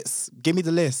Give me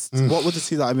the list. What were the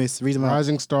two that I missed? Read them out.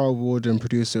 Rising Star Award and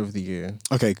Producer of the Year.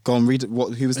 Okay, go on. Read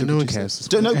what. Who was the No one producer?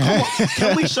 cares. No, come on.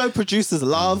 Can we show producers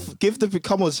love?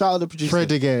 Come on, shout out the producer.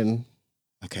 Fred again.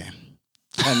 Okay,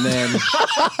 and then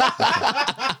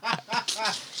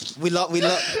we love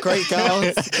great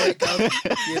girls,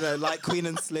 You know, like Queen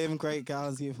and Slim, great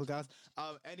girls, beautiful girls.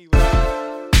 Anyway.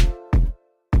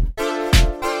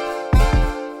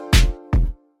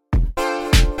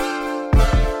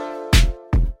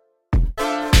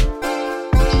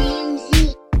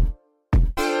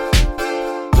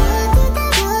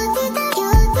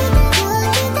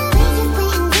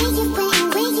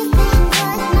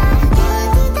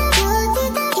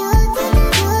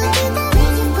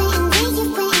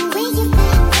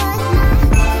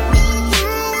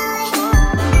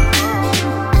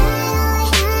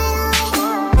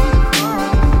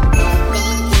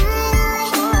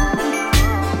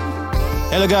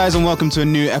 Hello guys and welcome to a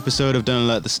new episode of Don't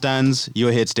Alert the Stands.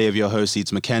 You're here today with your host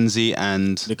Eats Mackenzie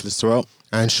and Nicholas Terrell.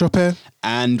 And Chopin.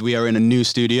 And we are in a new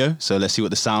studio, so let's see what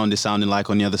the sound is sounding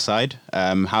like on the other side.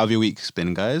 How have your weeks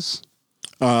been, guys?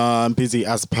 Busy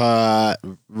as per,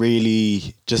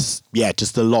 really just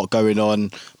a lot going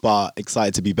on, but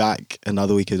excited to be back.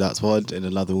 Another week of That's Pod and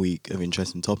another week of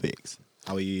interesting topics.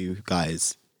 How are you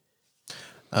guys?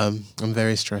 I'm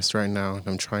very stressed right now and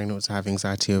I'm trying not to have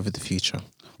anxiety over the future.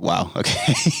 Wow,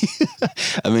 okay.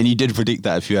 I mean, you did predict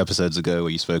that a few episodes ago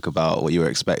where you spoke about what you were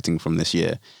expecting from this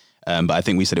year. But I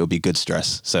think we said it would be good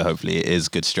stress. So hopefully it is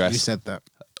good stress. You said that.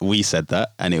 We said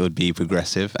that. And it would be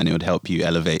progressive and it would help you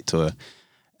elevate to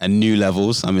a new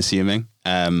levels, I'm assuming.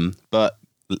 But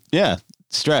yeah,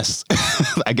 stress.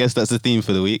 I guess that's the theme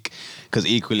for the week. Because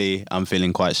equally, I'm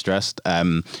feeling quite stressed.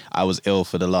 I was ill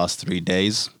for the last 3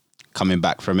 days, coming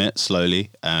back from it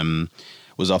slowly.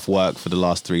 Was off work for the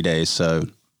last 3 days. So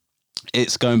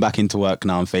it's going back into work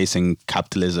now. I'm facing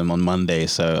capitalism on Monday,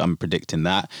 so I'm predicting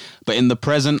that. But in the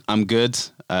present, I'm good.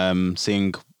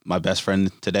 Seeing my best friend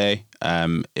today.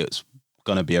 It's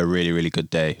going to be a really, really good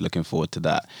day. Looking forward to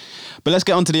that. But let's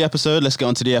get on to the episode.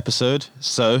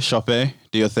 So, Shoppe,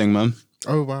 do your thing, man.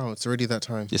 Oh, wow. It's already that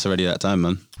time. It's already that time,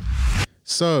 man.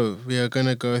 So, we are going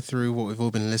to go through what we've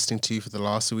all been listening to for the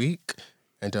last week.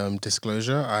 And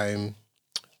disclosure, I'm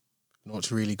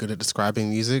not really good at describing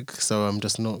music, so I'm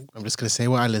just going to say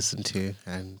what I listen to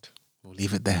and we'll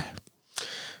leave it there.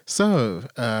 So,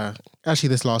 actually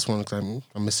this last one, because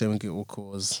I'm assuming it will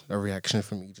cause a reaction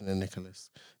from Eden and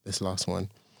Nicholas, this last one.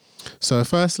 So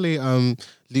firstly,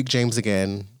 Luke James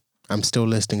again, I'm still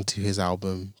listening to his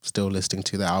album,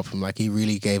 Like he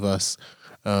really gave us,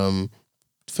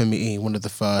 for me, one of the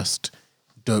first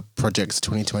dope projects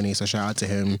 2020, so shout out to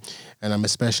him. And I'm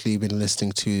especially been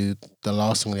listening to the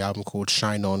last song on the album called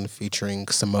Shine On featuring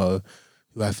Samo,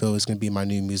 who I feel is going to be my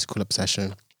new musical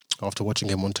obsession after watching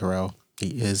him on Terrell.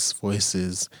 His voice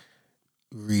is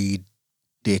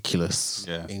ridiculous.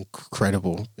 Yeah.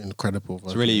 Incredible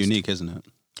It's really unique, isn't it?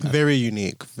 Very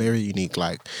unique.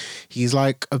 Like he's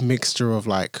like a mixture of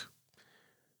like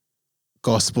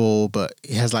gospel, but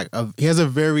he has a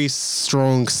very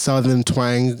strong southern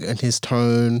twang in his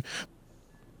tone.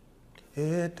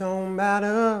 It don't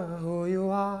matter who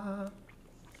you are,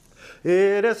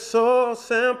 it is so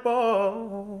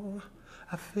simple,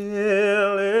 I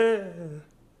feel it,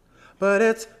 but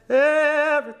it's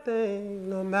everything,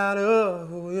 no matter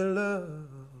who you love.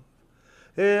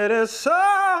 It is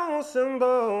so simple,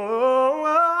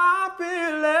 I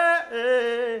feel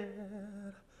it,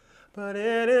 but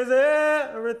it is everything.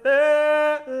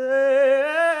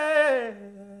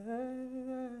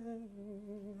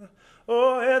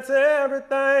 Oh, it's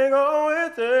everything. Oh,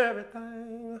 it's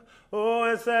everything. Oh,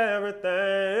 it's everything.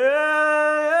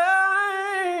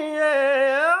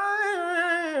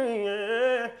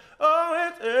 Oh,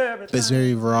 it's everything. It's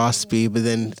very raspy, but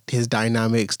then his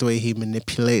dynamics, the way he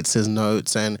manipulates his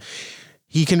notes, and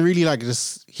he can really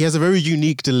he has a very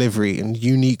unique delivery and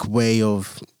unique way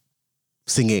of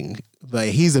singing, but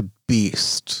he's a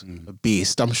beast.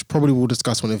 I'm probably will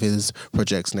discuss one of his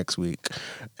projects next week,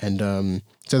 and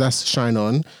so that's Shine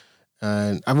On.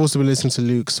 And I've also been listening to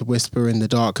Luke's Whisper in the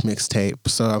Dark mixtape,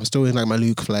 so I'm still in like my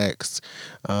Luke flex.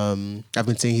 I've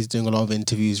been seeing he's doing a lot of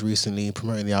interviews recently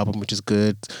promoting the album, which is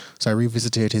good. So I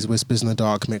revisited his Whispers in the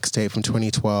Dark mixtape from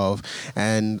 2012,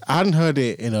 and I hadn't heard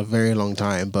it in a very long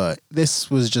time, but this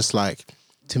was just like,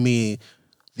 to me,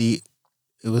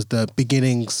 it was the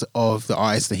beginnings of the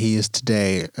artist that he is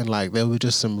today. And like, there were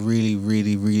just some really,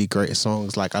 really, really great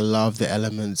songs. Like, I love the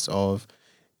elements of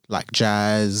like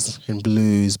jazz and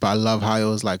blues, but I love how it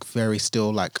was like very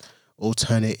still like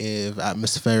alternative,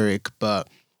 atmospheric, but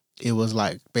it was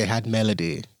like, it had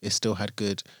melody. It still had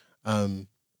good,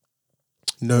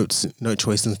 note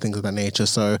choice and things of that nature.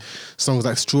 So songs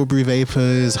like Strawberry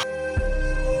Vapors,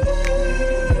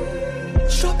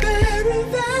 Strawberry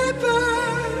vapors.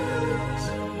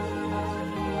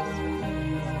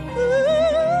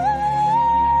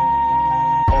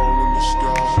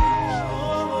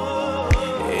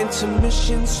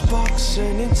 Intermission sparks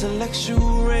an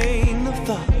intellectual rain of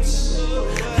thoughts.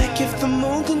 Like if the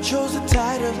moon controls the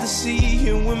tide of the sea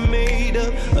and we're made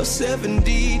up of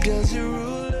 70 does it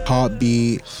rule?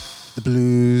 Heartbeat, The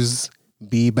Blues,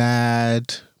 Be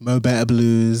Bad, Mo Better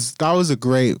Blues. That was a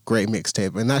great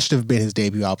mixtape, and that should have been his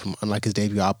debut album, unlike his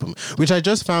debut album, which I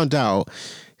just found out.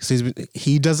 So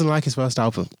he doesn't like his first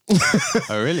album.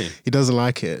 Oh, really? He doesn't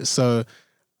like it. So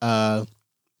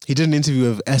he did an interview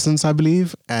with Essence, I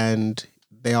believe, and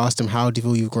they asked him, how do you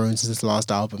feel you've grown since this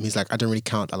last album? He's like, I don't really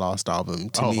count the last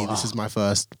album. To me, this is my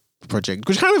first project,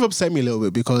 which kind of upset me a little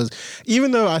bit, because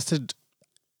even though I said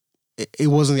it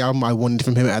wasn't the album I wanted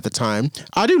from him at the time,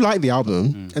 I do like the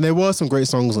album, and there were some great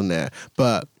songs on there,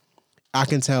 but I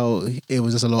can tell it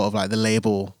was just a lot of like the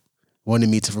label wanted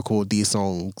me to record these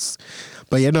songs.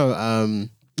 But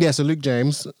so Luke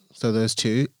James, so those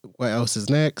two. What else is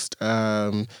next?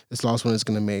 This last one is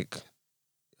going to make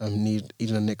need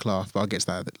even a Nick laugh, but I'll get to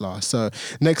that last. So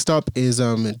next up is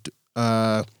Dawn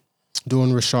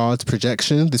Richard's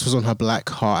Projection. This was on her Black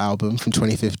Heart album from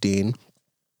 2015.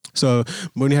 So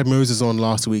when we had Moses on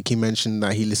last week, he mentioned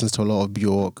that he listens to a lot of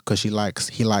Bjork because he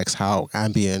likes how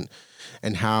ambient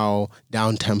and how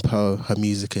down-tempo her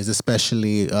music is,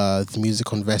 especially the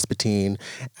music on Vespertine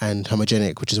and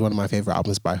Homogenic, which is one of my favorite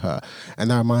albums by her. And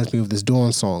that reminds me of this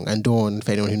Dawn song. And Dawn,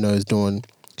 for anyone who knows Dawn,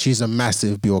 she's a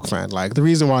massive Bjork fan. Like, the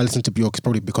reason why I listen to Bjork is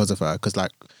probably because of her, because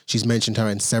like she's mentioned her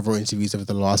in several interviews over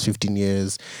the last 15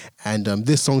 years. And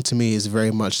this song to me is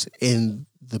very much in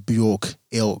the Bjork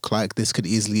ilk. Like, this could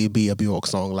easily be a Bjork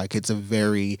song. Like, it's a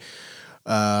very,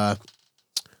 it's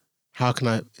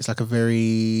like a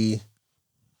very...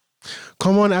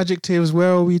 Come on, adjectives,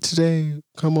 where are we today?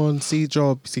 Come on, see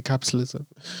job, see capitalism.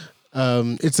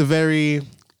 It's a very...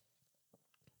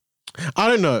 I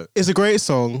don't know. It's a great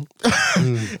song.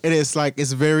 And it's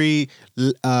very,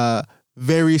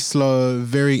 very slow,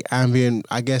 very ambient.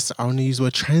 I guess I want to use the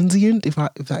word transient, if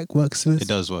that works in this. It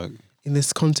does work. In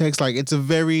this context, like, it's a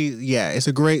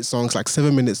great song. It's like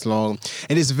 7 minutes long,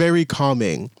 and it's very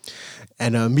calming.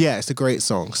 And it's a great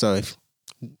song. So if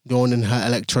Dawn in her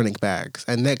electronic bags.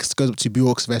 And next goes up to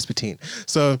Bjork's Vespertine.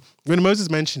 So when Moses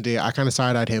mentioned it, I kind of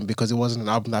side-eyed him because it wasn't an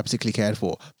album that I particularly cared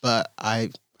for. But I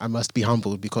must be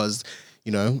humbled because,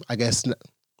 I guess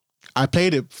I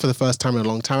played it for the first time in a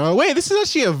long time. I'm like, wait, this is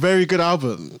actually a very good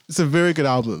album. It's a very good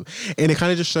album. And it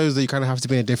kind of just shows that you kind of have to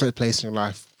be in a different place in your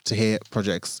life to hear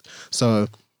projects. So,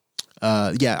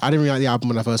 I didn't really like the album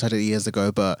when I first heard it years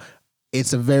ago, but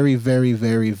it's a very, very,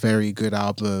 very, very good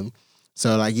album.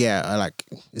 So,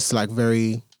 it's like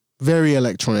very, very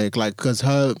electronic, like, because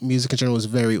her music in general is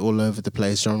very all over the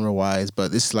place genre-wise,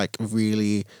 but this is like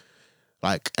really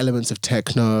like elements of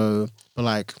techno, but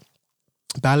like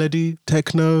ballady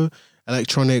techno,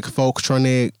 electronic,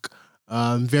 folktronic,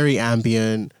 very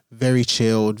ambient, very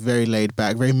chilled, very laid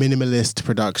back, very minimalist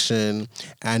production,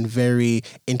 and very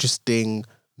interesting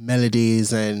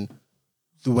melodies and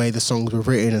the way the songs were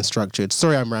written and structured.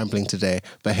 Sorry I'm rambling today,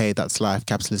 but hey, that's life.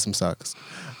 Capitalism sucks.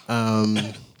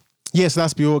 So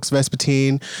that's Bjork's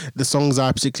Vespertine. The songs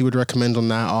I particularly would recommend on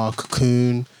that are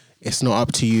Cocoon, It's Not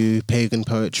Up to You, Pagan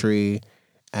Poetry,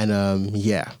 and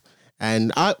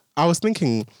And I was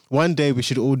thinking one day we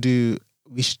should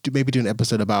maybe do an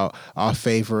episode about our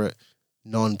favorite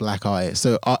non-black artists.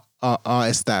 So our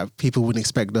artists that people wouldn't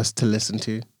expect us to listen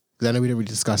to. Because I know we don't really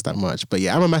discuss that much. But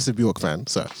yeah, I'm a massive Bjork fan.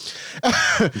 So,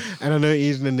 and I know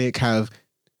Eden and Nick have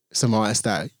some artists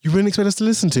that you wouldn't expect us to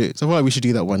listen to. So I feel like we should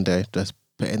do that one day. Just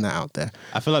putting that out there.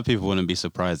 I feel like people wouldn't be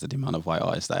surprised at the amount of white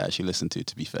artists that I actually listen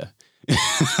to be fair.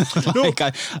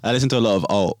 I listen to a lot of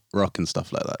alt rock and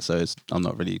stuff like that. So I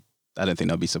don't think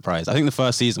they'll be surprised. I think the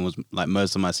first season was like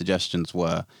most of my suggestions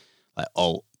were like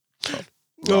alt.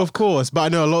 No, of course. But I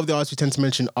know a lot of the artists we tend to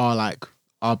mention are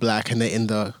black and they're in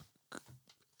the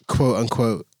quote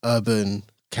unquote urban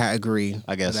category.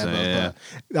 I guess whatever. So, yeah.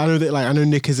 But I know that I know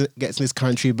Nick gets in his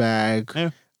country bag.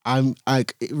 Yeah. I'm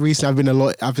like recently I've been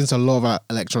to a lot of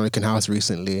electronic and house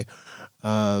recently.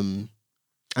 And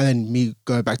then me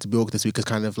going back to Bjork this week is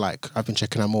kind of like I've been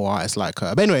checking out more artists like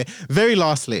her. But anyway, very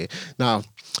lastly, now,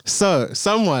 so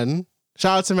someone,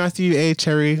 shout out to Matthew A.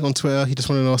 Cherry on Twitter, he just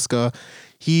won an Oscar.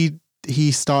 He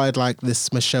started like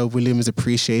this Michelle Williams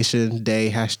Appreciation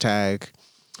Day hashtag.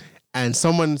 And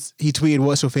he tweeted,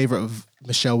 what's your favorite of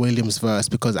Michelle Williams verse?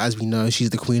 Because as we know, she's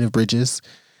the queen of bridges.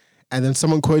 And then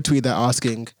someone quote tweeted that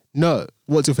asking, no,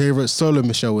 what's your favorite solo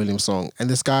Michelle Williams song? And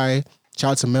this guy,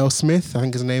 shout out to Mel Smith, I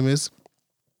think his name is,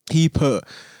 he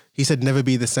said Never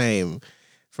Be the Same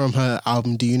from her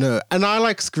album Do You Know? And I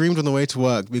like screamed on the way to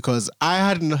work because I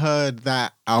hadn't heard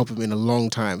that album in a long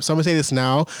time. So I'm gonna say this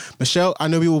now. Michelle, I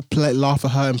know we will laugh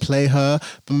at her and play her,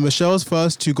 but Michelle's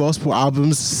first 2 gospel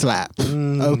albums slap.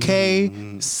 Okay?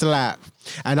 Slap.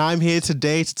 And I'm here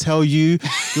today to tell you,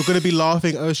 you're gonna be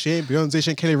laughing, oh shit, Beyonce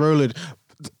and Kelly Rowland.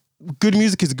 Good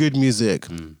music is good music.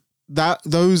 That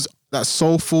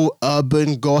soulful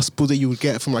urban gospel that you would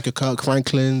get from like your Kirk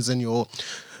Franklin's and your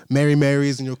Mary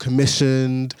Marys and your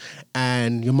Commissioned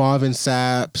and your Marvin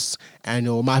Sapp's and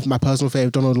your my personal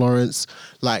favorite Donald Lawrence.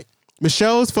 Like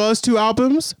Michelle's first 2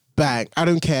 albums, bang. I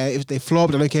don't care if they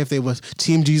flopped. I don't care if they were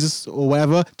Team Jesus or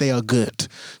whatever. They are good.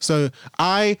 So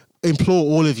I implore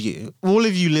all of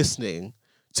you listening,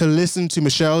 to listen to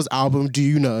Michelle's album, Do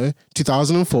You Know,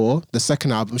 2004, the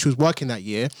second album. She was working that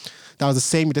year. That was the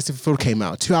same year Destiny Fulfilled came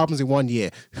out. 2 albums in 1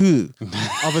 year. Who,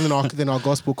 other than our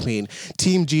gospel queen?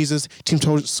 Team Jesus, Team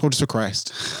Soldiers for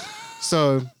Christ.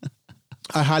 So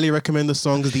I highly recommend the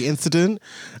song The Incident.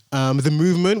 The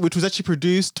Movement, which was actually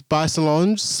produced by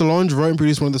Solange. Solange wrote and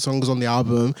produced one of the songs on the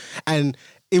album. And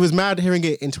it was mad hearing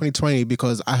it in 2020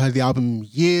 because I heard the album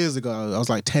years ago. I was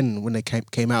like 10 when they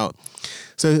came out.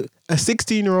 So a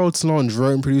 16-year-old Solange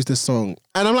wrote and produced this song.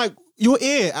 And I'm like, your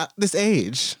ear at this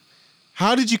age,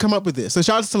 how did you come up with this? So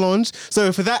shout out to Solange.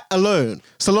 So for that alone,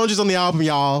 Solange is on the album,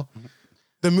 y'all.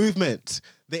 The Movement,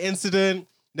 The Incident,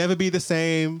 Never Be the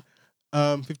Same,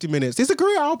 50 Minutes. It's a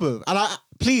great album. And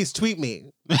please tweet me.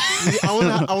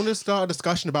 I want to start a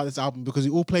discussion about this album because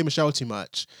we all play Michelle too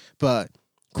much. But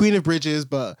Queen of Bridges,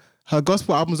 but her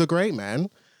gospel albums are great, man.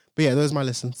 But yeah, those are my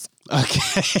listens.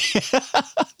 Okay.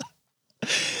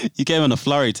 You came on a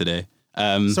flurry today.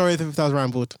 Sorry if that was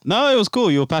rambled. No, it was cool.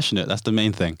 You were passionate. That's the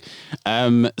main thing.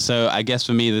 So I guess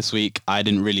for me this week, I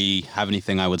didn't really have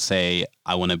anything I would say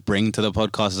I want to bring to the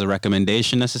podcast as a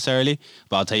recommendation necessarily,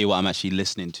 but I'll tell you what I'm actually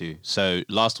listening to. So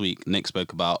last week, Nick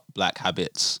spoke about Black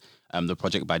Habits, the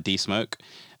project by D-Smoke.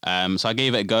 So I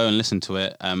gave it a go and listened to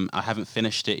it. I haven't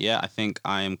finished it yet. I think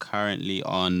I am currently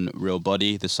on Real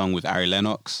Body, the song with Ari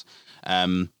Lennox.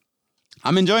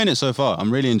 I'm enjoying it so far.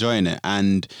 I'm really enjoying it.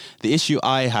 And the issue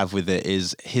I have with it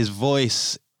is his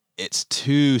voice, it's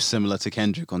too similar to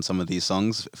Kendrick on some of these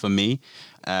songs for me.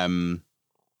 And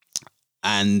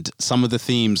some of the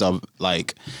themes are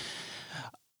like,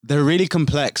 they're really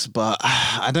complex, but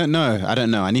I don't know.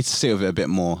 I need to sit with it a bit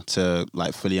more to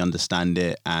like fully understand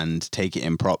it and take it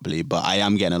in properly. But I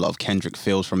am getting a lot of Kendrick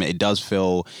feels from it. It does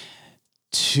feel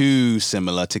too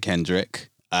similar to Kendrick.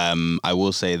 I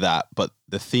will say that, but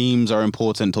the themes are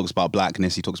important. Talks about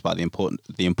blackness. He talks about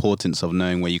the importance of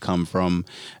knowing where you come from,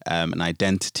 an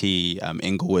identity,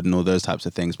 Inglewood, and all those types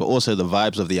of things. But also the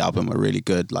vibes of the album are really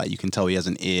good. Like you can tell he has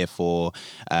an ear for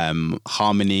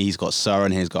harmony. He's got Sir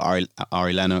on here. He's got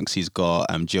Ari Lennox. He's got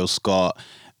Jill Scott,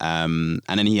 and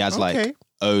then he has like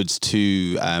odes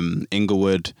to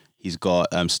Inglewood. He's got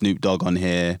Snoop Dogg on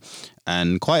here,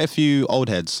 and quite a few old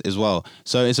heads as well.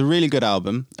 So it's a really good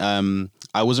album.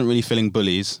 I wasn't really feeling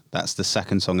Bullies. That's the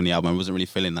second song in the album. I wasn't really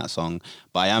feeling that song,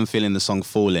 but I am feeling the song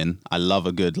Fallin'. I love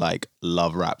a good like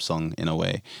love rap song in a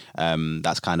way.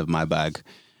 That's kind of my bag.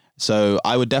 So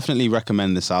I would definitely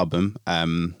recommend this album.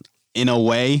 In a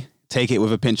way, take it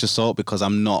with a pinch of salt because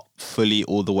I'm not fully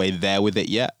all the way there with it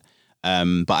yet.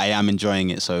 But I am enjoying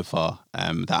it so far.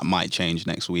 That might change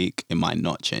next week. It might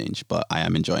not change, but I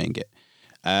am enjoying it.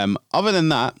 Other than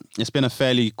that, it's been a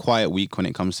fairly quiet week when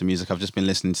it comes to music. I've just been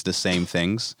listening to the same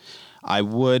things. I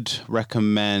would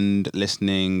recommend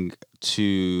listening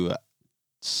to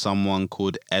someone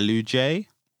called Elu J.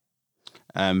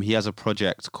 He has a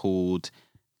project called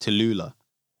Tallulah.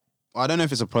 I don't know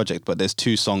if it's a project, but there's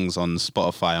 2 songs on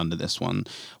Spotify under this one.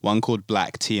 One called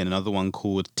Black Tea and another one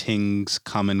called Tings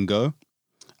Come and Go.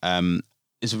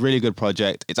 It's a really good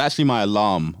project. It's actually my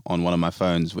alarm on one of my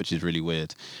phones, which is really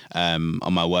weird,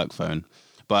 on my work phone.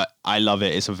 But I love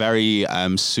it. It's a very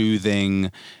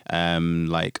soothing,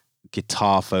 like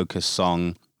guitar-focused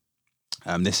song.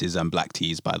 This is Black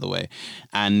Teas, by the way.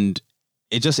 And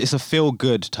it's a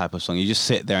feel-good type of song. You just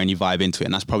sit there and you vibe into it.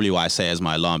 And that's probably why I say it as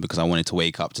my alarm, because I wanted to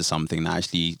wake up to something that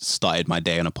actually started my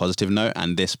day on a positive note.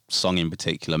 And this song in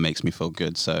particular makes me feel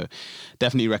good. So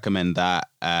definitely recommend that.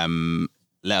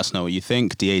 Let us know what you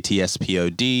think.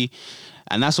 DATSPOD.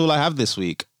 And that's all I have this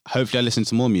week. Hopefully I listen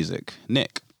to more music.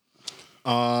 Nick?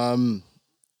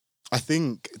 I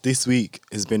think this week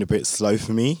has been a bit slow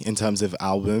for me in terms of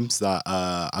albums that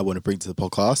I want to bring to the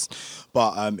podcast.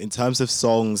 But in terms of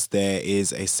songs, there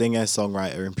is a singer,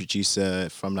 songwriter and producer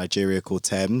from Nigeria called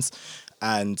Thames.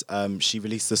 and she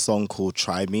released a song called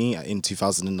 "Try Me" in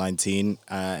 2019,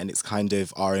 and it's kind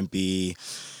of R&B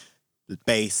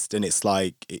based, and it's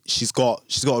like she's got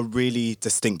a really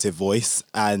distinctive voice.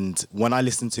 And when I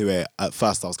listened to it at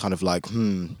first, I was kind of like,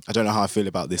 I don't know how I feel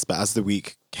about this. But as the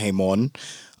week came on,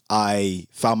 I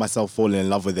found myself falling in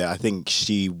love with it. I think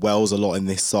she wells a lot in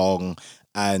this song,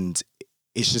 and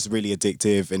it's just really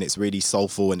addictive, and it's really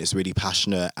soulful, and it's really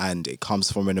passionate, and it comes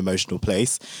from an emotional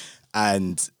place.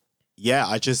 And yeah,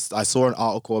 I saw an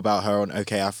article about her on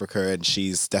OK Africa, and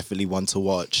she's definitely one to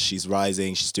watch. She's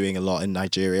rising. She's doing a lot in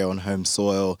Nigeria on home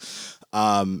soil,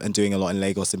 and doing a lot in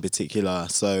Lagos in particular.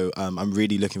 So I'm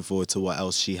really looking forward to what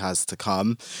else she has to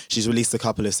come. She's released a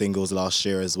couple of singles last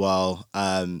year as well.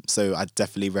 So I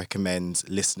definitely recommend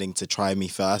listening to Try Me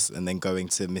first, and then going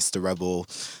to Mr. Rebel,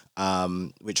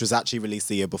 which was actually released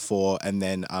the year before, and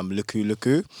then Luku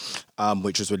Luku,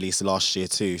 which was released last year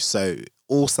too. So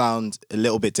all sound a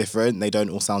little bit different. They don't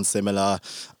all sound similar.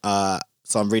 So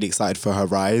I'm really excited for her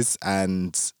rise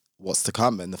and what's to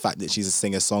come, and the fact that she's a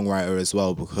singer-songwriter as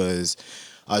well, because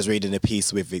I was reading a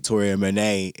piece with Victoria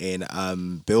Monet in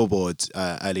Billboard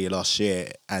earlier last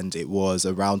year, and it was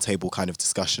a roundtable kind of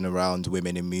discussion around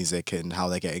women in music and how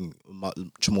they're getting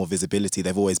much more visibility.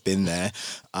 They've always been there,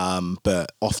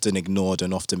 but often ignored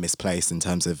and often misplaced in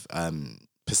terms of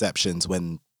perceptions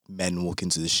when men walk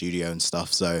into the studio and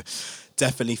stuff. So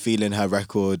definitely feeling her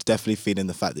record, definitely feeling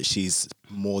the fact that she's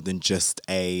more than just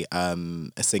a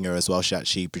singer as well. She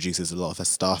actually produces a lot of her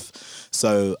stuff.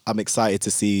 So I'm excited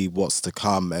to see what's to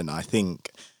come. And I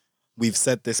think we've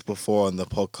said this before on the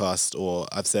podcast, or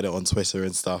I've said it on Twitter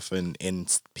and stuff and in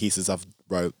pieces I've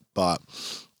wrote, but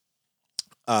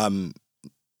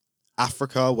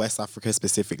Africa, West Africa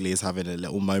specifically, is having a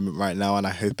little moment right now, and I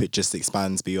hope it just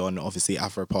expands beyond obviously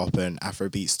Afropop and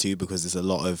Afrobeats too, because there's a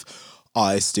lot of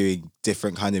artists doing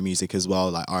different kind of music as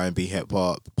well, like R&B, hip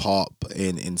hop, pop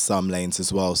in some lanes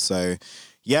as well. So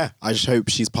yeah, I just hope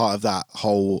she's part of that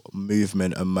whole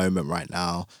movement and moment right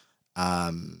now.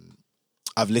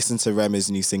 I've listened to Rema's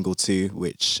new single too,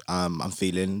 which I'm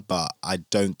feeling, but I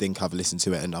don't think I've listened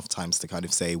to it enough times to kind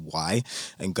of say why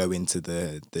and go into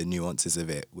the nuances of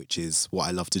it, which is what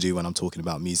I love to do when I'm talking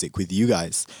about music with you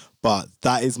guys. But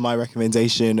that is my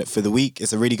recommendation for the week.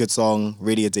 It's a really good song,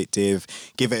 really addictive.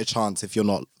 Give it a chance if you're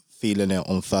not feeling it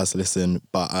on first listen.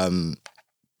 But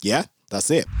yeah,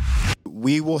 that's it.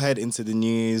 We will head into the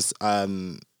news.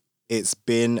 It's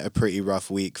been a pretty rough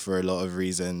week for a lot of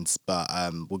reasons, but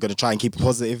we're going to try and keep it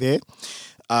positive here.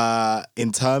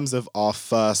 In terms of our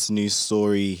first news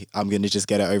story, I'm going to just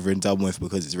get it over and done with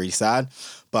because it's really sad.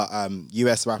 But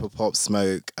US rapper Pop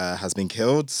Smoke has been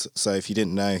killed. So if you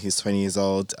didn't know, he's 20 years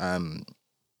old,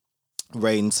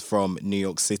 reigns from New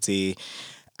York City.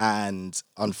 And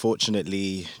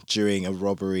unfortunately, during a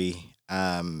robbery,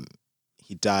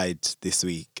 he died this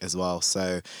week as well.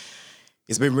 So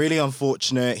it's been really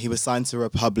unfortunate. He was signed to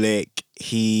Republic.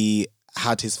 He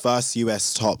had his first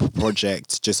US top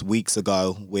project just weeks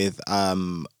ago with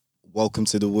Welcome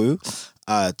to the Woo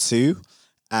 2.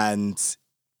 And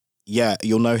yeah,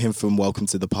 you'll know him from Welcome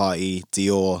to the Party,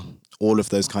 Dior, all of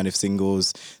those kind of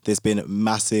singles. There's been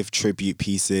massive tribute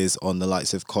pieces on the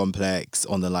likes of Complex,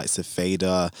 on the likes of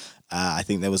Fader. I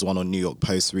think there was one on New York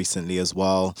Post recently as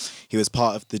well. He was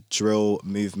part of the drill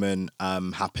movement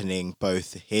happening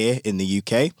both here in the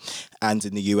UK and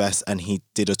in the US, and he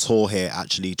did a tour here,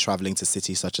 actually traveling to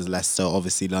cities such as Leicester,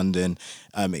 obviously London,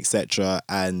 etc.,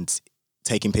 and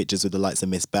taking pictures with the likes of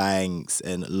Miss Banks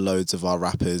and loads of our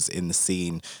rappers in the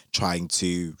scene, trying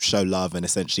to show love and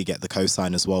essentially get the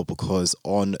cosign as well, because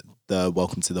on the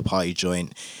Welcome to the Party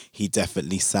joint, he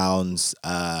definitely sounds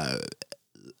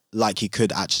like he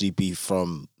could actually be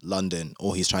from London,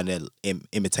 or he's trying to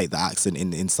imitate the accent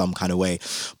in some kind of way.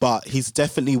 But he's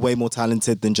definitely way more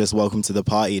talented than just Welcome to the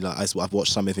Party. Like I've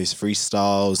watched some of his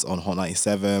freestyles on Hot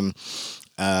 97,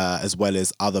 as well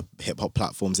as other hip-hop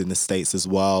platforms in the States as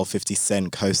well. 50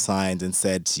 Cent co-signed and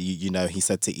said, you know, he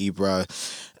said to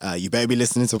Ibra, you better be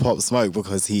listening to Pop Smoke,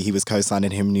 because he was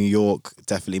co-signing him. New York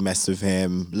definitely messed with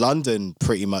him. London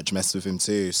pretty much messed with him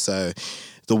too. So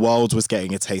the world was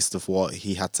getting a taste of what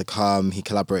he had to come. He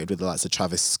collaborated with the likes of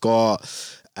Travis Scott.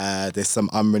 There's some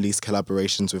unreleased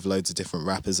collaborations with loads of different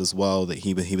rappers as well that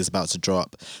he was about to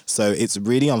drop. So it's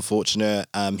really unfortunate.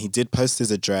 He did post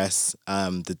his address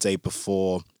the day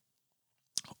before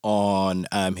on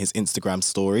his Instagram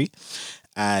story,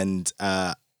 and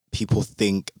people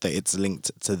think that it's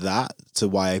linked to that, to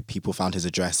why people found his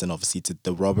address, and obviously to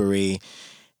the robbery.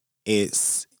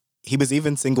 He was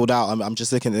even singled out. I'm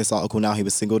just looking at this article now. He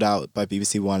was singled out by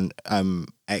BBC One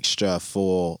Extra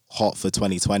for Hot for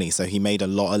 2020. So he made a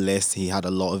lot of lists. He had a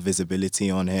lot of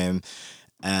visibility on him.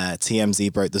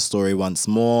 TMZ broke the story once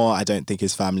more. I don't think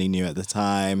his family knew at the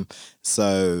time.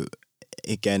 So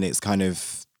again, it's kind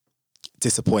of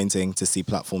disappointing to see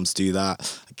platforms do that,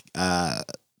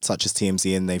 such as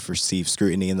TMZ, and they've received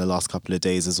scrutiny in the last couple of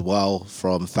days as well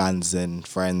from fans and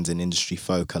friends and industry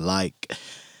folk alike.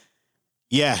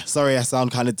 Yeah, sorry, I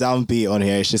sound kind of downbeat on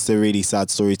here. It's just a really sad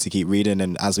story to keep reading.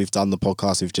 And as we've done the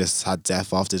podcast, we've just had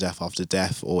death after death after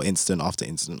death, or incident after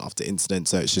incident after incident.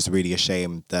 So it's just really a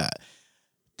shame that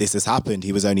this has happened.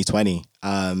 He was only 20,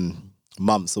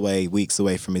 months away, weeks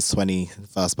away from his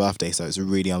 21st birthday. So it's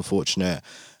really unfortunate.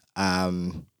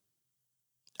 And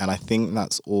I think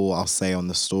that's all I'll say on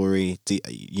the story.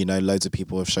 You know, loads of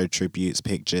people have showed tributes,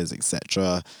 pictures,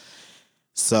 etc.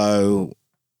 So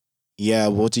yeah,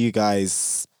 what do you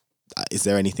guys, is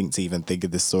there anything to even think of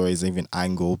this story? Is there even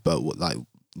angle? But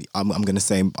I'm going to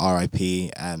say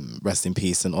RIP, rest in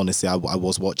peace. And honestly, I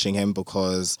was watching him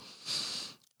because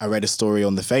I read a story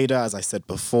on The Fader, as I said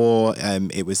before.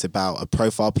 It was about a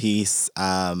profile piece.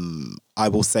 I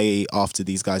will say after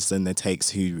these guys done their takes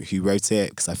who wrote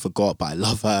it, because I forgot, but I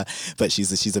love her. But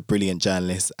she's a brilliant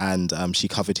journalist, and she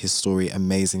covered his story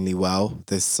amazingly well.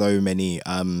 There's so many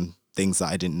things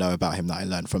that I didn't know about him that I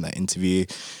learned from that interview.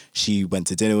 She went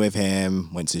to dinner with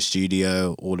him, went to the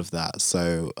studio, all of that.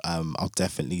 So I'll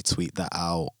definitely tweet that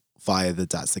out via the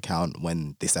DATS account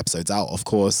when this episode's out, of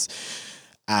course,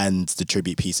 and the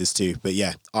tribute pieces too. But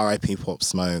yeah, RIP Pop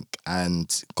Smoke,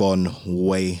 and gone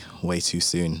way too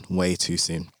soon.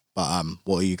 But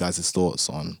what are you guys' thoughts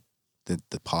on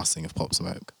the passing of Pop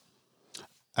Smoke?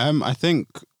 I think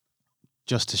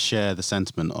just to share the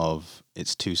sentiment of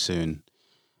it's too soon,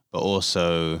 but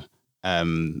also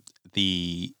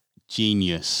the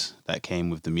genius that came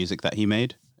with the music that he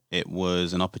made. It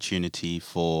was an opportunity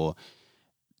for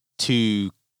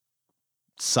two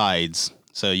sides.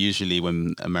 So usually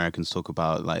when Americans talk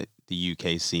about like the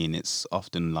UK scene, it's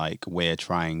often like we're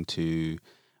trying to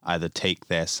either take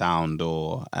their sound,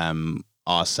 or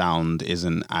our sound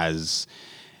isn't as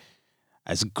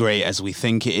great as we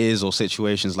think it is, or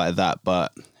situations like that.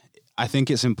 But I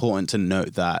think it's important to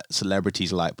note that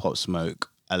celebrities like Pop Smoke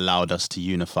allowed us to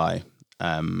unify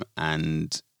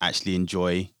and actually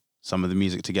enjoy some of the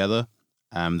music together.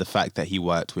 The fact that he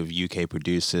worked with UK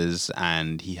producers,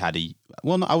 and he had I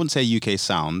wouldn't say UK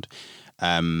sound,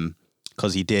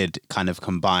 because he did kind of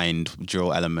combined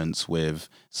drill elements with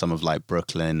some of like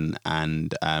Brooklyn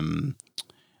and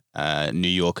New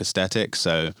York aesthetic.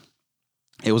 So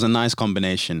it was a nice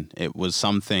combination. It was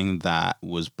something that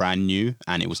was brand new,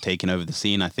 and it was taking over the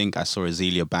scene. I think I saw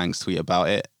Azealia Banks tweet about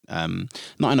it.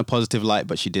 Not in a positive light,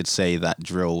 but she did say that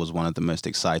drill was one of the most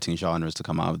exciting genres to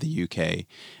come out of the UK,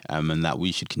 and that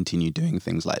we should continue doing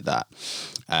things like that,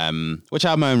 which I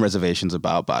have my own reservations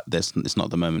about, but it's not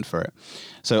the moment for it.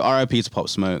 So RIP to Pop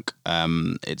Smoke.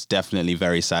 It's definitely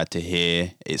very sad to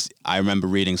hear. I remember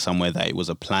reading somewhere that it was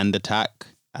a planned attack.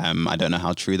 I don't know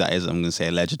how true that is. I'm going to say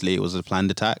allegedly it was a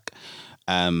planned attack.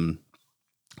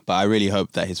 But I really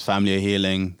hope that his family are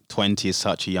healing. 20 is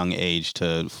such a young age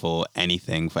for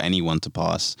anyone to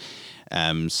pass.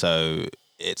 So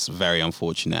it's very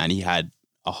unfortunate. And he had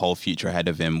a whole future ahead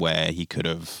of him where he could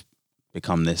have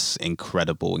become this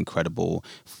incredible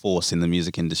force in the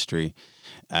music industry.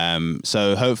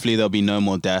 So hopefully there'll be no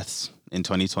more deaths in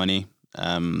 2020.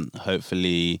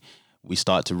 Hopefully we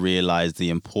start to realize the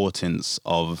importance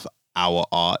of our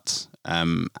art,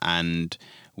 and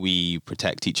we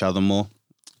protect each other more.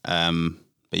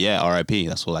 But yeah, RIP,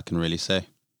 that's all I can really say.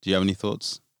 Do you have any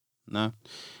thoughts? No?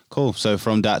 Cool. So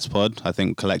from Dat's Pod, I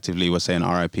think collectively we're saying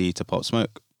RIP to Pop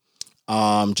Smoke.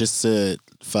 Just to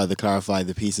further clarify,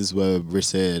 the pieces were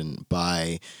written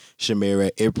by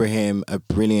Shamira Ibrahim, a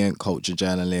brilliant culture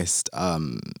journalist.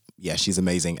 Yeah, she's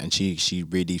amazing, and she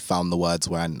really found the words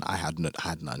when I had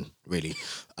none, really.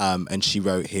 And she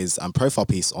wrote his profile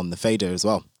piece on The Fader as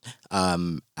well.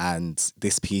 And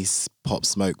this piece, Pop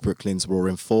Smoke, Brooklyn's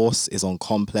Roaring Force, is on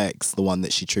Complex, the one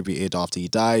that she tributed after he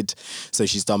died. So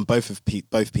she's done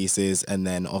both pieces, and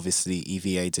then obviously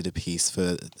EVA did a piece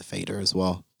for The Fader as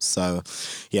well. So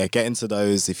yeah, get into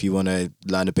those if you want to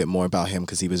learn a bit more about him,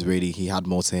 because he had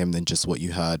more to him than just what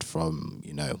you heard from,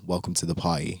 Welcome to the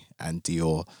Party and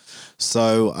Dior.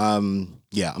 So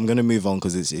yeah, I'm gonna move on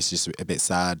because it's just a bit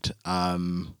sad.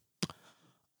 I'm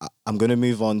gonna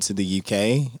move on to the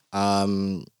UK.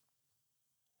 I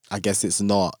guess it's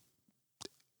not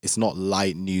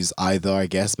light news either, I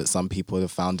guess, but some people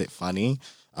have found it funny.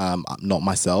 Not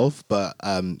myself, but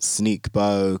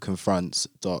Sneakbo confronts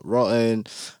Dot Rotten.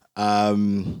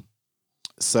 So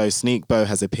Sneakbo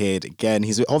has appeared again.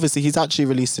 He's actually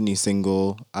released a new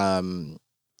single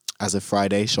as of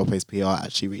Friday. Showpace PR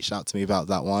actually reached out to me about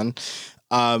that one.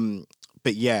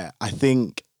 But yeah, I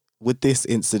think with this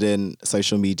incident,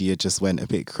 social media just went a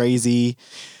bit crazy.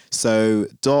 So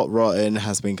Dot Rotten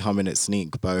has been coming at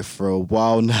Sneakbo for a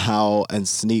while now, and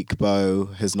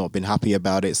Sneakbo has not been happy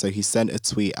about it. So he sent a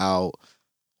tweet out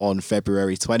on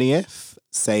February 20th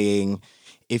saying,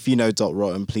 if you know Dot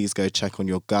Rotten, please go check on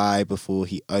your guy before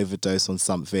he overdosed on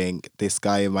something. This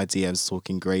guy in my DMs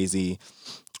talking crazy.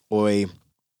 Oi,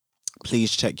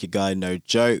 please check your guy, no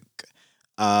joke.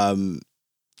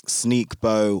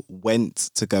 Sneakbo went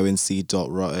to go and see Dot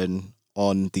Rotten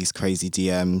on these crazy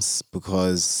DMs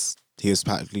because he was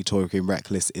practically talking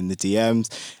reckless in the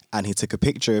DMs, and he took a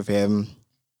picture of him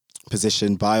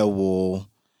positioned by a wall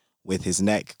with his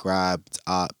neck grabbed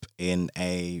up in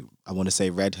a, I want to say,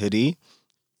 red hoodie,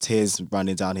 tears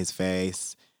running down his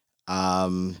face,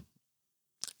 and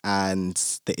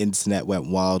the internet went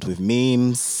wild with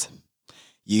memes.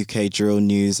 UK Drill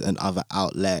News and other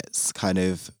outlets kind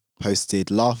of posted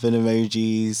laughing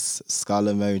emojis, skull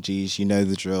emojis. You know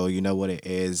the drill. You know what it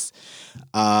is.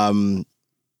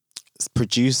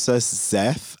 Producer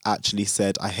Zeph actually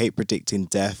said, I hate predicting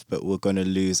death, but we're going to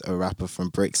lose a rapper from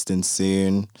Brixton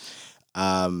soon.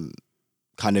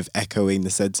 Kind of echoing the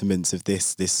sentiments of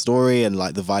this story, and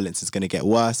like the violence is going to get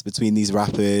worse between these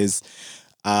rappers.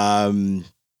 So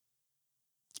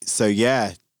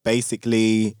yeah,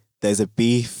 basically there's a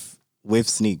beef with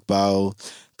Sneakbo.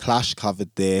 Clash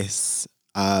covered this.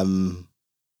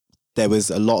 There was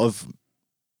a lot of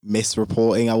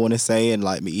misreporting, I want to say, and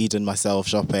like Eden, myself,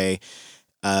 Shoppe,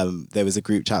 there was a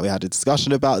group chat we had a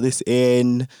discussion about this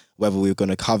in, whether we were going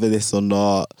to cover this or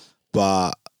not,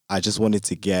 but I just wanted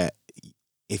to get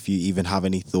if you even have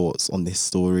any thoughts on this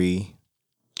story.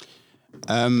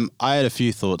 I had a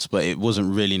few thoughts, but it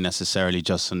wasn't really necessarily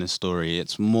just on this story.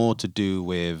 It's more to do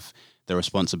with the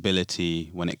responsibility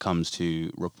when it comes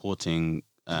to reporting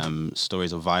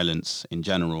stories of violence in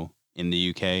general in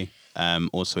the UK,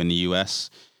 also in the US.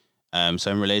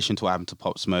 So in relation to what happened to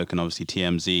Pop Smoke and obviously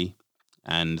TMZ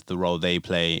and the role they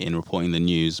play in reporting the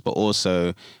news, but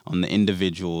also on the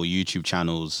individual YouTube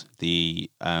channels, the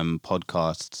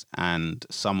podcasts, and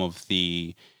some of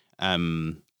the,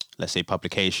 let's say,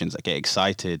 publications that get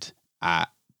excited at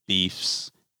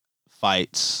beefs,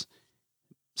 fights,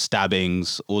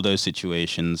 stabbings, all those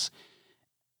situations.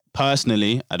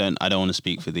 Personally, I don't want to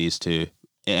speak for these two.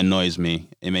 It annoys me.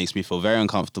 It makes me feel very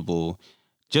uncomfortable,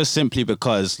 just simply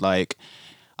because, like,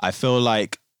 I feel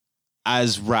like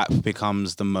as rap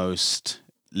becomes the most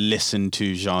listened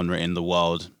to genre in the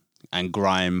world, and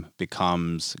grime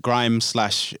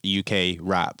slash UK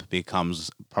rap becomes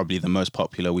probably the most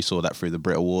popular. We saw that through the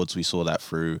Brit Awards. We saw that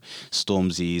through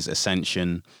Stormzy's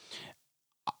Ascension.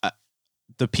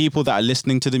 The people that are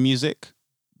listening to the music,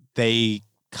 they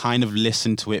kind of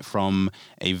listen to it from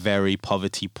a very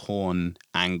poverty porn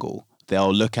angle.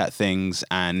 They'll look at things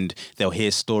and they'll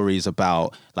hear stories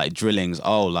about like drillings.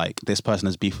 Oh, like this person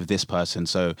has beef with this person,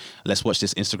 so let's watch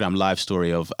this Instagram live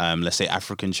story of let's say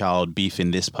African child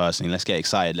beefing this person. Let's get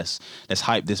excited. Let's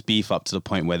hype this beef up to the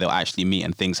point where they'll actually meet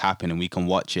and things happen and we can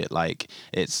watch it like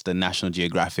it's the National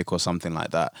Geographic or something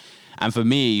like that. And for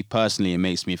me personally, it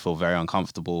makes me feel very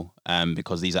uncomfortable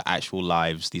because these are actual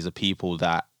lives. These are people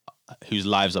whose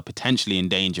lives are potentially in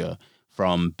danger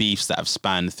from beefs that have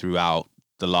spanned throughout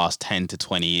the last 10 to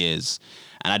 20 years.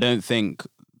 And I don't think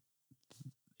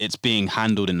it's being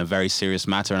handled in a very serious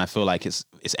matter. And I feel like it's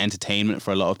entertainment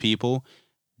for a lot of people.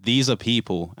 These are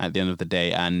people at the end of the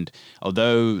day. And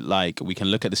although like we can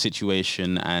look at the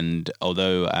situation, and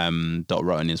although Dot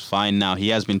Rotten is fine now, he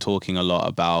has been talking a lot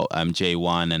about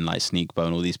J1 and like Sneakbo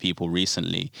and all these people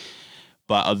recently.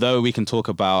 But although we can talk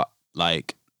about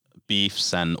like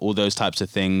beefs and all those types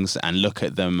of things and look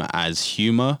at them as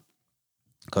humor,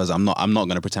 because I'm not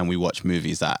going to pretend we watch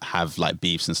movies that have like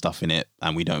beefs and stuff in it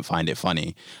and we don't find it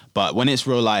funny. But when it's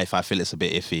real life, I feel it's a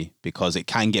bit iffy because it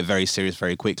can get very serious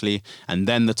very quickly. And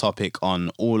then the topic on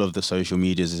all of the social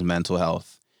medias is mental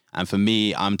health. And for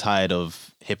me, I'm tired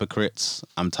of hypocrites.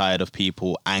 I'm tired of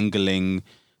people angling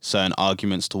certain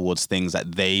arguments towards things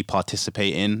that they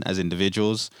participate in as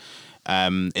individuals.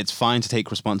 It's fine to take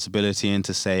responsibility and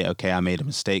to say, okay, I made a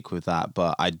mistake with that,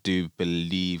 but I do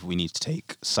believe we need to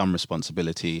take some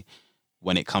responsibility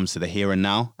when it comes to the here and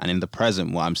now. And in the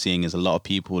present, what I'm seeing is a lot of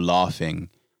people laughing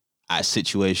at a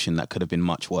situation that could have been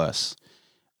much worse.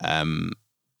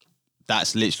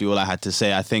 That's literally all I had to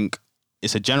say. I think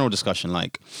it's a general discussion.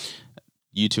 Like,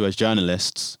 you two as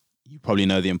journalists, you probably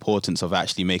know the importance of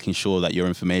actually making sure that your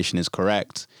information is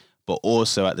correct, but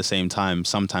also at the same time,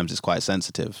 sometimes it's quite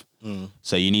sensitive.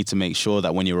 So you need to make sure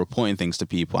that when you're reporting things to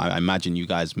people, I imagine you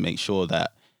guys make sure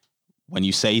that when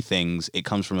you say things, it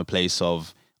comes from a place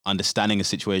of understanding a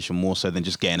situation more so than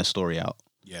just getting a story out.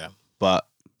 Yeah. But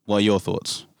what are your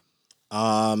thoughts?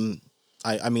 I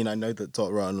mean, I know that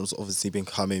Dot Rotterdam's obviously been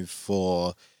coming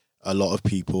for a lot of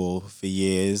people for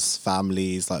years,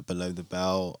 families like below the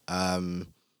belt.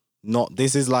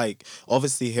 This is like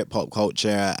obviously hip hop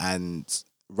culture and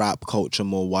rap culture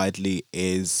more widely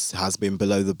has been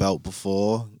below the belt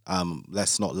before.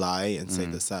 Let's not lie and say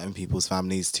that certain people's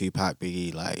families, Tupac,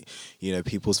 Biggie, like, you know,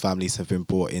 people's families have been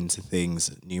brought into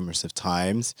things numerous of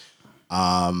times.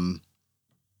 I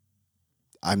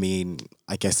mean,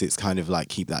 I guess it's kind of like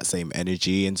keep that same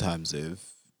energy in terms of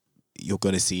you're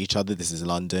going to see each other. This is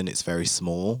London. It's very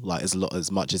small. Like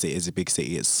as much as it is a big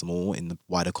city, it's small in the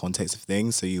wider context of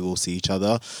things. So you all see each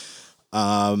other.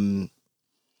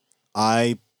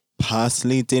 I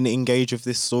personally didn't engage with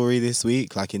this story this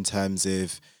week, like in terms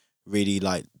of really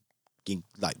like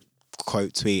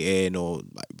quote tweeting or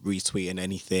like retweeting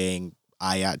anything.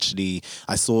 I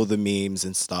saw the memes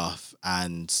and stuff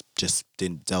and just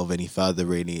didn't delve any further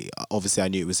really. Obviously I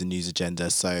knew it was a news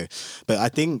agenda. So, but I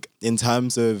think in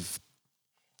terms of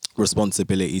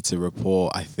responsibility to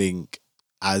report, I think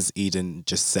as Eden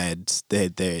just said,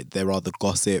 there are the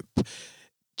gossip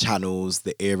channels,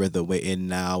 the era that we're in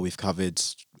now. We've covered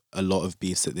a lot of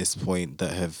beefs at this point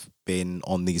that have been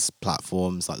on these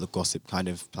platforms, like the gossip kind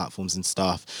of platforms and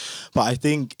stuff. But I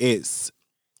think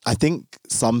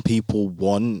some people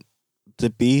want the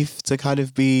beef to kind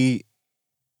of be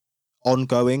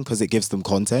ongoing because it gives them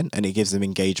content and it gives them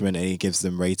engagement and it gives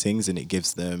them ratings and it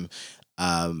gives them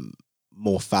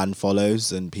more fan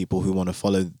follows and people who want to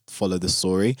follow the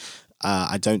story.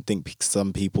 I don't think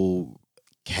some people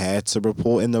care to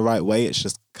report in the right way. It's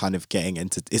just kind of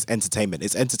it's entertainment.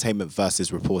 It's entertainment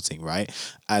versus reporting, right?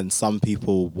 And some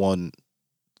people want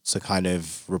to kind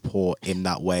of report in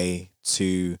that way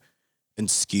and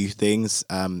skew things.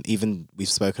 Even we've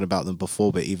spoken about them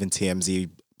before, but even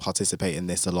TMZ participate in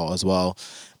this a lot as well,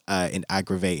 in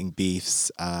aggravating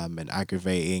beefs and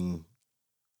aggravating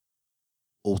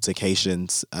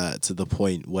altercations to the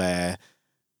point where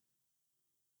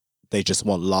they just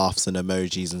want laughs and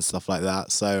emojis and stuff like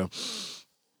that. So,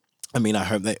 I mean, I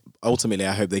hope they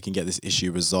can get this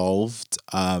issue resolved.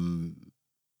 And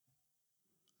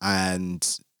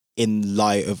in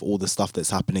light of all the stuff that's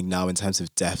happening now in terms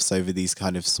of deaths over these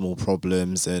kind of small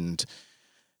problems and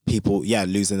people,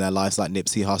 losing their lives, like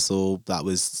Nipsey Hussle, that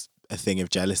was a thing of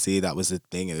jealousy. That was a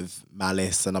thing of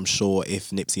malice. And I'm sure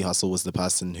if Nipsey Hussle was the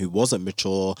person who wasn't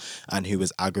mature and who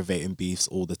was aggravating beefs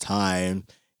all the time,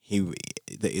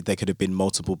 there could have been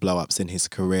multiple blow-ups in his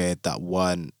career that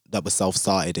were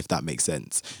self-started, if that makes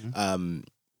sense.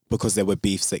 Because there were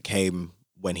beefs that came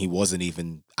when he wasn't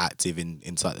even active in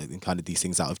kind of these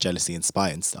things out of jealousy and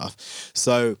spite and stuff.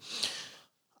 So,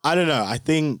 I don't know. I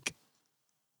think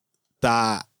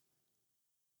that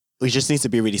we just need to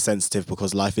be really sensitive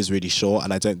because life is really short,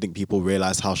 and I don't think people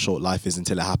realize how short life is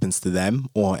until it happens to them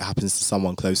or it happens to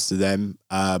someone close to them.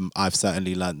 I've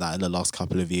certainly learned that in the last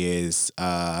couple of years,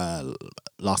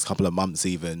 last couple of months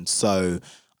even. So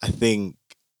I think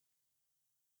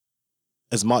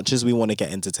as much as we want to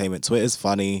get entertainment, Twitter's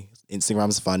funny,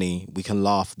 Instagram's funny, we can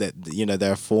laugh. That, you know,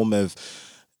 they're a form of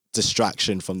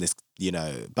distraction from this, you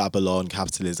know, Babylon,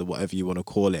 capitalism, whatever you want to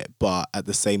call it. But at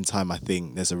the same time, I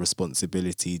think there's a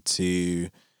responsibility to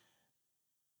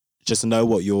just know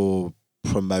what you're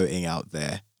promoting out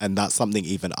there. And that's something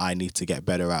even I need to get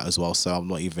better at as well. So I'm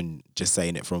not even just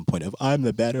saying it from a point of I'm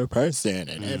the better person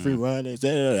and everyone is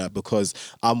because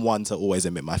I'm one to always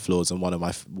admit my flaws, and one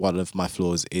of my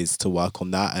flaws is to work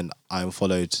on that. And I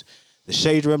followed the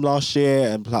Shade Room last year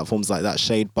and platforms like that,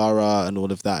 Shade Borough and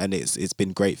all of that, and it's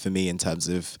been great for me in terms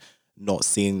of not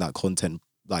seeing that content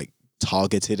like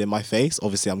targeted in my face.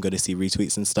 Obviously, I'm going to see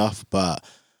retweets and stuff, but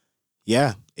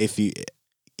yeah, if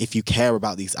you care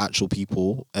about these actual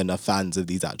people and are fans of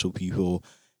these actual people,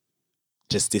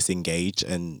 just disengage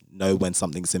and know when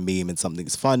something's a meme and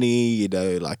something's funny, you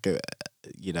know, like,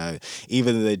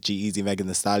 even the G-Eazy Megan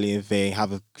Thee Stallion thing,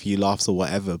 have a few laughs or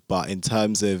whatever. But in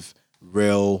terms of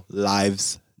real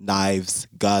lives, knives,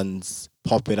 guns,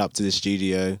 popping up to the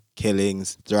studio,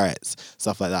 killings, threats,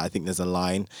 stuff like that, I think there's a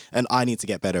line. And I need to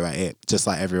get better at it, just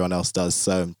like everyone else does.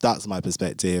 So that's my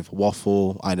perspective.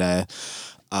 Waffle, I know.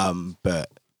 But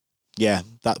yeah,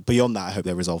 that beyond that, I hope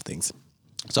they resolve things.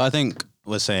 So I think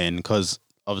we're saying, because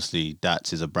obviously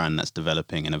Dats is a brand that's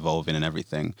developing and evolving and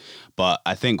everything, but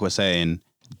I think we're saying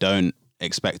don't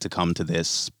expect to come to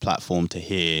this platform to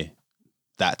hear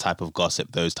that type of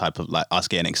gossip, those type of, like, us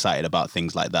getting excited about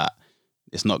things like that.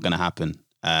 It's not going to happen.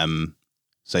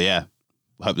 So yeah,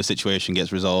 hope the situation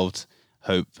gets resolved.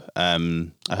 Hope, I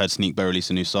heard Sneakbo release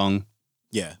a new song.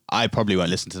 Yeah. I probably won't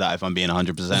listen to that if I'm being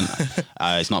 100%.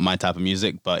 It's not my type of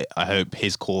music, but I hope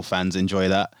his core fans enjoy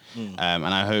that. And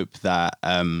I hope that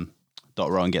Dot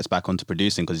Rotten gets back onto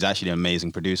producing, because he's actually an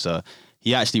amazing producer.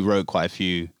 He actually wrote quite a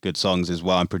few good songs as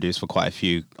well and produced for quite a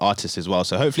few artists as well.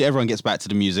 So hopefully everyone gets back to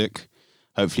the music.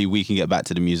 Hopefully we can get back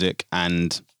to the music.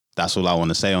 And that's all I want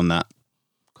to say on that.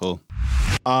 Cool.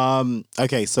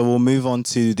 Okay, so we'll move on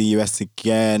to the US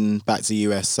again, back to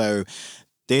US. So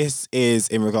this is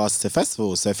in regards to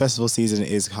festivals. So festival season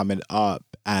is coming up,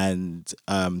 and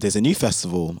there's a new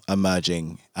festival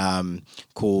emerging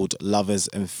called Lovers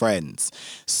and Friends.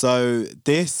 So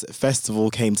this festival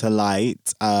came to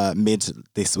light mid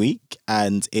this week,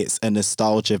 and it's a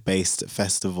nostalgia-based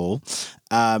festival.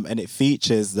 And it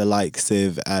features the likes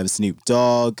of Snoop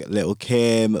Dogg, Lil'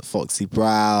 Kim, Foxy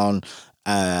Brown,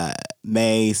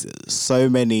 Mace, so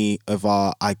many of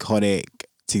our iconic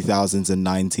 2000s and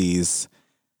 90s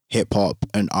hip-hop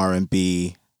and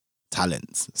R&B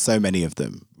talents, so many of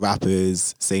them,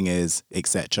 rappers, singers,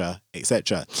 etc.,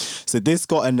 etc. So this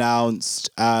got announced,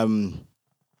 and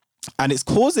it's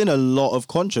causing a lot of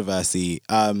controversy.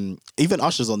 Even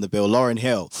Usher's on the bill, Lauryn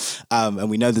Hill, and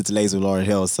we know the delays with Lauryn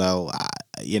Hill, so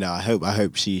I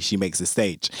hope she makes the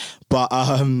stage. But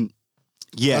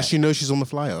yeah, does she know she's on the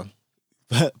flyer?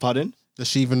 Pardon? Does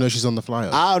she even know she's on the flyer?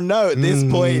 I don't know at this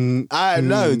point. I don't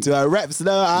know. Do our reps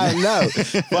know? I don't know.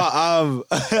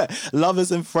 But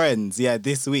Lovers and Friends, yeah,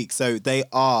 this week. So they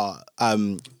are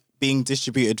being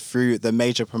distributed through the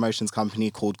major promotions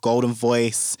company called Golden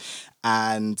Voice.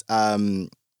 And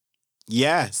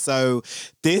yeah, so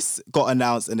this got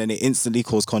announced and then it instantly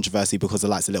caused controversy because the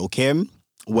likes of Lil' Kim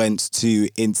went to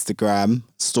Instagram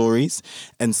stories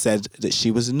and said that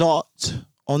she was not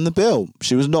on the bill.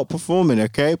 She was not performing,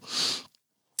 okay?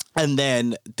 And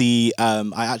then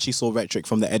I actually saw rhetoric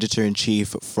from the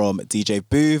editor-in-chief from DJ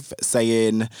Booth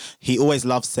saying he always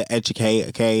loves to educate,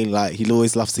 okay? Like, he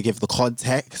always loves to give the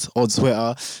context on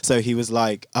Twitter. So he was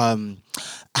like,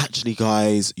 actually,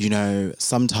 guys,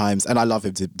 sometimes, and I love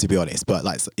him to be honest, but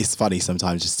like, it's funny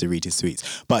sometimes just to read his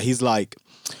tweets. But he's like,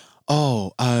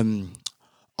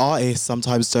 artists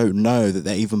sometimes don't know that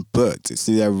they're even booked. It's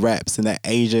through their reps and their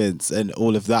agents and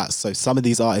all of that. So some of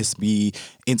these artists be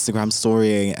Instagram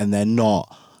storying and they're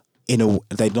not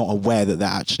aware that they're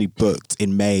actually booked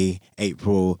in May,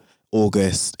 April,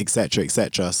 August, etc.,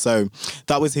 etc. So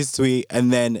that was his tweet.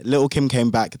 And then Lil' Kim came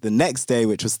back the next day,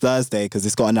 which was Thursday, because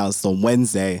this got announced on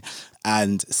Wednesday,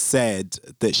 and said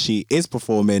that she is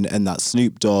performing and that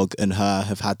Snoop Dogg and her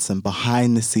have had some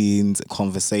behind the scenes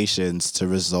conversations to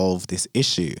resolve this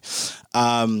issue.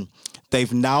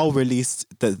 They've now released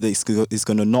that this is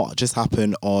going to not just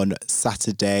happen on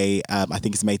Saturday. I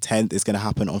think it's May 10th. It's going to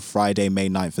happen on Friday, May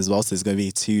 9th as well. So it's going to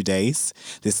be 2 days.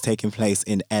 This is taking place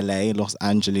in LA, Los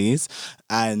Angeles.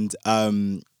 And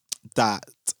that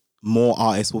more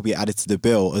artists will be added to the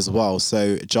bill as well.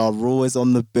 So Ja Rule is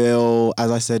on the bill.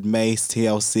 As I said, Mace,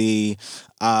 TLC,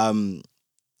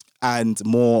 and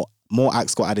more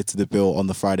acts got added to the bill on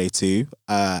the Friday too.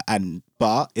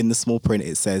 But in the small print,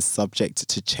 it says subject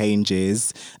to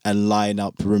changes and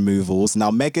lineup removals.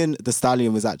 Now, Megan Thee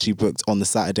Stallion was actually booked on the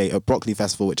Saturday at Broccoli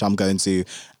Festival, which I'm going to,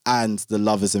 and the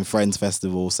Lovers and Friends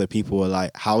Festival. So people were like,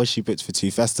 how is she booked for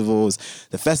 2 festivals?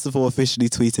 The festival officially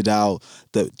tweeted out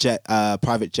that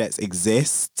private jets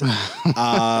exist.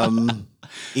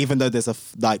 Even though there's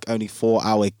only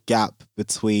 4-hour gap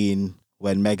between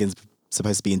when Megan's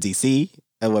supposed to be in DC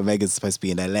and when Megan's supposed to be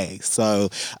in LA. So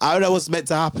I don't know what's meant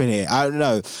to happen here. I don't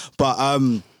know. But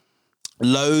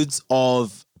loads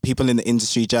of people in the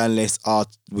industry, journalists,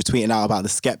 were tweeting out about the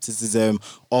skepticism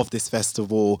of this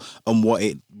festival and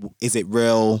is it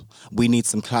real? We need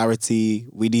some clarity.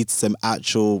 We need some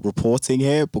actual reporting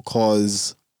here,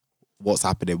 because what's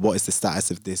happening? What is the status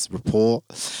of this report?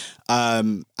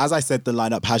 As I said, the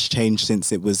lineup has changed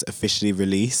since it was officially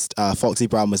released. Foxy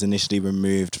Brown was initially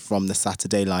removed from the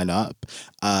Saturday lineup.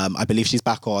 I believe she's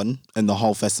back on in the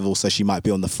whole festival, so she might be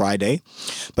on the Friday.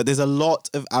 But there's a lot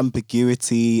of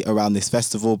ambiguity around this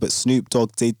festival, but Snoop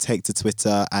Dogg did take to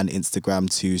Twitter and Instagram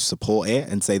to support it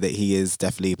and say that he is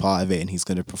definitely part of it and he's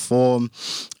going to perform,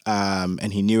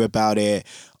 and he knew about it.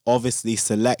 Obviously,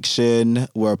 Selection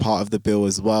were a part of the bill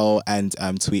as well, and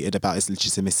tweeted about its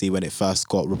legitimacy when it first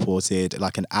got reported,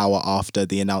 like an hour after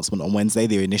the announcement on Wednesday,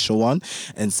 the initial one,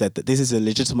 and said that this is a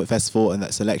legitimate festival and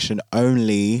that Selection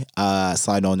only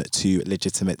sign on to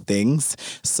legitimate things.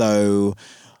 So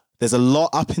there's a lot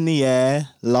up in the air.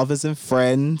 Lovers and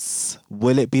Friends.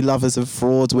 Will it be Lovers and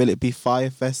Fraud? Will it be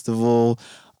Fire Festival?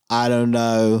 I don't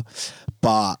know.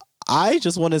 But I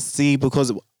just want to see,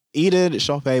 because Eden,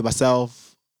 Shoppe, myself,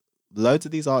 loads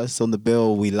of these artists on the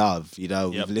bill we love, we've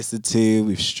listened to,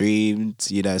 we've streamed,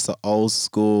 it's an old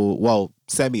school, well,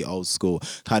 semi-old school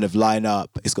kind of lineup.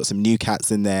 It's got some new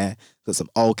cats in there, got some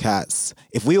old cats.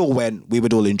 If we all went, we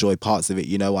would all enjoy parts of it,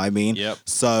 you know what I mean? Yep.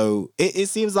 So it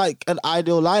seems like an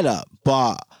ideal lineup,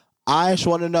 but I just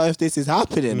want to know if this is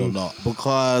happening or not,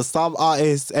 because some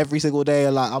artists every single day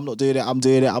are like, I'm not doing it, I'm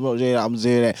doing it, I'm not doing it, I'm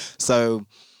doing it. So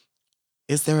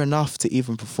is there enough to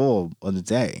even perform on the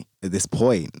day at this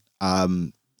point?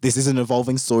 This is an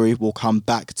evolving story. We'll come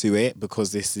back to it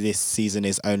because this season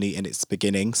is only in its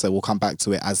beginning. So we'll come back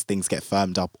to it as things get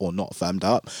firmed up or not firmed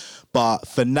up. But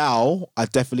for now, I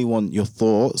definitely want your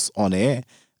thoughts on it.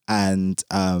 And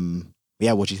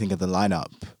what do you think of the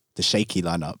lineup? The shaky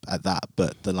lineup at that,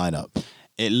 but the lineup.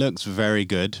 It looks very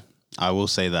good. I will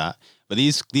say that. But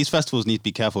these festivals need to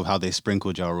be careful of how they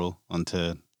sprinkle Ja Rule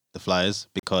onto the flyers,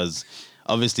 because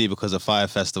obviously because of Fire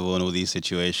Festival and all these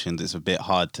situations, it's a bit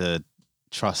hard to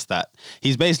trust that.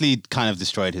 He's basically kind of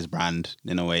destroyed his brand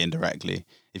in a way indirectly.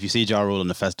 If you see Ja Rule on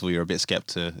the festival, you're a bit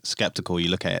skeptical. You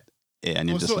look at it and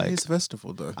you're just like... It's not his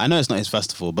festival though. I know it's not his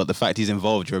festival, but the fact he's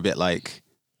involved, you're a bit like...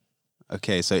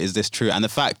 Okay, so is this true? And the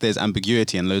fact there's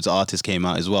ambiguity and loads of artists came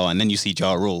out as well, and then you see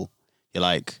Ja Rule, you're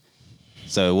like,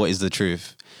 so what is the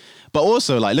truth? But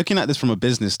also, like, looking at this from a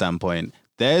business standpoint,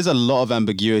 there's a lot of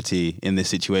ambiguity in this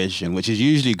situation, which is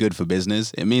usually good for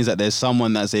business. It means that there's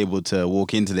someone that's able to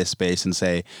walk into this space and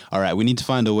say, all right, we need to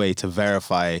find a way to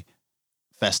verify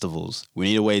festivals. We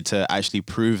need a way to actually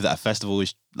prove that a festival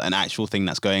is an actual thing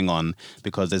that's going on,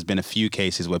 because there's been a few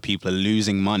cases where people are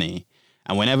losing money.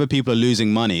 And whenever people are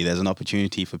losing money, there's an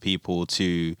opportunity for people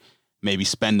to maybe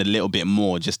spend a little bit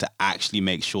more just to actually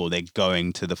make sure they're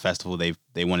going to the festival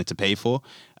they wanted to pay for.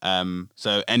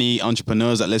 So any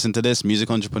entrepreneurs that listen to this, music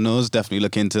entrepreneurs, definitely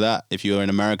look into that. If you're in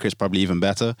America, it's probably even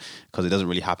better because it doesn't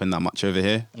really happen that much over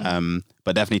here.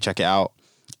 But definitely check it out.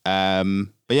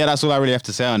 But yeah, that's all I really have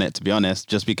to say on it, to be honest.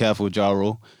 Just be careful with Ja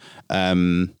Rule.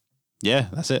 Yeah,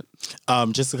 that's it.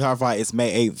 Just to clarify, it's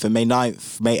May 8th and May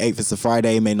 9th. May 8th is a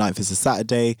Friday, May 9th is a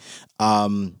Saturday.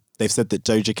 They've said that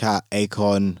Doja Cat,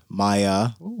 Akon, Maya,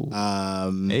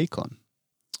 Akon,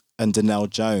 and Danelle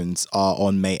Jones are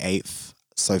on May 8th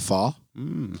so far.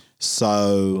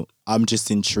 So I'm just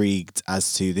intrigued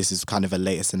as to, this is kind of a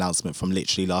latest announcement from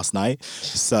literally last night.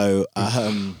 So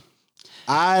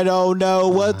I don't know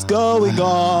what's going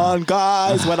on,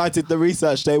 guys. When I did the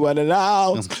research, they weren't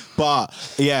announced. But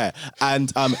yeah,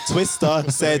 and Twister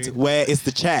said, "Where is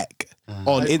the check?"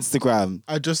 on Instagram.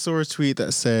 I just saw a tweet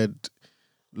that said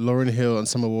Lauryn Hill and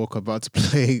Summer Walker about to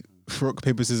play rock,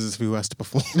 paper, scissors for who has to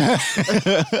perform.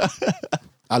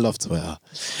 I love Twitter.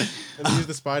 And use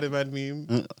the Spider-Man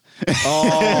meme.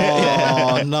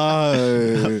 Oh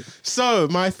no! So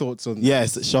my thoughts on this.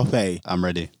 Yes, Shop A. I'm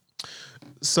ready.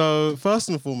 So first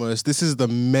and foremost, this is the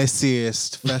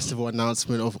messiest festival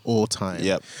announcement of all time.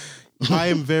 Yep. I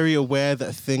am very aware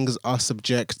that things are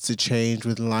subject to change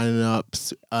with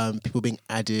lineups, people being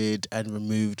added and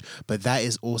removed, but that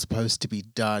is all supposed to be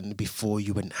done before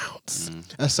you announce.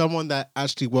 As someone that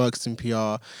actually works in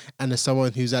PR and as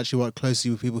someone who's actually worked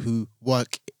closely with people who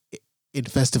work in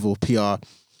festival PR,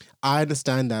 I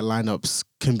understand that lineups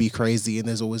can be crazy and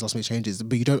there's always lots of changes,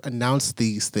 but you don't announce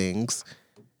these things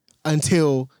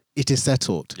until it is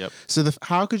settled. Yep. So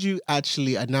how could you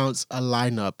actually announce a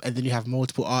lineup and then you have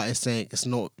multiple artists saying it's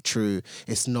not true,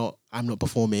 I'm not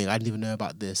performing, I didn't even know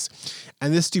about this.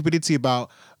 And this stupidity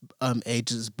about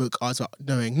agents book artists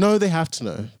knowing. No, they have to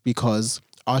know, because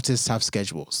artists have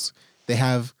schedules. They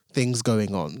have things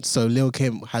going on. So Lil'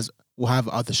 Kim will have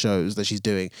other shows that she's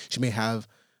doing. She may have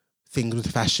things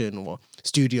with fashion or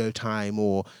studio time,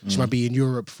 or she might be in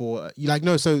Europe for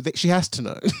she has to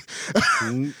know.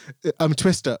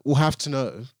 Twister will have to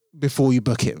know before you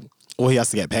book him, or he has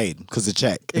to get paid because the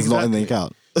check is not in the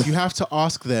account. You have to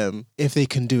ask them if they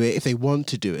can do it, if they want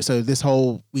to do it. So this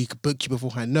whole we could book you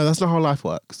beforehand, no, that's not how life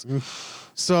works.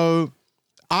 So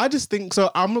I just think, so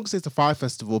I'm not gonna say it's a Fire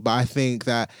Festival, but I think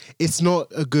that it's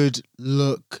not a good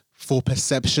look for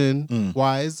perception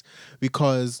wise,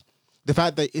 because the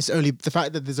fact that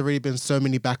there's already been so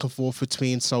many back and forth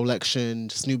between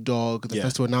Solection, Snoop Dogg, the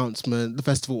festival announcement, the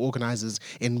festival organizers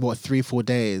in 3-4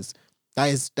 days, that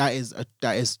is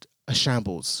a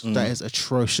shambles. That is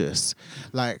atrocious.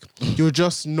 Like, you're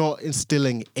just not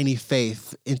instilling any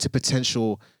faith into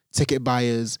potential ticket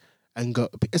buyers and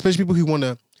especially people who want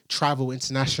to travel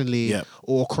internationally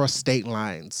or across state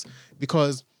lines,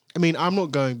 because I mean, I'm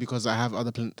not going because I have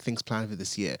other things planned for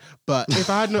this year. But if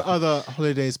I had no other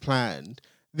holidays planned,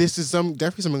 this is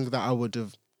definitely something that I would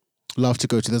have love to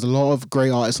go to. There's a lot of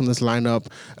great artists on this lineup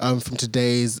from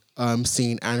today's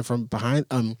scene and from behind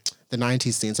the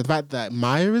 90s scene. So the fact that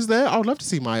Maya is there, I would love to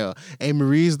see Maya. A.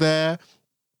 Marie's there.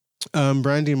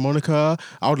 Brandy and Monica.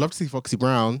 I would love to see Foxy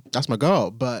Brown. That's my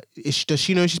girl. But does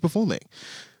she know she's performing?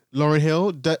 Lauryn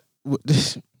Hill.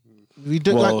 We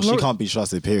do, well, she can't be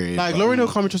trusted, period. Like, Lauryn Hill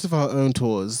can't be trusted for her own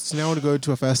tours. So now I want to go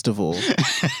to a festival.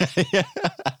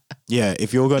 Yeah,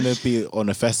 if you're going to be on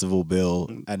a festival bill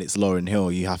and it's Lauryn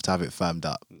Hill, you have to have it firmed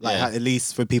up. Like, at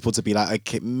least for people to be like,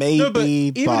 okay, maybe. No, but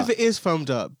even if it is firmed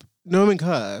up, knowing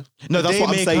her. No, that's what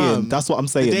I'm saying. That's what I'm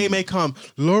saying. The day may come.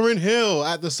 Lauryn Hill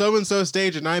at the so-and-so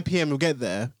stage at 9 p.m. will get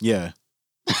there. Yeah.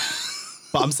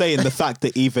 But I'm saying the fact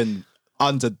that even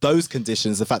under those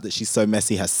conditions, the fact that she's so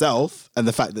messy herself, and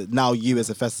the fact that now you as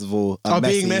a festival are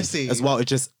being messy as well, it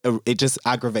just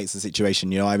aggravates the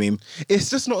situation. You know what I mean?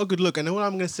 It's just not a good look. And what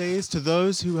I'm gonna say is, to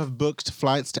those who have booked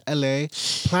flights to LA,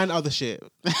 plan other shit.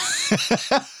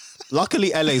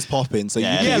 Luckily, LA's popping, so you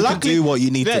luckily, can do what you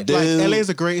need to do. Like, LA is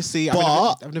a great city.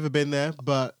 But I've never been there,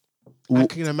 but I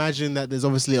can imagine that there's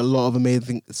obviously a lot of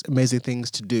amazing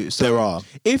things to do. So there are.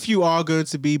 If you are going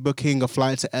to be booking a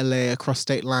flight to LA across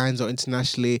state lines or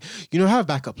internationally, have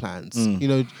backup plans.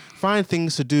 Find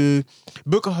things to do.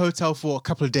 Book a hotel for a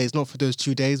couple of days, not for those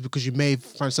 2 days, because you may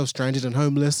find yourself stranded and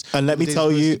homeless. And let me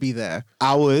tell you, to be there.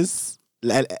 Hours,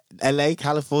 LA,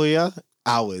 California,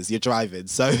 hours, you're driving.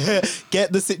 So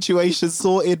get the situation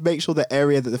sorted. Make sure the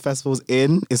area that the festival's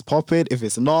in is popping. If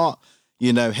it's not,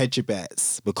 hedge your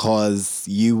bets, because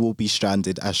you will be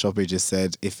stranded, as Shopper just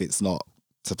said, if it's not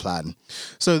to plan.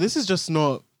 So this is just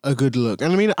not a good look.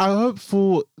 And I mean, I hope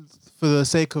for the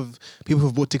sake of people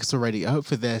who've bought tickets already, I hope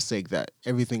for their sake that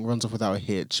everything runs off without a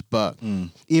hitch. But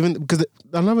even because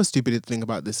another stupid thing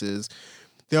about this is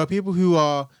there are people who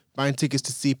are buying tickets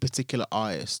to see particular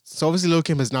artists. So obviously Lil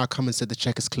Kim has now come and said the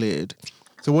check is cleared.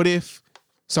 So what if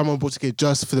someone bought a ticket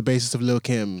just for the basis of Lil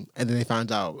Kim, and then they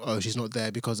found out, oh, she's not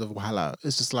there because of Wahala?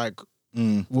 It's just like,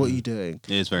 what are you doing?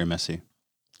 It is very messy.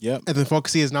 Yeah. And then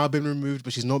Foxy has now been removed,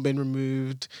 but she's not been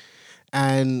removed.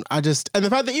 And the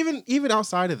fact that even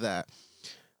outside of that,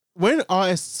 when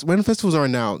festivals are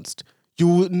announced, you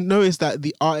will notice that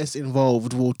the artists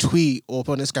involved will tweet or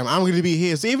put on Instagram, I'm going to be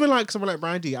here. So even like someone like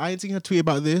Brandy, I ain't seen her tweet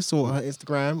about this or her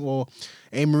Instagram, or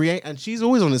A. Marie, and she's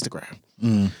always on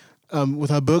Instagram. With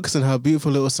her books and her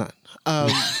beautiful little son.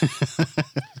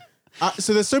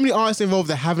 So there's so many artists involved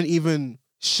that haven't even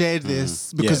shared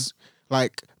this because,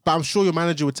 but I'm sure your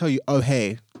manager would tell you, oh,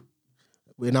 hey,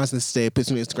 we're announcing this today, put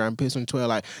it on Instagram, put it on Twitter.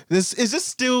 Like, this is just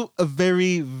still a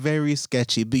very, very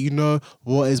sketchy. But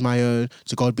what is my own?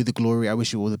 To God be the glory. I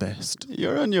wish you all the best.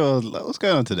 You're on what's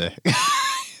going on today?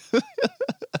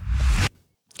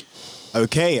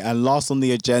 Okay, and last on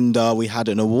the agenda, we had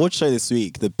an award show this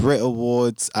week. The Brit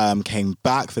Awards came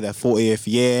back for their 40th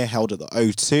year, held at the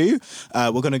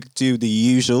O2. We're going to do the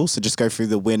usual, so just go through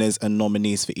the winners and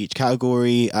nominees for each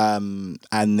category. And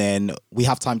then we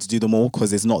have time to do them all because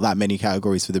there's not that many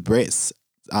categories for the Brits,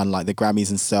 unlike the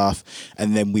Grammys and stuff.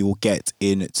 And then we will get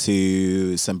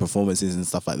into some performances and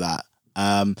stuff like that.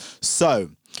 So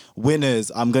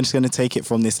winners, I'm just going to take it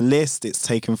from this list. It's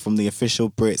taken from the official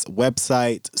Brits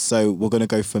website. So we're going to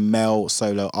go for male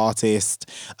solo artist.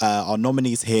 Our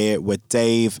nominees here were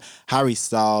Dave, Harry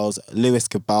Styles, Lewis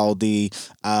Capaldi,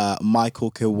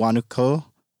 Michael Kiwanuka,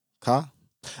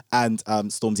 and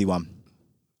Stormzy won.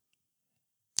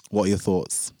 What are your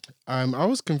thoughts? I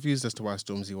was confused as to why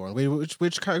Stormzy won. Wait,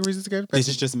 which category is this again? This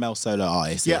is just male solo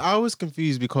artist. Yeah, I was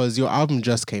confused because your album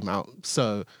just came out.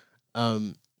 So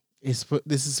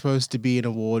this is supposed to be an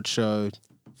award show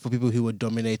for people who were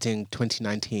dominating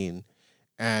 2019,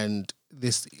 and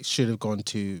this should have gone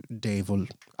to Dave, or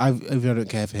I don't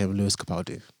care for him, Lewis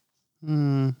Capaldi.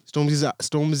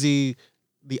 Stormzy,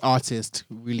 the artist,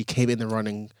 really came in the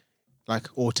running like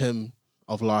autumn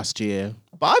of last year.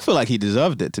 But I feel like he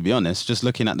deserved it, to be honest, just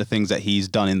looking at the things that he's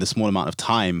done in the small amount of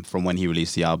time from when he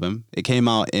released the album. It came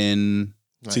out in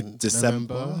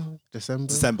December.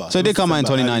 So it did come out in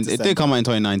 2019. It did come out in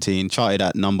 2019. Charted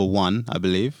at number 1, I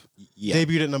believe. Yeah.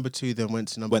 Debuted at number 2, then went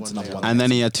to number 1. And then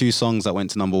he had 2 songs that went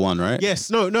to number 1, right? Yes.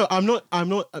 No. I'm not.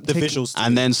 The visuals.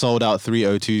 And then sold out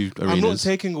 302 arenas. I'm not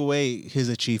taking away his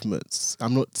achievements.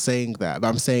 I'm not saying that, but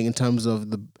I'm saying in terms of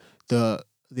the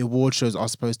award shows are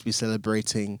supposed to be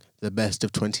celebrating the best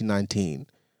of 2019,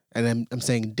 and I'm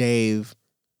saying Dave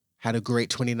had a great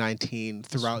 2019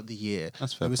 throughout the year.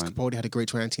 That's fair. Lewis Capaldi had a great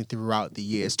 2019 throughout the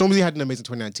year. Stormzy had an amazing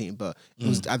 2019, but it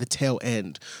was at the tail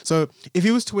end. So if he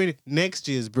was to win next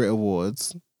year's Brit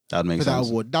Awards, that would make sense.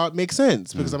 That would make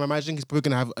sense because I'm imagining he's probably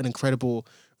going to have an incredible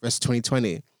rest of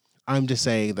 2020. I'm just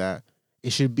saying that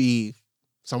it should be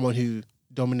someone who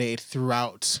dominated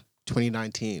throughout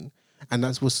 2019, and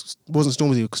that wasn't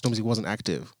Stormzy because Stormzy wasn't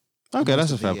active. Okay,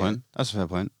 that's a fair point. That's a fair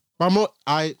point. But I'm not.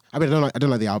 I mean, I don't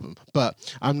like the album, but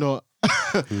I'm not.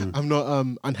 I'm not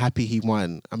unhappy he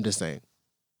won. I'm just saying.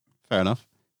 Fair enough.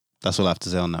 That's all I have to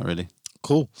say on that, really.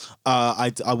 Cool.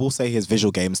 I will say his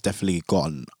visual game's definitely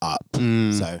gone up.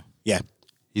 So yeah.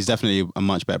 He's definitely a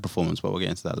much better performance, but we'll get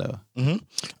into that later.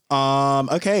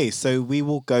 Okay, so we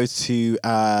will go to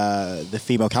the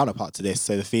female counterpart to this.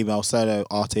 So the female solo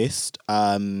artist,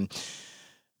 FK.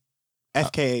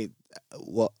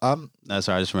 What? No,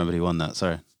 sorry, I just remembered he won that.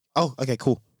 Sorry. Oh, okay,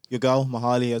 cool. Your girl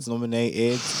Mahali has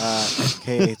nominated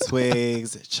FK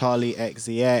Twigs, Charlie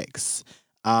XCX,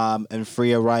 and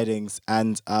Freya Ridings,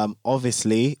 and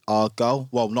obviously our girl.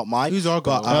 Well, not mine. Who's our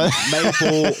girl? But,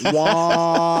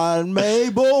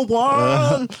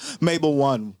 Mabel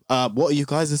won. What are you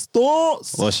guys'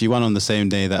 thoughts? Well, she won on the same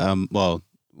day that well,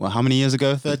 how many years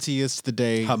ago? 30 years to the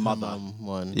day Her mother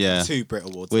won. Yeah, 2 Brit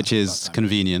Awards, which is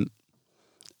convenient.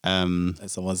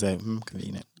 As someone said,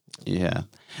 convenient. Yeah.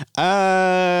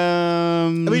 I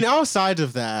mean, outside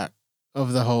of that,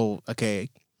 of the whole, okay,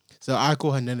 so I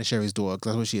call her Nena Sherry's daughter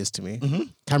because that's what she is to me.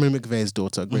 Cameron McVeigh's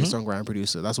daughter, great songwriter and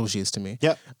producer. That's what she is to me.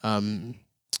 Yep. You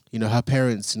know, her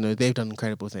parents, you know, they've done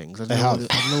incredible things. I don't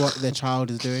know what their child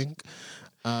is doing.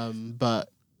 But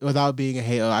without being a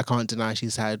hater, I can't deny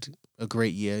she's had a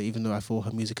great year, even though I thought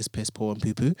her music is piss poor and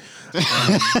poo-poo.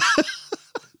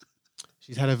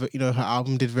 She's had her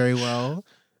album did very well.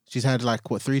 She's had 3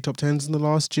 top 10s in the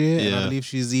last year, and I believe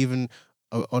she's even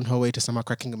on her way to somehow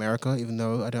cracking America. Even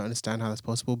though I don't understand how that's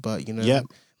possible, but you know,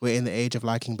 we're in the age of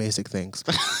liking basic things.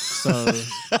 So,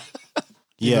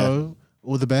 you know,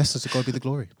 all the best, and to God be the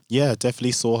glory. Yeah,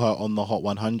 definitely saw her on the Hot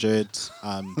 100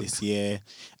 this year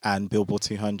and Billboard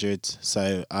 200.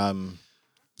 So,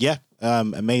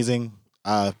 amazing.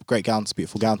 Great gowns,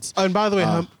 beautiful gowns. And by the way,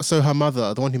 her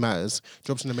mother, the one who matters,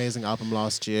 dropped an amazing album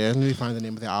last year. Let me find the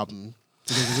name of the album.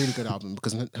 It was a really good album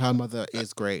because her mother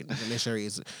is great. And Sherry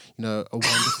is, you know, a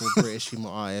wonderful British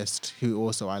female artist who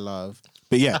also I love.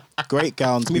 But yeah, great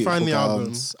gowns. Let me find the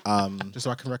gowns. album, just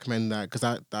so I can recommend that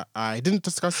because I didn't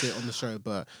discuss it on the show,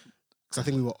 but because I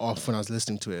think we were off when I was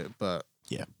listening to it. But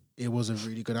yeah, it was a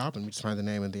really good album. We just find the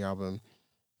name of the album.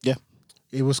 Yeah,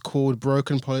 it was called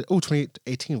Broken Politics. Oh,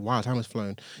 2018. Wow, time has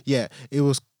flown. Yeah, it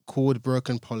was called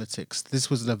Broken Politics. This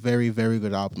was a very, very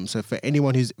good album. So for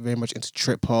anyone who's very much into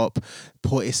trip hop,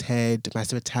 Portishead,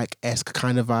 Massive Attack-esque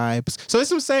kind of vibes. So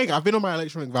that's what I'm saying. I've been on my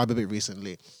electronic vibe a bit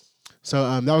recently.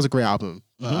 So that was a great album.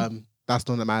 That's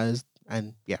the one that matters.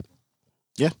 And yeah.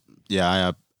 I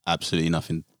have absolutely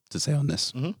nothing to say on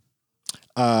this.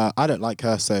 I don't like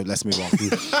her, so let's move on.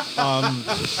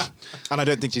 And I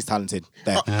don't think she's talented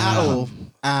there. At all.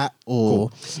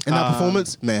 Cool. And that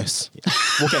performance, mess.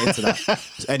 We'll get into that.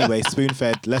 Anyway,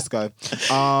 spoon-fed, let's go.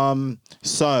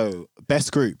 So,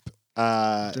 best group.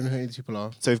 Don't know who these people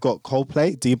are. So we've got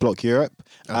Coldplay, D Block Europe,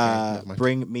 never mind.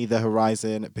 Bring Me the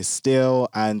Horizon, Bastille,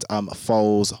 and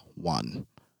Foles 1.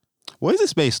 What is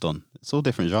this based on? It's all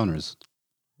different genres.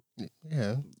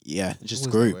 Yeah. Yeah, just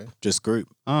Always that way. group. Just group.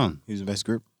 Oh, Who's the best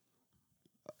group?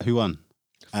 who won?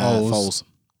 Foles.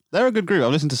 They're a good group.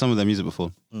 I've listened to some of their music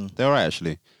before. They're alright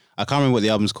actually. I can't remember what the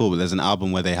album's called, but there's an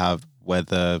album where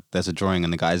there's a drawing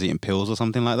and the guy's eating pills or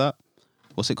something like that.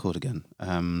 What's it called again?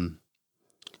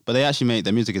 But they actually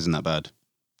their music isn't that bad.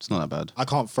 It's not that bad. I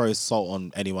can't throw salt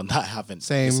on anyone that I haven't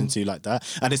Same. listened to like that.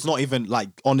 And it's not even like,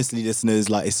 honestly, listeners,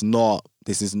 like I'm not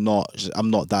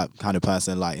that kind of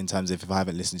person, like in terms of if I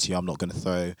haven't listened to you, I'm not going to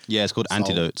throw. Yeah, it's called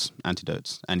salt.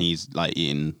 Antidotes. And he's like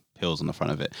eating pills on the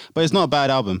front of it. But it's not a bad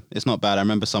album. It's not bad. I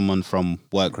remember someone from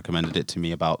work recommended it to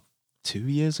me about 2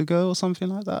 years ago or something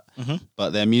like that.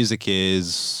 But their music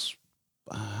is,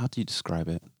 how do you describe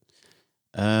it?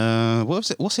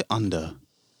 What's it under?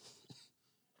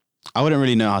 I wouldn't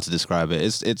really know how to describe it.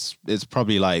 It's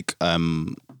probably like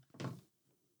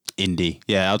indie.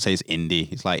 Yeah, I would say it's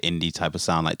indie. It's like indie type of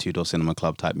sound, like Two Door Cinema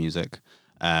Club type music.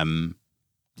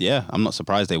 Yeah, I'm not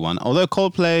surprised they won. Although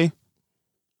Coldplay,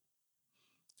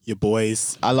 Your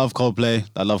boys. I love Coldplay.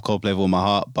 I love Coldplay with all my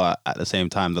heart, but at the same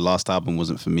time, the last album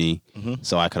wasn't for me,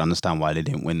 so I could understand why they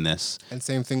didn't win this. And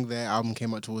same thing, their album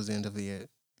came out towards the end of the year.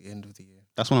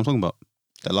 That's what I'm talking about.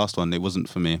 The last one, it wasn't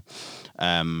for me.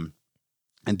 And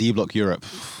D Block Europe.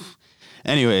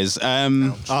 Anyways,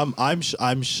 I'm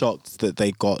shocked that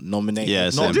they got nominated. Yeah,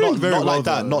 not same. like Very well,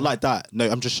 that. though. Not like that. No,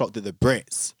 I'm just shocked that the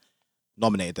Brits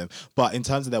nominated them. But in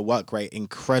terms of their work rate,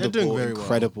 incredible work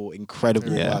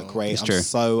rate. It's I'm true.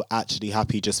 so actually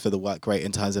happy just for the work rate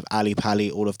in terms of Ali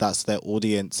Pali, all of that. So their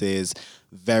audience is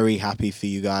very happy for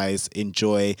you guys.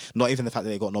 Enjoy. Not even the fact that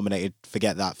they got nominated.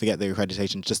 Forget that. Forget the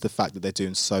accreditation. Just the fact that they're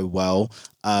doing so well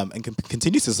and can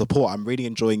continue to support. I'm really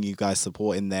enjoying you guys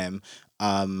supporting them.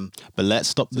 But let's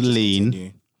stop the lean.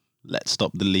 Continue. Let's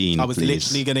stop the lean. I was please.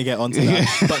 literally going to get onto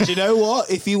that. But you know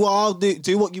what? If you are,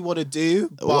 do what you want to do,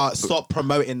 but stop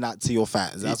promoting that to your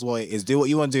fans. That's what it is. Do what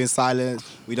you want to do in silence.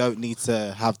 We don't need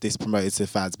to have this promoted to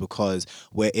fans because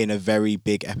we're in a very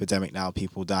big epidemic now.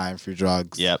 People dying through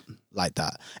drugs. Yep. Like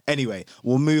that. Anyway,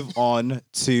 we'll move on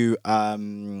to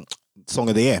Song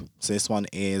of the Year. So this one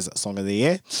is Song of the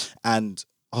Year. And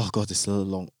oh God, this is a little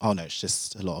long. Oh no, it's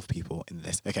just a lot of people in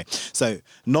this. Okay, so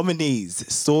nominees: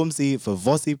 Stormzy for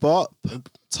Vozzy Bop,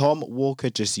 Tom Walker,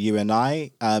 Just You and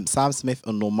I, Sam Smith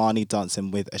and Normani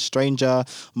Dancing with a Stranger,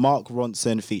 Mark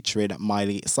Ronson featuring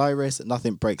Miley Cyrus,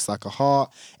 Nothing Breaks Like a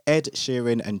Heart, Ed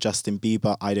Sheeran and Justin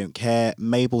Bieber, I Don't Care,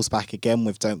 Mabel's back again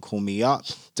with Don't Call Me Up,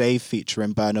 Dave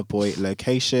featuring Burna Boy,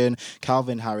 Location,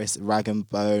 Calvin Harris, Rag and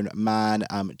Bone, Man,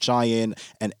 Giant,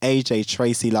 and AJ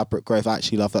Tracy, Labrador Grove. I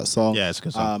actually love that song. Yeah, it's a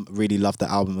good song. Really love the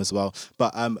album as well.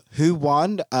 But who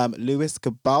won? Lewis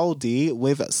Capaldi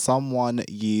with Someone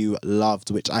You Loved,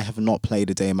 which I have not played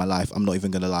a day in my life. I'm not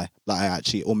even gonna lie. Like I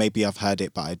actually, or maybe I've heard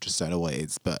it, but I just don't know what it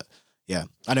is. But yeah,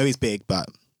 I know he's big, but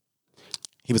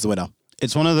he was the winner.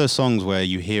 It's one of those songs where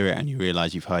you hear it and you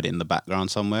realize you've heard it in the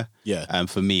background somewhere. Yeah.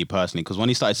 For me personally, because when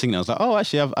he started singing, I was like, oh,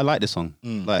 actually, I like this song.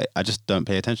 Like, I just don't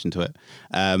pay attention to it.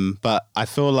 But I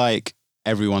feel like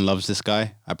everyone loves this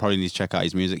guy. I probably need to check out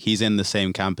his music. He's in the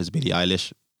same camp as Billie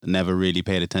Eilish. Never really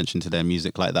paid attention to their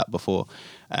music like that before.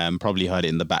 Probably heard it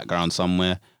in the background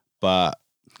somewhere. But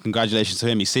congratulations to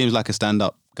him. He seems like a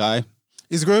stand-up guy.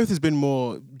 His growth has been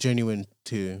more genuine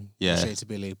too. Yeah. Shade to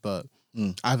Billy, but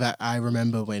I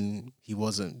remember when he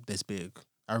wasn't this big.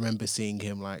 I remember seeing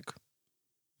him like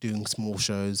doing small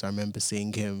shows. I remember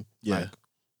seeing him like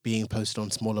being posted on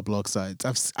smaller blog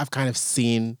sites. I've kind of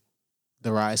seen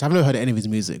the rise. I've never heard any of his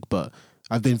music, but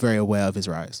I've been very aware of his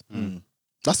rise.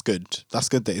 That's good. That's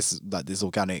good that it's like this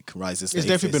organic rises. It's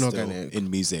definitely been organic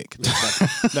in music.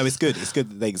 No, it's good. It's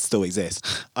good that they still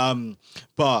exist.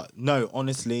 But no,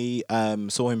 honestly,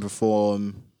 saw him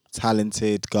perform.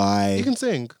 Talented guy. He can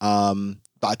sing.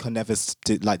 But I can never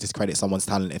discredit someone's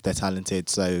talent if they're talented.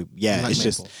 So yeah, like it's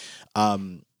Mabel.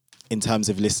 just in terms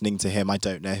of listening to him, I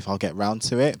don't know if I'll get round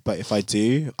to it, but if I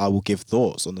do, I will give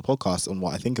thoughts on the podcast on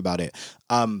what I think about it.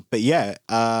 But yeah,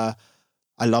 I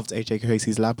loved AJ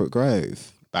Tracy's Labrador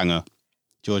Grove. Banger.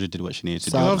 Georgia did what she needed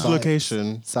to do. He loves vibes.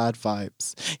 Location. Sad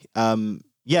vibes.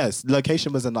 Yes,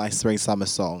 Location was a nice spring summer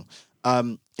song.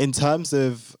 In terms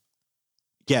of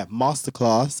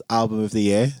Masterclass album of the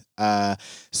year.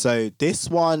 So this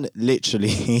one,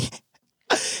 literally,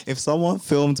 if someone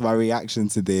filmed my reaction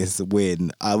to this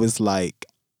win, I was like,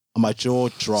 my jaw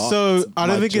dropped. So I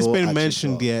don't My think it's jaw been actually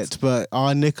mentioned dropped. yet, but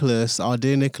our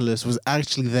dear Nicholas, was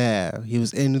actually there. He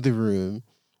was in the room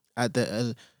at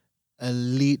the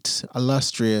elite,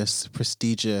 illustrious,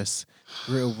 prestigious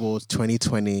Brit Awards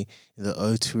 2020 in the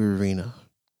O2 Arena.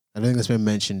 I don't think that's been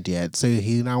mentioned yet. So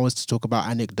he now wants to talk about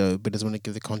anecdote, but doesn't want to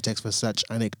give the context for such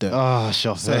anecdote. Oh,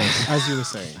 sure. So, as you were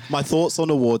saying. My thoughts on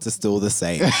awards are still the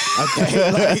same.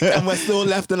 Okay, and we're still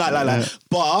left and like.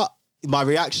 But my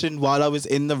reaction while I was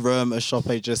in the room, as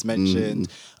Shoppe just mentioned,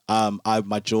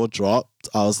 my jaw dropped.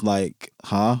 I was like,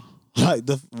 huh? Like,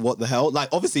 what the hell? Like,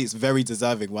 obviously, it's very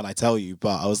deserving when I tell you,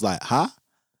 but I was like, huh?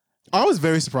 I was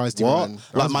very surprised. What? I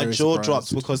Like, was my very jaw surprised.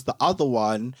 dropped because the other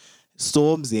one,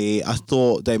 Stormzy, I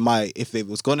thought they might, if it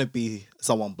was going to be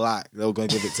someone black, they were going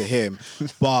to give it to him.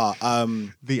 But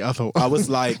The other one. I was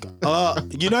like,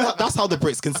 you know, that's how the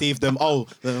Brits conceive them. Oh,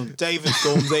 David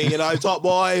Stormzy, you know, top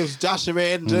boy, dash him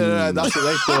in. That's what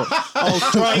they thought. Oh,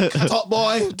 Drake, top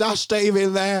boy, dash Dave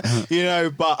in there. You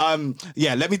know, but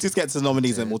let me just get to the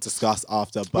nominees and we'll discuss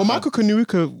after. But, Well, Michael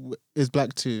Kanuka is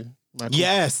black too. Michael.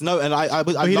 yes, no, and I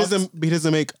But he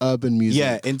doesn't make urban music.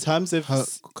 Yeah, in terms of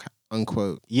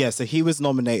unquote. yeah, so he was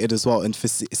nominated as well, and for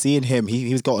seeing him,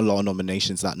 he's got a lot of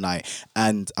nominations that night,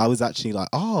 and I was actually like,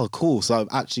 oh, cool. So I'm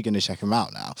actually going to check him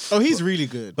out now. Oh, he's really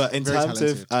good. But in Very terms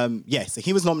talented. of so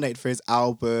he was nominated for his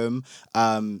album,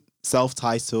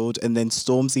 self-titled, and then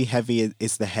Stormzy Heavy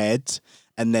is the head,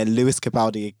 and then Lewis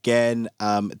Capaldi again,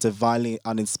 Divinely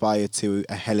Uninspired to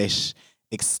a Hellish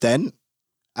Extent.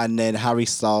 And then Harry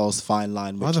Styles' Fine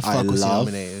Line, Why which the fuck I was he love.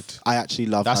 nominated? I actually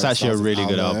love. That's Harry actually a Styles' really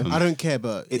good album. I don't care,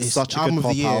 but It's his such a good album of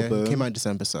pop the year album. came out in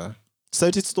December, so.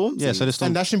 So did Stormzy. Yeah, so this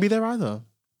And that shouldn't be there either.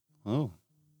 Oh.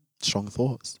 Strong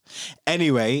thoughts.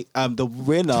 Anyway, the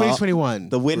winner 2021.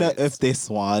 The winner of this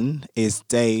one is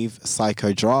Dave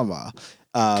Psychodrama.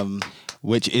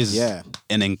 Which is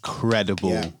an incredible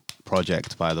Yeah.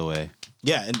 project, by the way.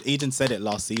 Yeah, and Eden said it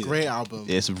last season. Great album.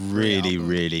 It's really,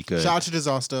 really good. Shout out to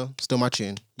Disaster. Still my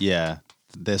tune. Yeah.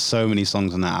 There's so many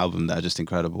songs on that album that are just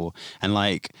incredible. And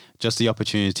like just the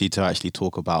opportunity to actually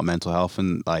talk about mental health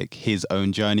and like his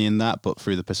own journey in that, but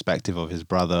through the perspective of his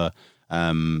brother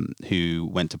who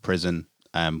went to prison.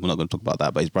 We're not going to talk about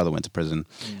that, but his brother went to prison.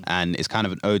 And it's kind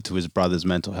of an ode to his brother's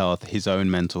mental health, his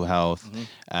own mental health,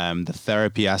 the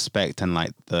therapy aspect and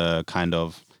like the kind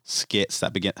of skits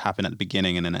that happen at the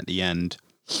beginning and then at the end.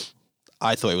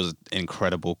 I thought it was an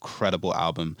incredible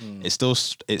album. It's still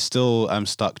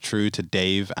stuck true to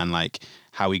Dave and like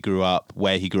how he grew up,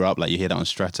 where he grew up. Like you hear that on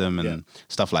Streatham and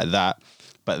stuff like that.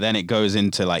 But then it goes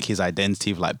into like his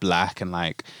identity of like black and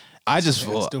like I just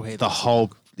thought the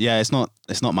whole. Yeah, it's not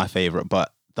my favorite,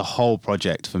 but the whole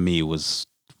project for me was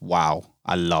wow.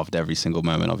 I loved every single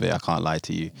moment of it. I can't lie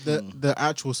to you. The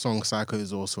actual song Psycho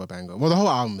is also a banger. Well, the whole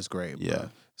album is great. Yeah.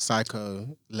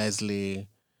 Psycho, Leslie,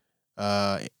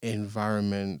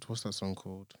 Environment. What's that song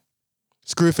called?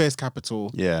 Screwface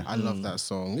Capital. Yeah. I love that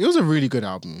song. It was a really good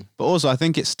album. But also, I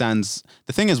think it stands.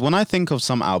 The thing is, when I think of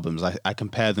some albums, I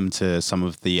compare them to some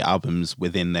of the albums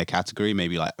within their category,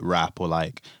 maybe like rap or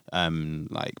like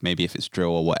maybe if it's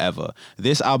drill or whatever.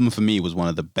 This album for me was one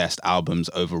of the best albums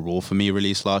overall for me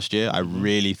released last year. I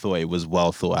really thought it was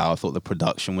well thought out. I thought the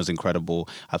production was incredible.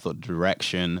 I thought the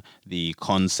direction, the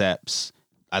concepts,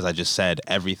 as I just said,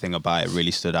 everything about it really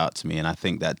stood out to me. And I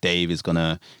think that Dave is going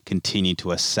to continue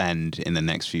to ascend in the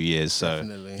next few years. So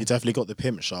He definitely got the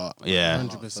pimp shot. Yeah.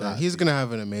 100%. He's going to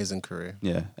have an amazing career.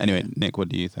 Yeah. Anyway, Nick, what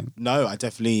do you think? No, I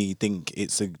definitely think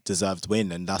it's a deserved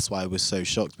win, and that's why I was so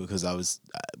shocked because I was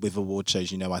with award shows.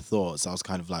 You know, my thoughts. I was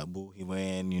kind of like, will he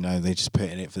win? You know, they just put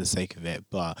in it for the sake of it.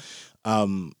 But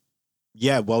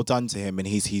yeah, well done to him, and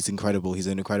he's incredible. He's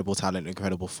an incredible talent,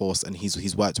 incredible force, and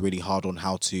he's worked really hard on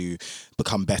how to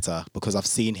become better because I've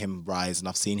seen him rise and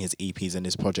I've seen his EPs and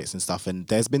his projects and stuff. And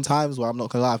there's been times where I'm not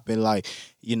gonna lie, I've been like,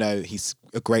 you know, he's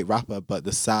a great rapper, but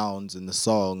the sounds and the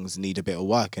songs need a bit of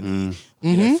work. And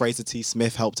you know, Fraser T.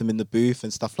 Smith helped him in the booth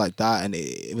and stuff like that, and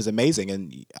it was amazing.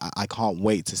 And I can't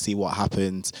wait to see what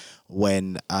happens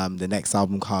when the next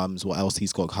album comes. What else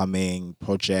he's got coming,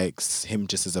 projects, him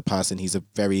just as a person. He's a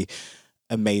very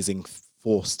amazing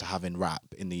force to have in rap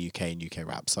in the UK and UK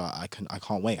rap. So I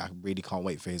can't wait. I really can't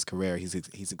wait for his career. He's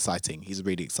exciting. He's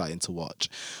really exciting to watch.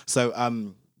 So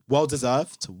well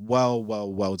deserved.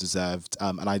 Well deserved.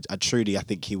 And I truly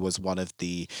think he was one of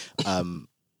the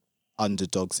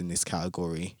underdogs in this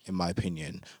category, in my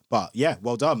opinion. But yeah,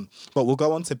 well done. But we'll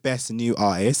go on to Best New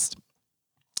Artist.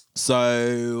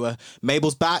 So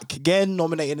Mabel's back again,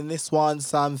 nominated in this one.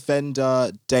 Sam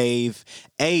Fender, Dave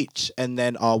H, and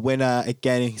then our winner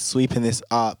again, sweeping this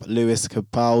up, Lewis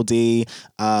Capaldi.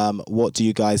 What do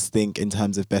you guys think in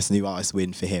terms of Best New Artist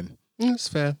win for him? It's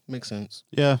fair. Makes sense.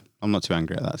 Yeah, I'm not too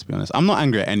angry at that, to be honest. I'm not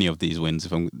angry at any of these wins,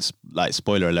 if I'm like,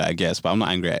 spoiler alert, I guess, but I'm not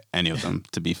angry at any of them,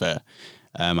 to be fair.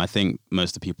 I think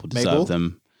most of the people deserve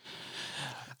them.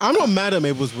 I'm not mad at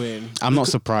Mabel's win. I'm not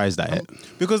surprised at it.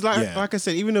 Because like I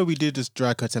said, even though we did just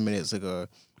drag her 10 minutes ago,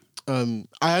 I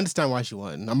understand why she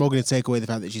won. I'm not going to take away the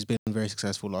fact that she's been very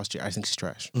successful last year. I think she's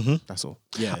trash. That's all.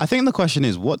 Yeah. I think the question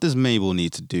is, what does Mabel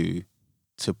need to do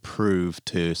to prove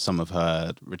to some of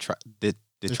her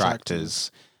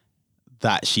detractors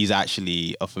that she's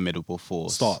actually a formidable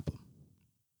force? Stop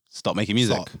making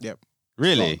music. Stop. Yep.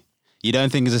 Really? Stop. You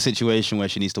don't think it's a situation where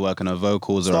she needs to work on her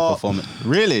vocals or a performance?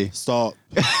 Really? Stop.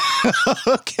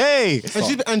 Okay.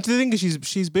 And the thing is,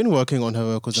 she's been working on her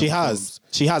vocals. She has,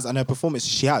 and her performance,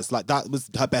 she has. Like, that was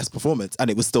her best performance,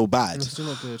 and it was still bad. It's still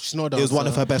not good. She's not a dancer. It was one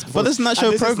of her best performances. But doesn't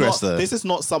that show progress, though? This is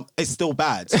not it's still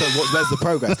bad. So where's the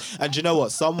progress? And do you know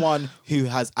what? Someone who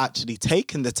has actually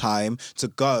taken the time to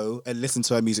go and listen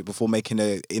to her music before making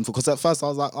an info. Because at first I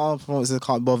was like, oh, performances, I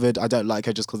can't be bothered. I don't like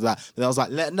her just because of that. Then I was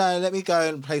like, let me go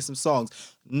and play some songs.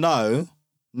 No.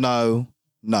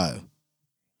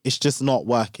 It's just not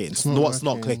working. What's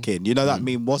not clicking? You know that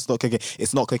meme? What's not clicking?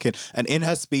 It's not clicking. And in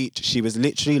her speech, she was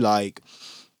literally like,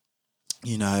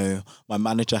 you know, my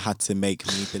manager had to make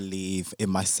me believe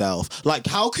in myself. Like,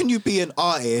 how can you be an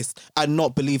artist and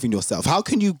not believe in yourself? How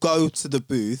can you go to the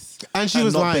booth and she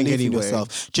was not lying believe in anyway.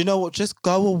 yourself? Do you know what? Just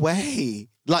go away.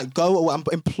 Like, go away. I'm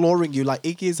imploring you, like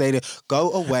Iggy Azalea,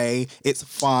 go away. It's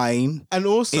fine. And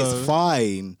also, it's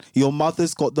fine. Your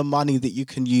mother's got the money that you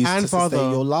can use to sustain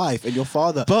your life, and your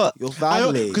father, but your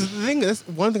family. Because the thing is,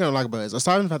 one thing I don't like about her is,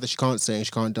 aside from the fact that she can't sing,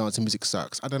 she can't dance, and music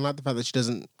sucks, I don't like the fact that she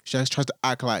just tries to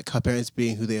act like her parents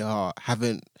being who they are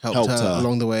haven't helped her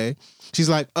along the way. She's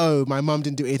like, oh, my mum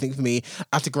didn't do anything for me.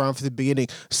 I had to ground from the beginning.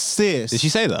 Sis. Did she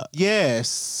say that?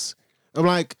 Yes. I'm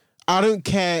like, I don't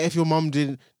care if your mum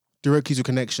didn't direct you to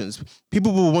connections.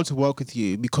 People will want to work with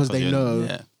you because they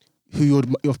know who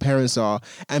your parents are,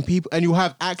 and you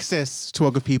have access to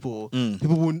other people.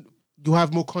 You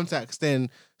have more contacts than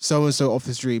so and so off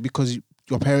the street because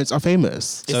your parents are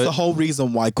famous. It's the whole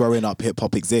reason why growing up hip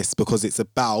hop exists, because it's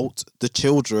about the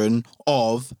children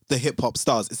of the hip hop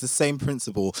stars. It's the same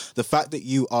principle. The fact that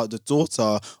you are the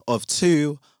daughter of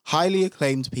two highly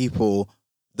acclaimed people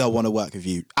that want to work with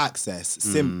you. Access,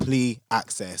 simply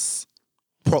access.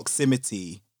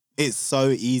 Proximity. It's so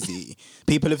easy.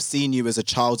 People have seen you as a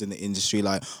child in the industry,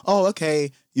 like, oh,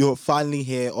 okay, you're finally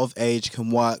here, of age,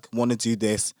 can work, want to do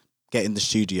this, get in the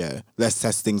studio, let's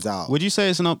test things out. Would you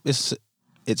say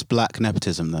it's black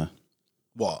nepotism though?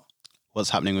 What?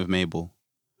 What's happening with Mabel?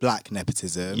 Black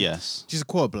nepotism? Yes. She's a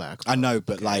quarter black. I know,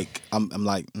 but like, I'm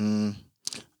like,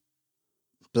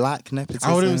 black nepotism.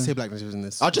 I wouldn't even say black nepotism in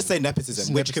this. I'll just say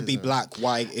nepotism, which could be black,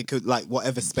 white, it could, like,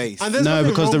 whatever space. No,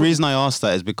 because the reason I asked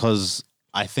that is because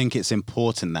I think it's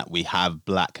important that we have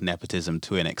black nepotism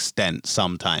to an extent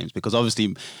sometimes, because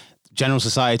obviously general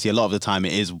society, a lot of the time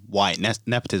it is white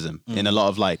nepotism in a lot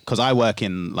of, like, because I work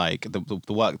in like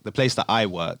the place that I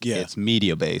work, it's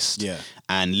media based. Yeah.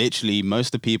 And literally most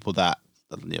of the people that,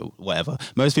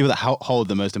 most people that hold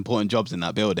the most important jobs in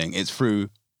that building, it's through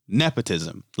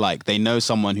nepotism. Like, they know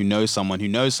someone who knows someone who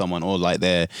knows someone, or like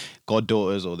they're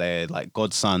goddaughters or they're like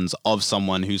godsons of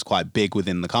someone who's quite big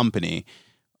within the company.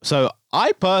 So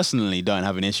I personally don't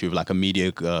have an issue with like a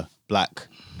mediocre black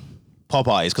pop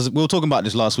artist, because we were talking about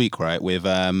this last week, right? With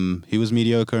who was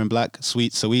mediocre and black?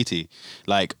 Sweet Saweetie.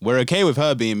 Like, we're okay with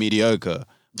her being mediocre,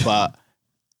 but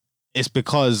it's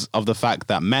because of the fact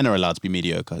that men are allowed to be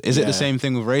mediocre. Is it the same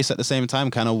thing with race at the same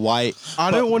time? Kind of white.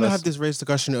 I don't want to have this race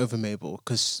discussion over Mabel,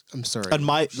 because I'm sorry. And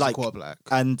like, quarter black.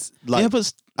 And like,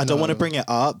 I don't want to bring it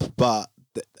up, but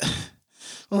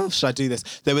should I do this?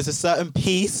 There was a certain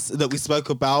piece that we spoke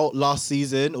about last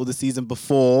season or the season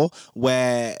before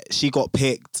where she got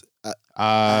picked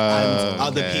and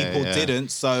other people didn't.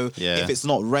 So if it's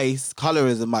not race,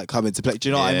 colorism might come into play. Do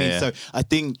you know what I mean? So I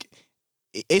think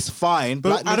it's fine.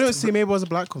 But I don't see Mabel as a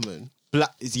black woman. Well,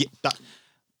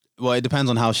 it depends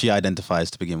on how she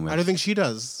identifies to begin with. I don't think she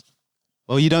does.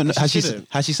 Well, you don't know. Has she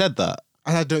said that?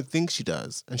 I don't think she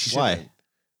does. And she shouldn't.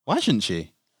 Why shouldn't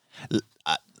she?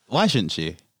 Why shouldn't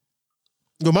she?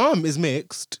 Your mom is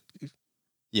mixed.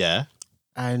 Yeah.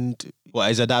 And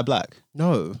what, is her dad black?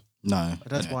 No. No.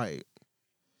 That's white.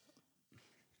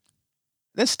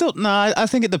 There's still I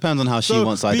think it depends on how she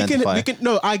wants to identify.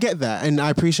 No, I get that, and I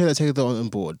appreciate that, taking that on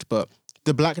board. But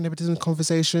the black nepotism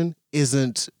conversation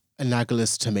isn't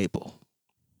analogous to Mabel.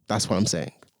 That's what I'm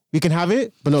saying. We can have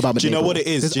it, but not about Mabel. Do you know what it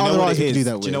is? There's do you know what it is?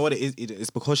 Do you know what it is? It's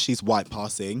because she's white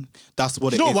passing. That's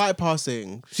what she's it is. She's not white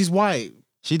passing. She's white.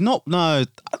 She's not. No.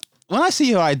 When I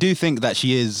see her, I do think that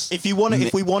she is. If we want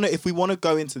to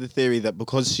go into the theory that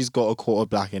because she's got a quarter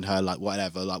black in her, like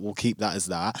whatever, like we'll keep that as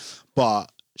that.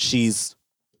 But she's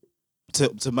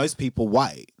to most people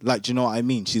white. Like, do you know what I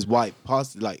mean? She's white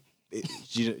past like.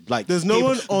 There's no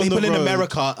one on people the in road.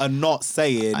 America are not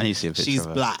saying I need to see a picture she's of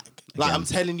her. black. Like, again. I'm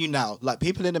telling you now, like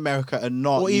people in America are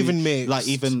not, or even mixed. Like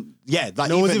even like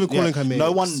no one's even calling her mixed.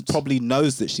 No one probably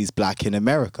knows that she's black in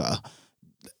America.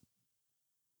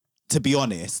 To be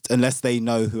honest, unless they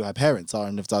know who her parents are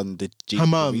and have done the her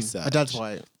mum, research. Her dad's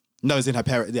white. No, as in her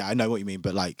parents. Yeah, I know what you mean,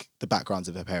 but like the backgrounds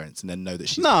of her parents, and then know that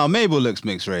she's. No, Mabel looks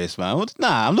mixed race, man.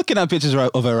 Nah, I'm looking at pictures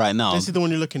of her right now. This is the one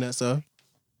you're looking at, sir.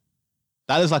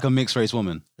 That looks like a mixed race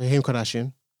woman. Kim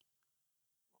Kardashian.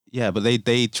 Yeah, but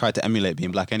they tried to emulate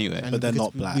being black anyway. But they're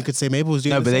not black. You could say Mabel's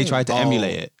doing the same. No, but they tried to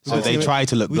emulate it. So they tried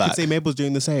to look black. We could say Mabel's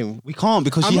doing the same. We can't,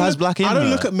 because she has black in her. I don't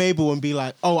look at Mabel and be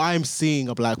like, oh, I'm seeing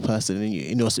a black person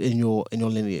in your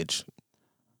lineage.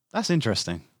 That's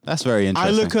interesting. That's very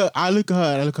interesting. I look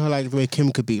at her like the way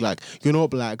Kim could be. Like, you're not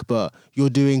black, but you're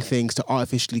doing things to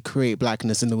artificially create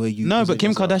blackness in the way you. No, but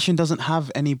Kim Kardashian doesn't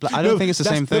have any black. I don't think it's the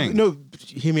same thing. No,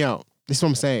 hear me out. This is what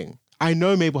I'm saying. I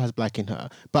know Mabel has black in her,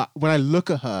 but when I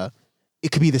look at her,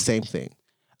 it could be the same thing.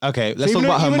 Okay, let's talk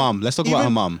about her mum. Let's talk about her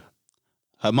mum.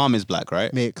 Her mum is black,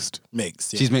 right? Mixed. Yeah.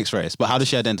 She's mixed race, but how does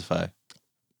she identify?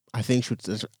 I think she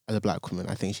as a black woman.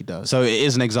 I think she does. So it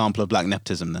is an example of black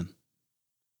nepotism then,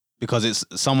 because it's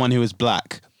someone who is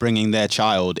black bringing their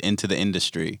child into the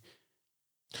industry.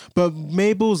 But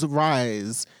Mabel's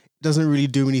rise doesn't really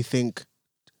do anything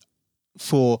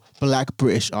for Black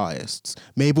British artists.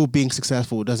 Mabel being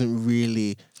successful doesn't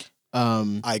really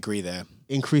I agree there.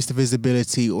 increase the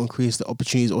visibility or increase the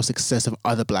opportunities or success of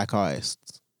other Black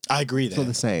artists. I agree It's there. not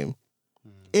the same.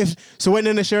 When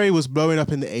Nana Sherry was blowing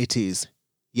up in the 80s,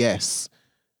 yes.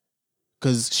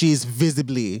 Because she's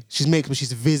visibly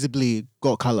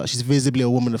got colour. She's visibly a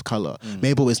woman of colour.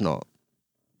 Mabel is not.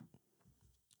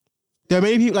 There are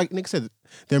many people, like Nick said,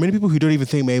 there are many people who don't even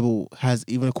think Mabel has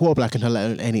even a quarter black in her, let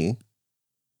alone any.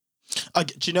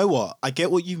 Do you know what? I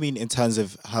get what you mean in terms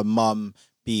of her mum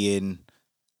being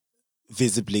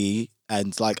visibly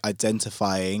and like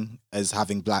identifying as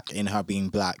having black in her, being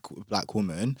black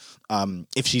woman.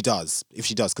 If she does,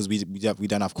 because we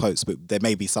don't have quotes, but there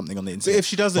may be something on the internet. But if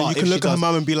she doesn't, you can look at her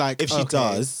mum and be like, if she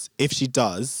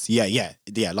does, yeah,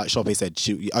 like Shoppe said,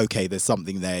 okay, there's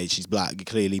something there. She's black,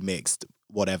 clearly mixed,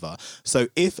 whatever. So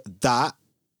if the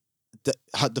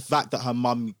fact that her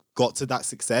mum got to that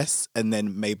success and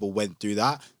then Mabel went through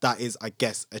that is, I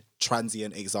guess, a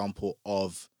transient example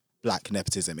of black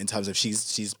nepotism in terms of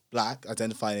she's black,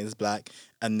 identifying as black,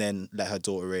 and then let her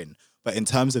daughter in. But in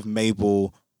terms of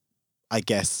Mabel, I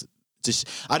guess,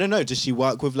 I don't know, does she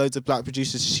work with loads of black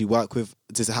producers? Does she work with,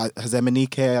 has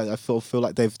Emanike, I feel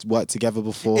like they've worked together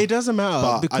before. It doesn't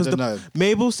matter because I don't know.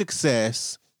 Mabel's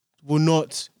success will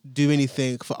not do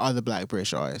anything for other Black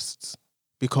British artists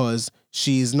because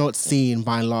she's not seen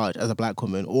by and large as a black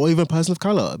woman or even a person of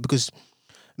colour,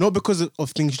 not because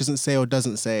of things she doesn't say or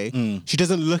doesn't say. She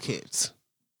doesn't look it.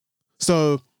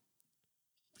 So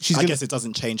I guess it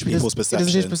doesn't change people's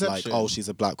perception. Like, oh, she's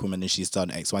a black woman and she's done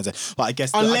X, Y, and Z. But I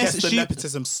guess the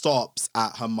nepotism stops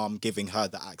at her mum giving her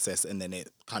the access, and then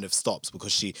it kind of stops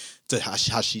because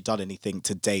has she done anything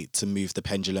to date to move the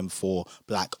pendulum for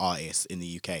black artists in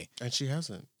the UK? And she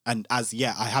hasn't. And I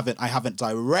haven't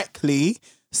directly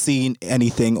seen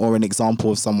anything or an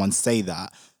example of someone say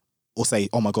that or say,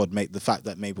 oh my God, mate, the fact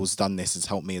that Mabel's done this has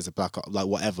helped me as a black, like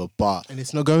whatever. And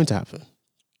it's not going to happen.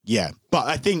 Yeah, but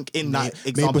I think in that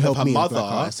example of her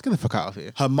mother, get the fuck out of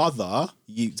here. Her mother,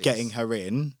 getting her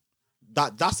in,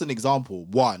 that's an example.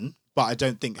 One, but I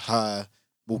don't think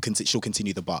she'll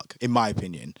continue the buck, in my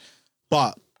opinion.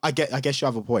 But I guess you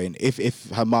have a point.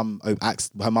 If her mum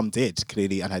did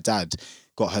clearly, and her dad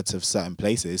got her to certain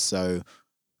places, so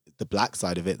the black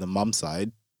side of it, the mum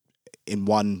side, in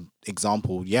one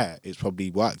example, yeah, it's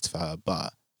probably worked for her.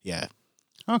 But yeah,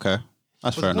 okay.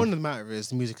 That's fair enough. The point of the matter is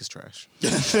the music is trash.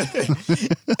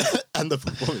 And the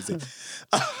performance.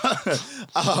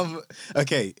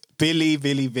 Okay, Billie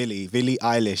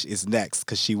Eilish is next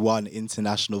because she won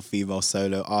International Female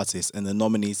Solo Artist, and the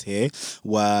nominees here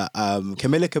were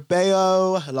Camila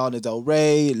Cabello, Lana Del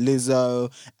Rey,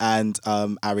 Lizzo, and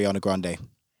Ariana Grande.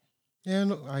 Yeah,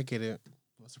 no, I get it. I'm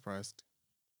not surprised.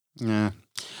 Yeah.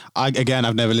 I've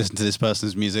never listened to this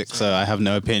person's music, so I have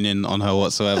no opinion on her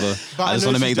whatsoever. I just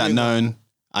want to make that known.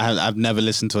 I've never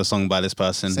listened to a song by this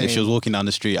person. Same. If she was walking down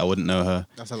the street, I wouldn't know her.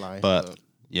 That's a lie. But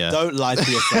yeah. Don't lie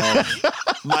to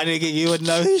yourself. My nigga, you would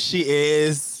know who she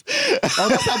is. Oh,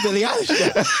 that's not Billie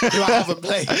Eilish, who I haven't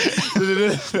played.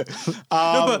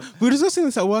 No, but we were discussing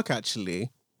this at work, actually.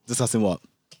 Discussing what?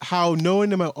 How no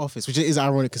one in my office, which is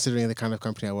ironic considering the kind of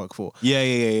company I work for.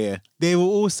 Yeah. They were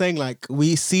all saying, like,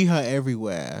 we see her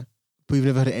everywhere, but we've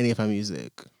never heard any of her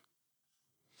music.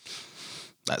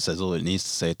 That says all it needs to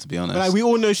say, to be honest. But, like, we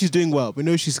all know she's doing well. We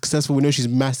know she's successful. We know she's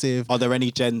massive. Are there any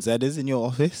Gen Zers in your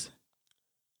office?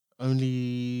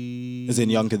 Only... As in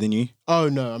younger than you? Oh,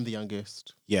 no, I'm the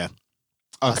youngest. Yeah.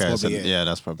 Okay, so yeah,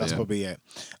 that's probably it.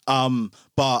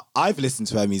 But I've listened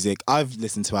to her music. I've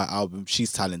listened to her album.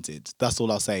 She's talented. That's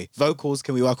all I'll say. Vocals,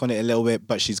 can we work on it a little bit?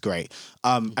 But she's great.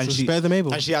 And she's better than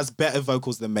Mabel. And she has better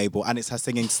vocals than Mabel, and it's her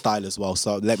singing style as well.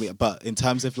 So but in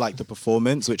terms of like the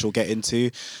performance, which we'll get into,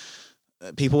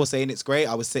 people were saying it's great.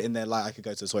 I was sitting there like I could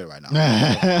go to the toilet right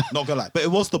now. Not gonna lie, but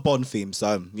it was the Bond theme,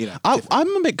 so you know.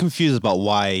 I'm a bit confused about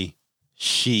why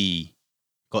she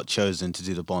got chosen to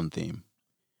do the Bond theme.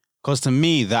 Because to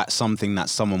me, that's something that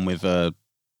someone with a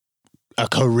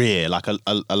career, like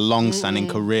a long-standing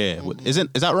career, is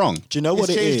that wrong? Do you know what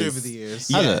it's it changed is? over the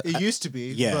years. Yeah. It used to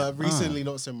be, but recently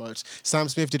not so much. Sam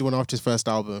Smith did one after his first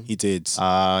album. He did.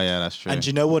 Yeah, that's true. And do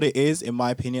you know what it is, in my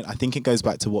opinion? I think it goes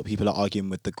back to what people are arguing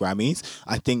with the Grammys.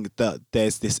 I think that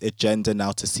there's this agenda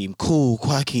now to seem cool,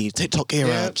 quirky, TikTok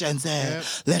era, Gen Z.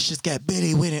 Let's just get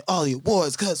Billie winning all the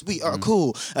awards because we are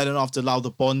cool. And then after Allow the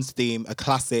Bonds theme, a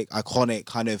classic, iconic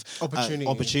kind of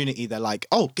opportunity, they're like,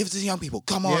 oh, give it to the young people.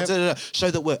 Come on, show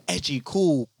that we're edgy,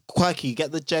 cool, quirky,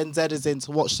 get the Gen Zers in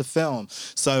to watch the film.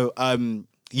 So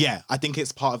I think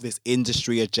it's part of this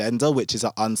industry agenda, which is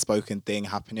an unspoken thing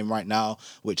happening right now,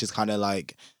 which is kind of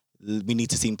like, we need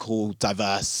to seem cool,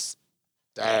 diverse,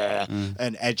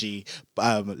 and edgy.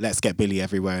 Let's get Billy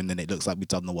everywhere, and then it looks like we've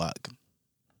done the work.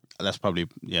 That's probably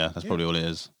all it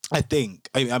is. I think.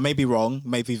 I may be wrong,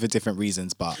 maybe for different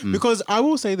reasons, but... Because I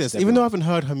will say this, even though I haven't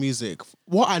heard her music,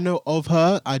 what I know of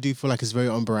her, I do feel like it's very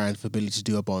on brand for Billy to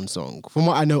do a Bond song. From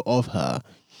what I know of her,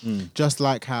 just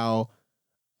like how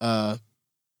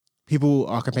people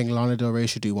are comparing Lana Del Rey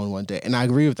should do one day. And I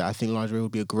agree with that. I think Lana Del Rey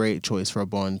would be a great choice for a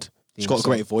Bond. She's got a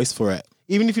great voice for it.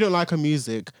 Even if you don't like her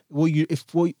music, what you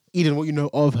know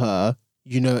of her,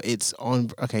 you know it's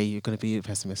on. Okay, you're gonna be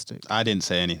pessimistic. I didn't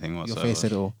say anything whatsoever. Your face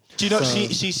at all. Do you know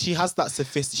she has that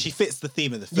she fits the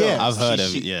theme of the film. Yeah, I've heard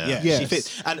of it. She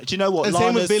fits. And do you know what? And Lana's,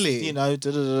 same with Billy.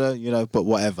 You know, but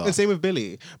whatever. And same with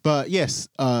Billy. But yes,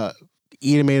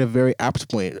 Eden made a very apt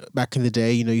point. Back in the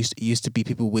day, you know, used to be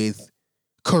people with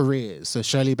careers. So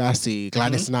Shirley Bassey,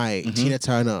 Gladys Knight, Tina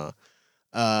Turner.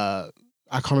 I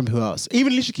can't remember who else.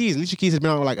 Even Alicia Keys. Alicia Keys had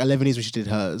been out like 11 years when she did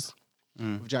hers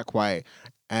with Jack White.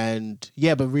 And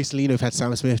yeah, but recently, you know, we've had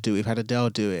Sam Smith do it. We've had Adele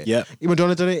do it. Yeah.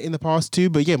 Madonna done it in the past too.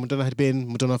 But yeah, Madonna had been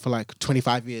Madonna for like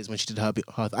 25 years when she did her.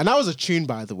 And that was a tune,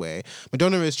 by the way.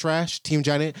 Madonna is trash, Team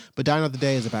Janet, but Die Another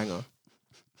Day is a banger.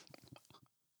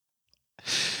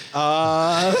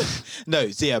 No,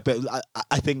 so yeah, but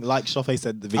I think like Shofe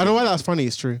said at the beginning, I know why that's funny,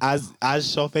 it's true. As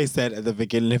Shofe said at the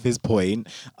beginning of his point,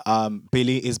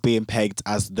 Billie is being pegged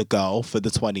as the girl for the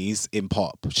 20s in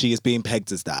pop. She is being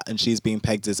pegged as that, and she's being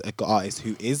pegged as an artist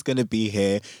who is going to be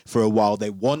here for a while.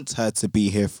 They want her to be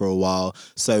here for a while,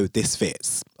 so this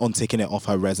fits on ticking it off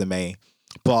her resume.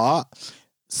 But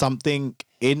something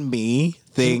in me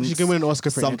thinks she can win an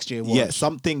Oscar for next year. Watch. Yeah,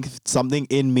 something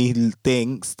in me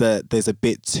thinks that there's a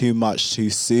bit too much too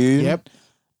soon. Yep.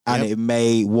 And it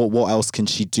may, what else can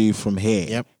she do from here?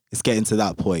 Yep. It's getting to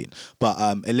that point. But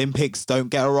Olympics, don't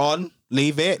get her on.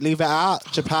 Leave it out.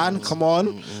 Japan, come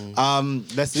on.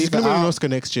 Let's leave She's it gonna win an out. Oscar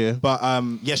next year. But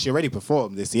yeah, she already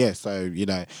performed this year, so you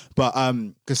know. But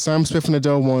because Sam Smith and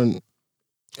Adele won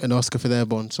an Oscar for their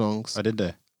Bond songs. I did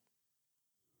they?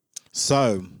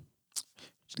 So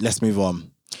let's move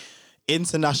on.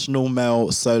 International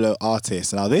male solo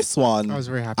artist. Now this one, I was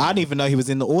very happy. I didn't even know he was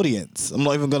in the audience. I'm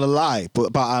not even gonna lie,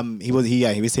 but he was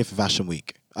here for Fashion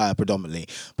Week predominantly.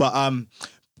 But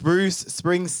Bruce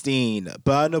Springsteen,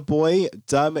 Burna Boy,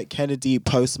 Dermot Kennedy,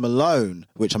 Post Malone,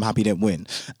 which I'm happy didn't win,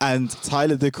 and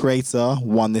Tyler the Creator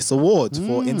won this award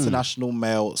for International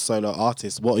Male Solo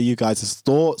Artist. What are you guys'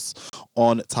 thoughts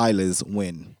on Tyler's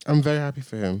win? I'm very happy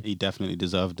for him. He definitely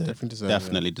deserved it.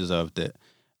 Definitely deserved it.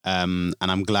 And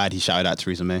I'm glad he shouted out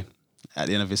Theresa May at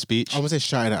the end of his speech. I would say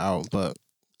shout it out, but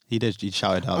He did. He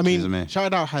shouted out I Theresa May. mean, shout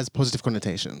it out has positive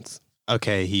connotations.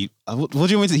 Okay, what do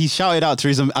you want me to? He shouted out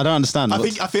Theresa May. I don't understand. I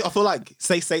feel like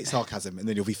say sarcasm and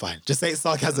then you'll be fine. Just say it's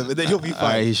sarcasm and then you'll be All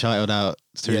right, fine. he shouted out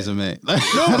Theresa May.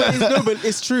 But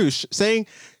it's true. Saying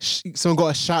someone got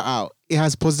a shout out, it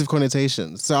has positive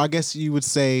connotations. So I guess you would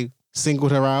say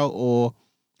singled her out or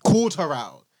called her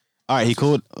out. All right, he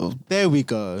called. There we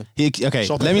go. Okay,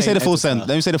 Shopping let me say the full editor. sentence.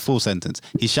 Let me say the full sentence.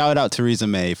 He shouted out Theresa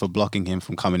May for blocking him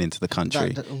from coming into the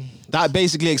country. That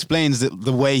basically explains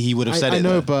the way he would have said it. I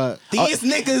know, though. but These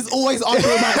niggas always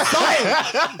arguing about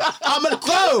science. I'm gonna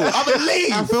go. I'm gonna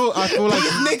leave. I feel like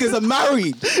These niggas are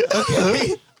married.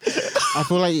 Okay. I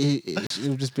feel like it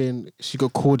would just been she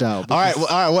got called out. All right,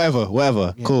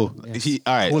 whatever. Cool. yeah.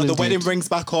 All right, Well, The indeed. wedding rings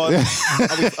back on. Are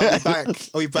we back?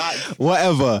 Are we back?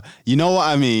 whatever. You know what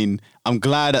I mean? I'm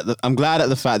glad at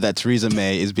the fact that Theresa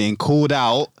May is being called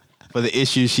out for the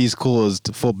issues she's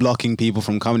caused for blocking people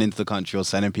from coming into the country or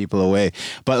sending people away.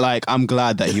 But like, I'm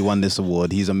glad that he won this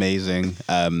award. He's amazing.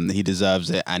 He deserves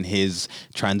it, and his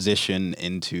transition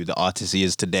into the artist he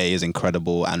is today is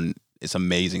incredible, and it's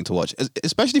amazing to watch,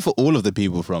 especially for all of the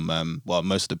people from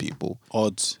most of the people.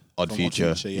 Odd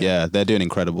Future. Yeah, they're doing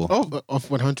incredible. Oh, of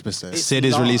 100%. Sid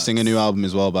is releasing a new album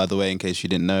as well, by the way, in case you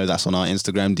didn't know. That's on our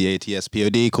Instagram,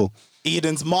 DATSPOD. Cool.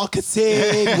 Eden's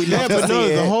marketing. We love to But see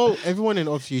no, it. everyone in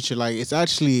Odd Future, like it's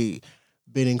actually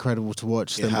been incredible to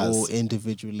watch It them has. all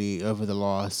individually over the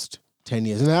last 10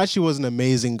 years. And there actually was an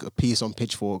amazing piece on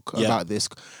Pitchfork about this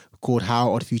called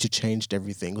How Odd Future Changed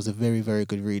Everything. It was a very, very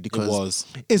good read because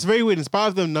it's very weird. In spite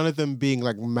of them, none of them being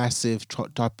like massive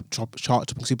chart-topping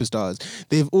superstars,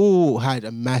 they've all had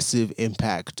a massive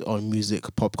impact on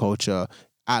music, pop culture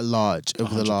at large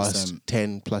over the 100%. last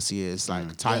 10 plus years.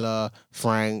 Like Tyler,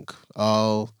 Frank,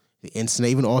 Earl, the internet,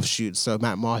 even offshoots. So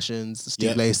Matt Martians,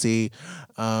 Steve Lacy,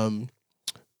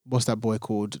 what's that boy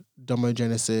called? Domo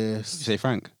Genesis. Did you say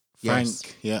Frank? Frank. Yes.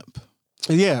 Yep.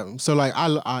 Yeah. So like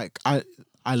I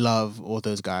I love all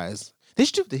those guys. They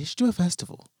should do a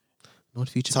festival. Not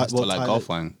future festival. Like golf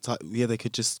wang. Yeah, they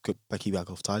could just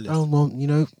piggyback off Tyler's. Oh well,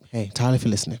 hey Tyler, if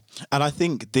you're listening. And I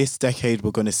think this decade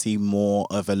we're going to see more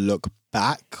of a look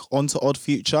back onto Odd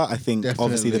Future. I think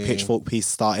obviously the Pitchfork piece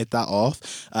started that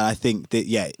off. And I think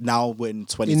that, now when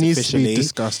 20's it needs officially, to be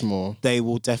discussed more. They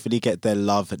will definitely get their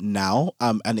love now.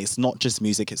 And it's not just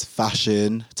music, it's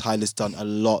fashion. Tyler's done a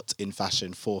lot in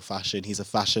fashion, for fashion. He's a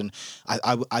fashion,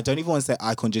 I don't even want to say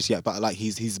icon just yet, but like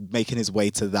he's making his way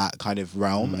to that kind of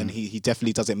realm. And he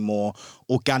definitely does it more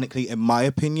organically, in my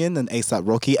opinion, than ASAP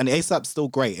Rocky. And ASAP's still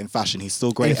great in fashion. He's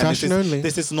still great. In fashion only.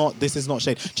 This is not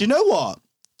shade. Do you know what?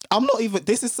 I'm not even.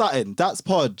 This is something. That's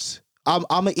pod. I'm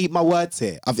gonna eat my words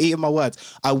here. I've eaten my words.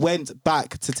 I went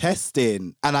back to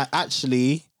testing, and I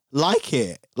actually like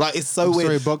it. Like, it's so weird.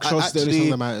 Sorry, box shots. The only song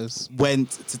that matters. Went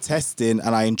to testing,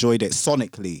 and I enjoyed it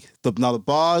sonically. Now the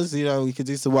bars, we could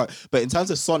do some work, but in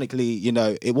terms of sonically,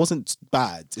 it wasn't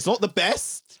bad. It's not the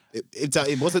best.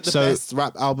 It wasn't the best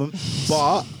rap album,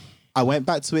 but I went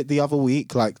back to it the other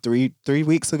week, like three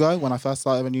weeks ago, when I first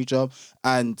started a new job,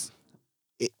 and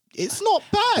it's not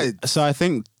bad. So I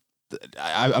think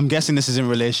I'm guessing this is in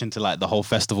relation to like the whole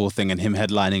festival thing and him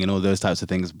headlining and all those types of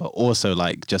things, but also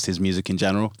like just his music in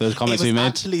general. Those comments we made.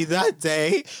 Actually that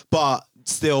day, but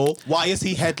still, why is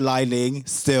he headlining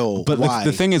still? But why?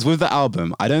 the thing is, with the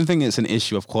album, I don't think it's an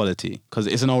issue of quality, because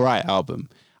it's an alright album.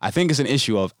 I think it's an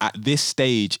issue of, at this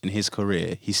stage in his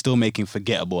career, he's still making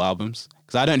forgettable albums.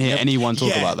 Because I don't hear anyone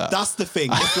talk about that. That's the thing.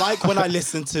 It's like when I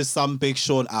listen to some Big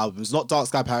Sean albums, not Dark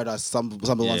Sky Paradise, some of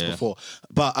the ones before.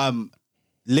 But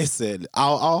listen,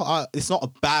 it's not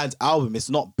a bad album. It's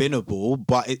not binnable,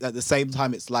 but at the same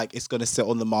time, it's like it's gonna sit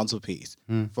on the mantelpiece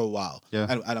for a while. Yeah.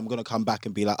 And I'm gonna come back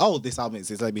and be like, oh, this album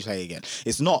is. Let me play it again.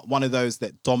 It's not one of those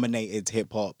that dominated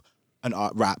hip hop and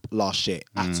rap last year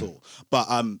at all. But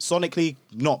sonically,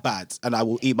 not bad. And I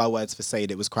will eat my words for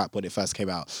saying it was crap when it first came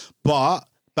out. But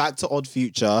back to Odd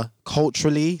Future,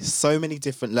 culturally, so many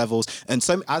different levels. And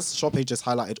so, as Shoppe just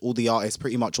highlighted, all the artists,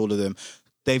 pretty much all of them,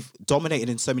 they've dominated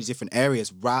in so many different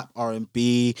areas. Rap,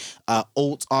 R&B,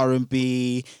 alt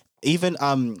R&B, even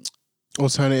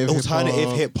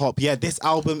alternative hip hop. Yeah, this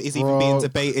album is even being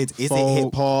debated. Is it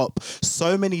hip hop?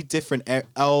 So many different.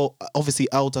 Obviously,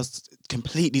 L does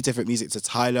completely different music to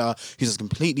Tyler, who does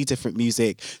completely different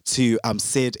music to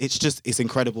Sid. It's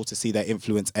incredible to see their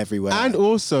influence everywhere. And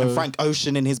also, and Frank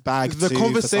Ocean in his bag. The too,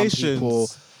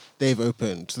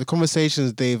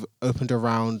 conversations they've opened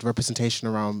around representation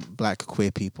around Black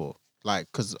queer people, like,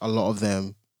 because a lot of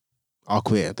them are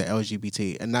queer, they're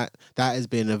LGBT, and that has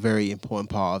been a very important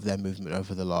part of their movement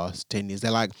over the last 10 years.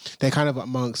 They're kind of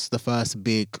amongst the first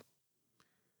big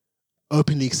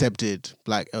openly accepted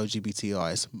Black LGBT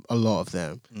artists, a lot of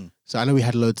them. So I know we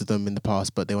had loads of them in the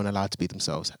past, but they weren't allowed to be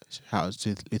themselves. Shout out to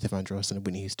Luther Vandross and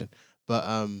Whitney Houston. But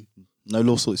no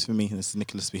lawsuits for me. This is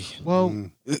Nicholas speaking. Well,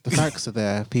 the facts are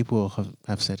there. People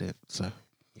have said it. So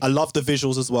I love the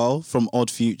visuals as well from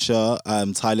Odd Future.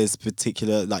 Tyler's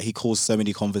particular, like, he caused so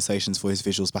many conversations for his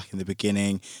visuals back in the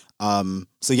beginning.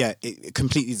 So yeah, it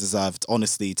completely deserved.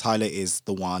 Honestly, Tyler is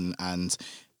the one, and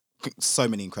so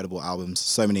many incredible albums,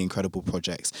 so many incredible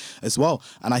projects as well.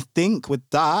 And I think with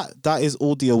that is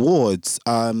all the awards.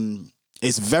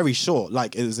 It's very short.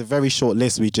 Like, it was a very short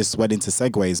list. We just went into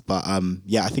segues, but I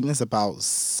think there's about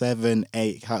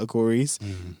 7-8 categories.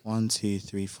 1, 2,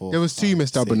 3, 4. There was 2 you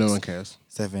missed out, but no one cares.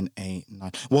 7, 8,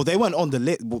 9. Well, they weren't on the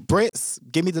list. Brits,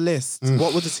 give me the list.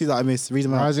 What were the 2 that I missed? Read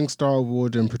them out. Rising Star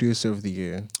Award and Producer of the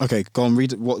Year. Okay, go on.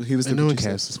 Read it. Who was the no producer?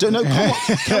 one cares. No, come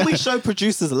on. Can we show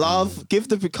producers love?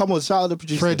 Come on, shout out the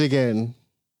producer. Fred again.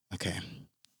 Okay.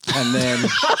 And then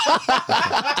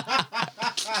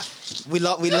we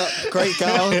love great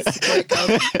gals,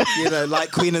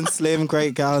 like Queen and Slim,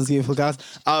 great gals, beautiful gals.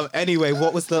 Anyway,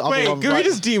 what was the other one? Wait, can we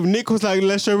just deep? Nick was like,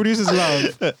 let's show producers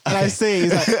love. And I say,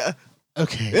 he's like,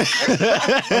 okay.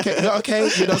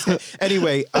 Okay.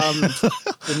 Anyway,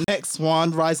 the next one,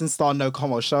 Rising Star, no,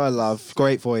 come on, show her love.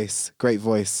 Great voice.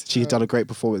 She done a great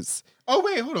performance. Oh,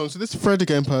 wait, hold on. So this Fred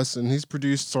again person, he's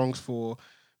produced songs for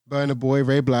Burna Boy,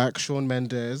 Ray Black, Shawn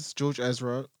Mendes, George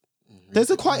Ezra.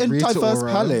 There's quite a diverse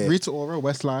palette. Rita Ora,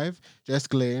 Westlife, Jess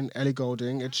Glynn, Ellie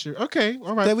Goulding, Ed Sheeran. Okay,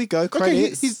 all right. There we go.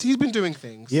 Credits. Okay, he's been doing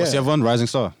things. Yeah. What's the other one? Rising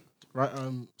Star. Right,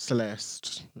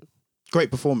 Celeste.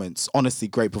 Great performance. Honestly,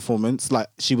 great performance. Like,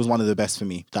 she was one of the best for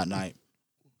me that night.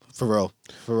 For real.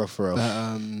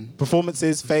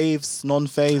 Performances, faves,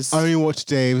 non-faves. I only watched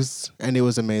Dave's, and it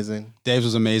was amazing. Dave's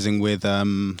was amazing with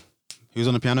who was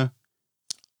on the piano?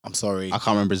 I'm sorry. I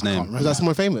can't remember his name. Was that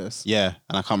someone famous? Yeah,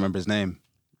 and I can't remember his name.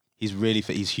 He's really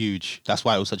fit. He's huge. That's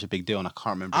why it was such a big deal, and I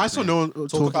can't remember. I his saw name. no one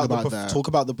talking about that. Talk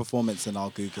about the performance, and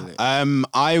I'll Google it.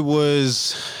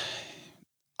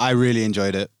 I really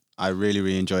enjoyed it. I really,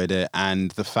 really enjoyed it.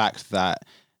 And the fact that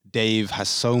Dave has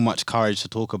so much courage to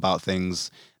talk about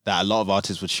things that a lot of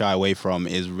artists would shy away from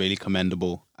is really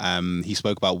commendable. He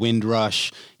spoke about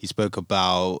Windrush. He spoke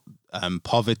about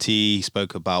poverty. He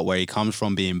spoke about where he comes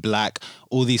from, being black,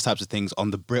 all these types of things on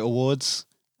the Brit Awards.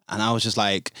 And I was just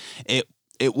like,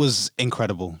 it was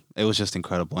incredible. It was just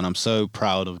incredible. And I'm so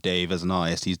proud of Dave as an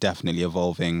artist. He's definitely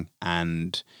evolving.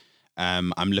 And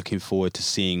I'm looking forward to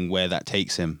seeing where that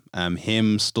takes him.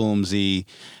 Him, Stormzy,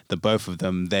 the both of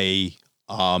them, they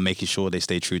are making sure they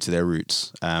stay true to their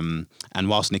roots. And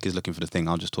whilst Nick is looking for the thing,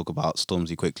 I'll just talk about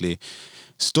Stormzy quickly.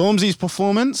 Stormzy's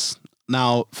performance.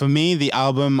 Now, for me, the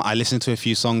album, I listened to a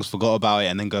few songs, forgot about it,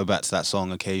 and then go back to that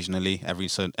song occasionally,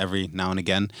 every now and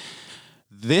again.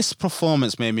 This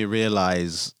performance made me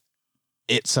realize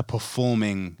it's a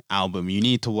performing album. You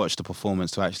need to watch the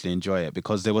performance to actually enjoy it,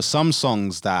 because there were some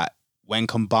songs that, when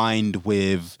combined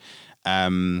with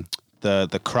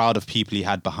the crowd of people he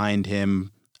had behind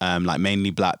him, like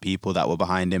mainly black people that were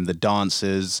behind him, the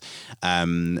dancers,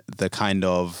 the kind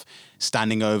of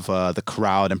standing over the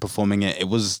crowd and performing it, it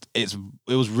was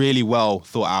really well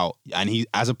thought out. And he,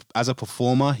 as a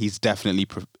performer, he's definitely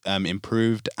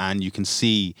improved, and you can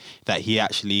see that he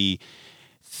actually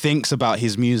thinks about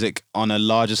his music on a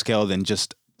larger scale than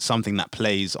just something that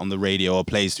plays on the radio or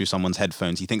plays through someone's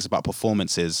headphones. He thinks about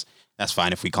performances. That's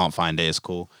fine if we can't find it, it's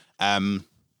cool.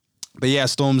 But yeah,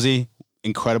 Stormzy,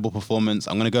 incredible performance.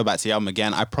 I'm going to go back to the album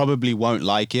again. I probably won't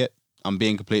like it, I'm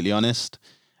being completely honest,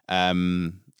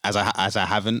 as I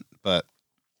haven't, but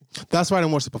That's why I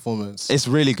didn't watch the performance. it's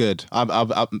really good.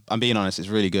 I'm being honest, it's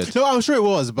really good. No, I'm sure it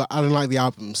was, but I didn't like the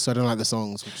album, so I didn't like the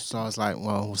songs. So I was like,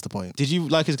 well, what's the point? Did you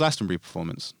like his Glastonbury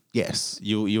performance? Yes.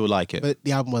 You will like it. But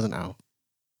the album wasn't out.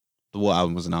 What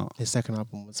album wasn't out? His second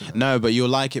album wasn't out. No, but you'll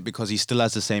like it because he still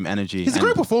has the same energy. He's a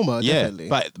great performer, Yeah, definitely.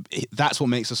 but that's what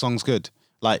makes the songs good.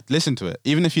 Like, listen to it.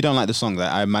 Even if you don't like the song,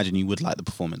 I imagine you would like the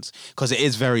performance, because it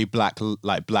is very black,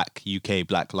 like black UK,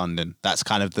 black London. That's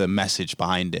kind of the message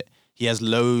behind it. He has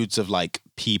loads of like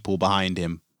people behind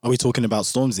him. Are we talking about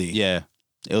Stormzy? Yeah.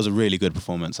 It was a really good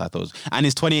performance, I thought. And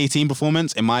his 2018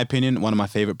 performance, in my opinion, one of my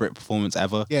favorite Brit performance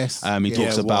ever. Yes. He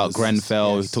talks about was.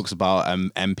 Grenfell. Yes. He talks about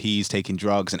MPs taking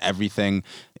drugs and everything.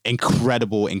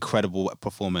 Incredible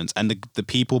performance. And the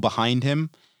people behind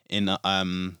him in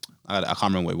I can't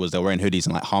remember what it was. They were wearing hoodies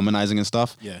and like harmonizing and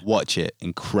stuff. Yeah. Watch it.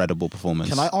 Incredible performance.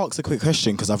 Can I ask a quick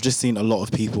question? Because I've just seen a lot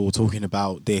of people talking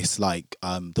about this, like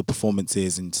the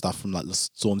performances and stuff from like the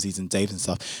Stormzy's and Dave and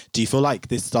stuff. Do you feel like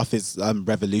this stuff is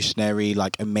revolutionary,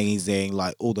 like amazing,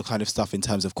 like all the kind of stuff in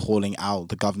terms of calling out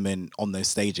the government on those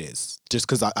stages? Just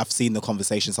because I've seen the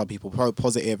conversation, some people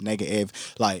positive, negative.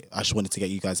 Like, I just wanted to get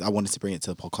you guys, I wanted to bring it to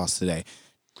the podcast today.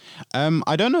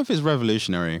 I don't know if it's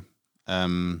revolutionary.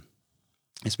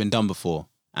 It's been done before,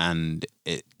 and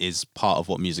it is part of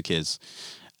what music is.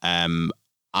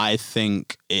 I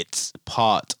think it's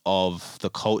part of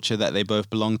the culture that they both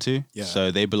belong to. Yeah.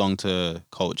 So they belong to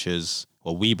cultures,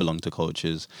 or we belong to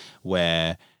cultures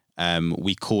where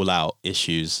we call out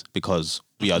issues because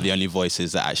we are the only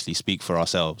voices that actually speak for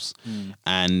ourselves.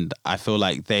 And I feel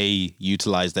like they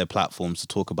utilize their platforms to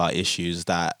talk about issues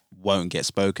that won't get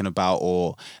spoken about,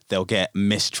 or they'll get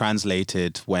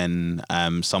mistranslated when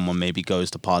someone maybe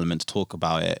goes to Parliament to talk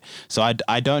about it. So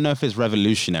I don't know if it's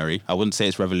revolutionary. I wouldn't say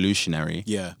it's revolutionary.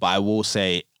 Yeah. But I will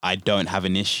say I don't have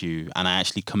an issue, and I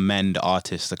actually commend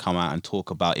artists to come out and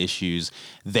talk about issues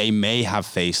they may have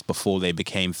faced before they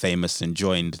became famous and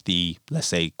joined the, let's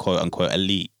say, quote unquote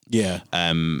elite. Yeah.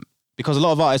 Because a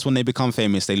lot of artists, when they become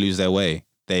famous, they lose their way.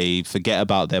 They forget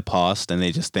about their past and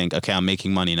they just think, okay, I'm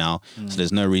making money now, so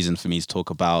there's no reason for me to talk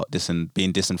about this and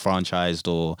being disenfranchised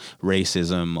or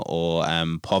racism or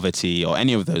poverty or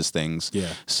any of those things.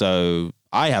 Yeah. So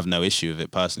I have no issue with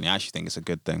it personally. I actually think it's a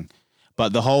good thing.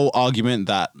 But the whole argument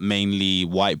that mainly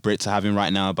white Brits are having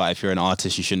right now about if you're an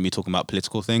artist, you shouldn't be talking about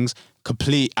political things,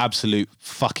 complete, absolute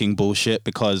fucking bullshit.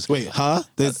 Because Wait, huh?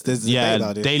 There's a debate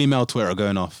about it. Daily Mail Twitter are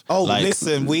going off. Oh, Like,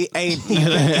 listen, we ain't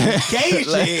even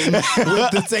engaging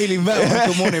with the Daily Mail.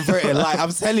 Good morning, Britain. Like,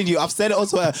 I'm telling you, I've said it on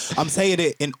Twitter. I'm saying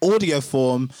it in audio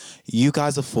form. You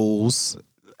guys are fools.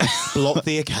 Block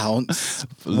the accounts.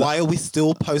 Why are we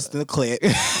still posting the clip?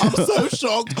 I'm so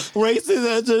shocked.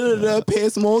 Racist,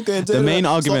 Piers Morgan. The main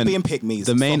argument, Stop being pick-me's.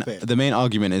 the Stop it. main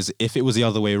argument is if it was the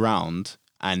other way around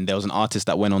and there was an artist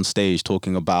that went on stage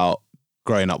talking about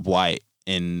growing up white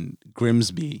in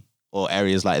Grimsby or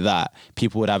areas like that,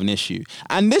 people would have an issue.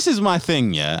 And this is my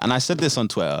thing, yeah, and I said this on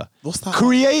Twitter. What's that?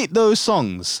 Create those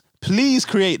songs. Please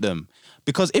create them.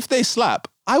 Because if they slap,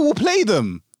 I will play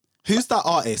them. Who's that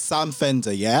artist? Sam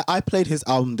Fender, yeah? I played his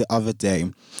album the other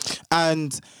day.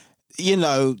 And, you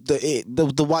know,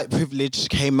 the white privilege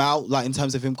came out, like in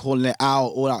terms of him calling it out,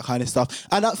 all that kind of stuff.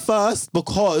 And at first,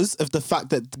 because of the fact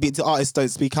that the artists don't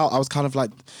speak out, I was kind of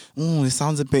like, it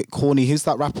sounds a bit corny. Who's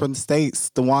that rapper in the States?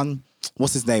 The one,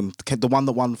 what's his name? The one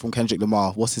that won from Kendrick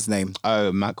Lamar. What's his name?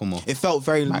 Oh, Macklemore. It felt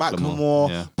very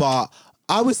Macklemore, but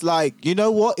I was like, you know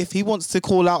what? If he wants to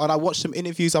call out, and I watched some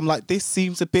interviews, I'm like, this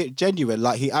seems a bit genuine.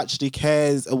 Like he actually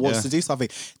cares and wants to do something.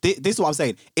 This is what I'm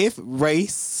saying. If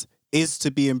race is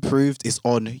to be improved, it's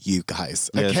on you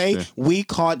guys. Okay? Yeah, we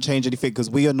can't change anything because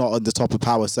we are not on the top of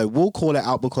power. So we'll call it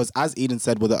out because, as Eden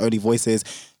said, we're the only voices.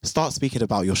 Start speaking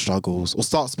about your struggles, or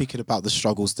start speaking about the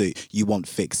struggles that you want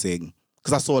fixing.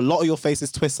 Because I saw a lot of your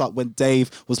faces twist up when Dave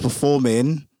was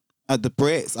performing at the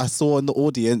Brits. I saw in the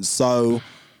audience. So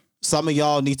some of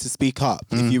y'all need to speak up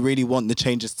if you really want the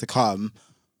changes to come,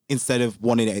 instead of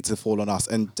wanting it to fall on us.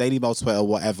 And Daily Mail, Twitter,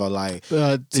 whatever, like,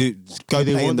 go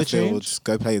play in the field.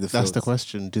 Go play in the field. That's the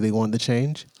question. Do they want the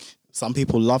change? Some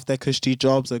people love their cushy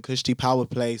jobs and cushy power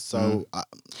play. So,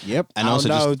 yep. And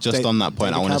also, just on that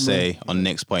point, I want to say, on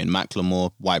next point,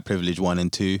 Macklemore, White Privilege 1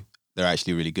 and 2, they're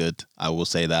actually really good. I will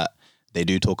say that. They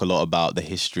do talk a lot about the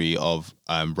history of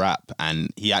rap, and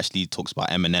he actually talks about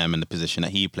Eminem and the position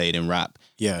that he played in rap.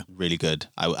 Yeah. Really good.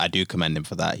 I do commend him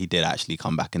for that. He did actually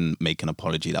come back and make an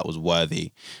apology that was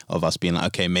worthy of us being like,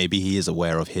 okay, maybe he is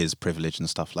aware of his privilege and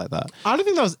stuff like that. I don't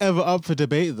think that was ever up for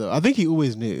debate, though. I think he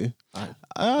always knew.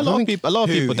 A lot of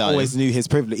people always knew his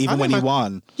privilege, even when he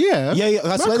won. Yeah. Yeah.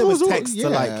 That's why there was text yeah. to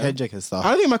like Kendrick and stuff.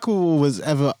 I don't think Michael was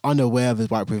ever unaware of his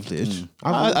white privilege.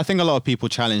 I think a lot of people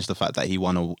challenged the fact that he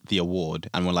won the award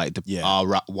and were like,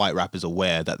 are white rappers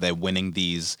aware that they're winning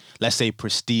these, let's say,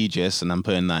 prestigious, and I'm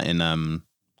putting that in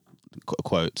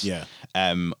quotes,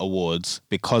 awards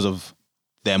because of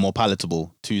they're more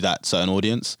palatable to that certain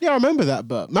audience. Yeah, I remember that,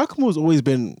 but Macklemore's always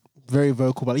been very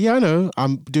vocal about it. Yeah, I know,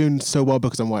 I'm doing so well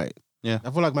because I'm white. Yeah.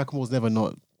 I feel like Macklemore's never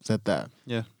not said that.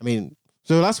 Yeah. I mean,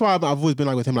 so that's why I've always been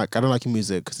like with him, like, I don't like your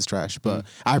music because it's trash, but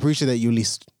I appreciate that you at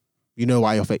least, you know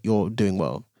why you're doing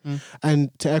well.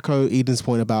 And to echo Eden's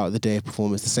point about the day of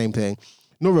performance, the same thing.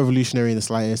 Not revolutionary in the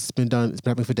slightest. It's been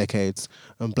happening for decades.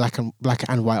 Black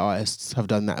and white artists have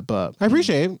done that, but I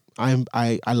appreciate it.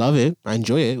 I love it. I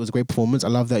enjoy it. It was a great performance. I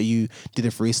love that you did a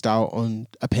freestyle on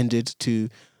appended to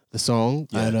the song,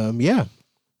 and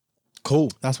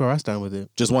cool. That's where I stand with it.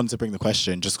 Just wanted to bring the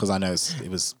question, just because I know it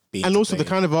was being and also debated. the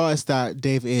kind of artist that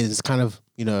Dave is kind of,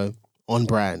 you know, on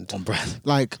brand. On brand.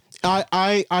 Like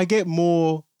I get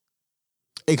more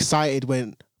excited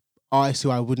when artists who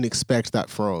I wouldn't expect that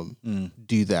from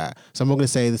do that. So I'm not going to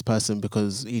say this person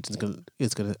because it's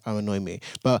gonna annoy me.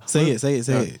 But say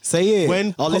it.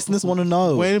 When our listeners want to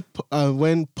know,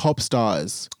 when pop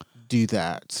stars do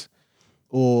that,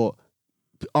 or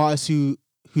artists who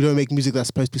don't make music that's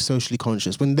supposed to be socially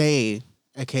conscious, when they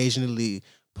occasionally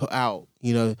put out,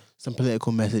 you know, some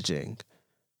political messaging,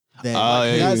 then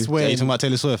that's when. Are you talking about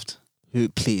Taylor Swift?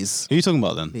 Please. Who are you talking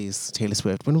about then? Please, Taylor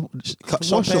Swift.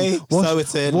 Wash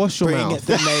your mouth.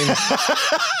 The name.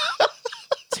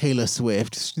 Taylor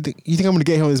Swift. You think I'm going to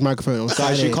get here on this microphone on Guys,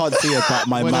 Saturday? you can't see it, but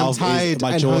my mouth is,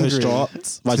 my jaw has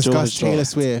dropped. My jaw has dropped. Taylor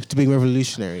Swift being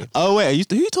revolutionary. Oh wait,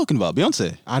 who are you talking about?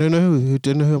 Beyonce? I don't know who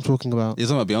I'm talking about. You're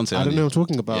talking about Beyonce. I don't know who I'm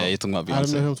talking about. Yeah, you're talking about Beyonce. I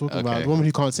don't know who I'm talking about. The woman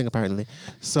who can't sing apparently.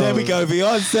 So there we go,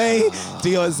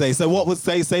 Beyonce. So what would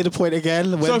say the point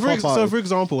again? So for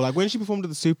example, like when she performed at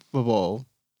the Super Bowl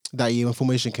that year when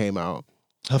Formation came out.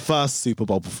 Her first Super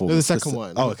Bowl performance. The second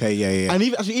one. Oh, okay, yeah. And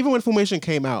even when Formation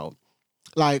came out,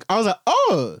 like I was like,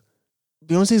 oh,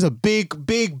 Beyonce's a big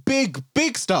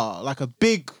star, like a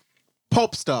big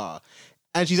pop star,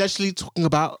 and she's actually talking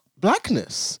about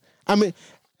blackness. I mean,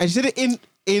 and she did it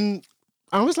in.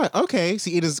 I was like, okay,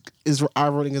 see, it is eye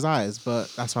rolling his eyes, but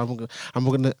that's why I'm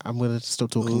gonna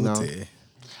stop talking now. Dear.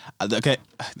 Okay,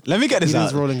 let me get this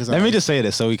out. Let me just say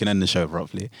this so we can end the show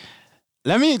properly.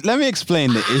 Let me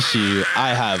explain the issue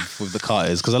I have with the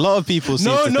Carters, because a lot of people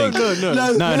seem to think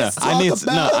no.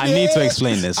 I need to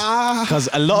explain this because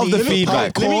a lot of the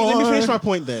feedback. Let me finish my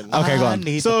point then. Okay, go on.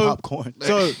 So popcorn.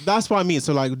 So that's what I mean.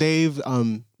 So like Dave,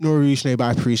 not revolutionary, but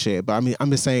I appreciate it. But I mean, I'm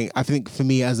just saying. I think for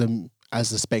me as a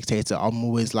spectator, I'm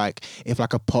always like, if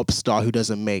like a pop star who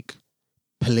doesn't make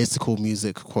political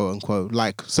music, quote unquote,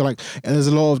 like there's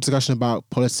a lot of discussion about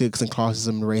politics and classism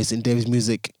and race in Dave's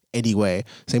music. Anyway,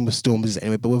 same with Stormzy's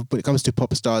anyway, but when it comes to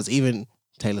pop stars, even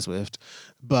Taylor Swift,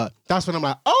 but that's when I'm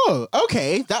like, oh,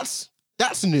 okay, that's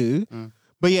new.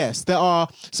 But yes, there are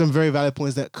some very valid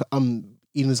points that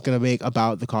Eden's going to make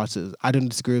about the Carters. I don't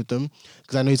disagree with them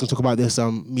because I know he's going to talk about this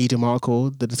Medium article,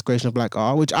 the desecration of black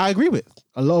art, which I agree with.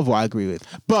 A lot of what I agree with.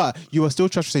 But you are still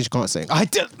trash for saying you can't sing. I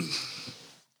did.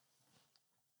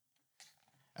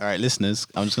 All right, listeners,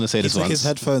 I'm just going to say this He took once. his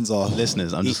headphones off.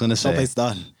 Listeners, I'm just going to say. It's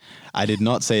done. I did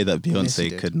not say that Yes, Beyonce you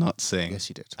did. could not sing. Yes,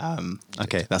 you did.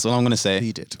 Okay, that's all I'm going to say.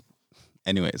 You did.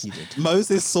 Anyways. You did.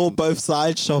 Moses saw both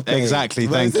sides shopping. Exactly.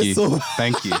 Thank Moses you. saw-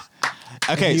 Thank you.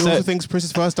 Okay, He so also thinks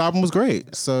Prince's first album was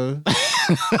great. So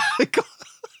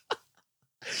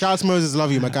shout out to Moses,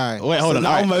 love you, my guy. wait, hold So on. now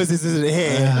All right. Moses isn't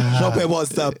here. Shoppe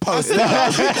wants to post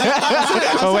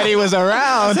But when he was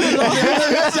around, Wait,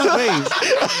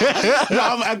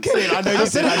 No, I'm kidding. I know you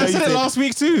said it. I know I you said it did. last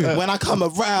week too. When I come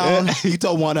around, you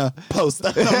don't want to post. No,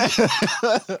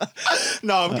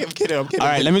 I'm kidding. I'm kidding. all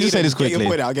right, let me just say this Get your quickly.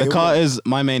 point out, get The your point. Carters,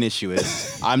 my main issue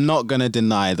is I'm not going to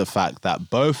deny the fact that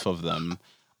both of them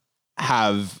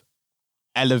have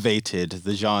elevated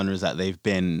the genres that they've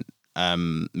been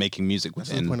making music That's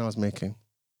the within. point I was making.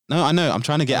 No, I know. I'm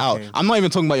trying to get Okay. out. I'm not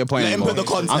even talking about your point Let him anymore. put the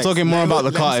context. I'm talking more Let him- about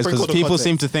the let him Carters because sprinkle the people context.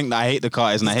 seem to think that I hate the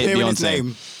Carters and I hate Clearing his Beyonce.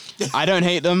 name. I don't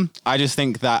hate them. I just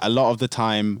think that a lot of the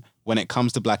time when it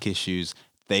comes to black issues,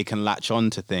 they can latch on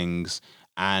to things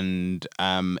and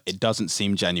it doesn't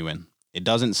seem genuine. It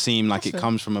doesn't seem like it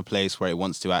comes from a place where it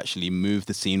wants to actually move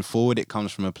the scene forward. It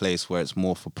comes from a place where it's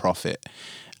more for profit.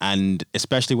 And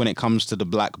especially when it comes to the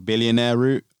black billionaire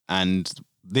route, and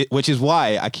which is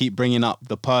why I keep bringing up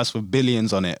the purse with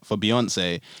billions on it for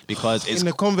Beyonce, because it's In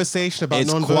the conversation about it's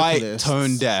quite non-vocalists,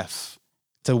 tone deaf.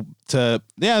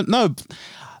 Yeah, no,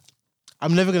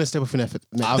 I'm never going to step off an effort.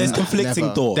 There's conflicting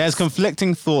Never. thoughts. there's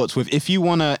conflicting thoughts with if you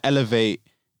want to elevate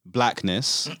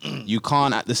blackness, you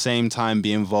can't at the same time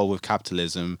be involved with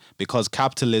capitalism because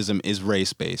capitalism is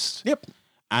race based. Yep.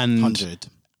 And 100.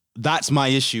 that's my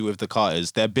issue with the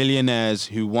Carters. They're billionaires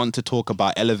who want to talk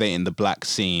about elevating the black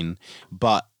scene,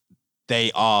 but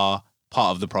they are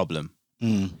part of the problem.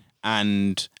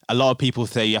 And a lot of people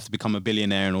say you have to become a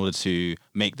billionaire in order to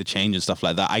make the change and stuff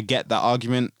like that. I get that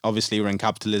argument. Obviously, we're in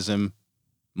capitalism.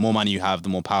 More money you have, the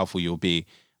more powerful you'll be.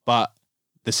 But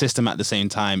the system at the same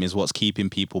time is what's keeping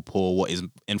people poor, what is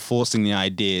enforcing the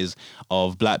ideas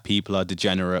of black people are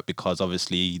degenerate because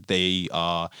obviously they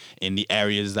are in the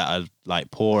areas that are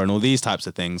like poor and all these types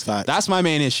of things. Facts. That's my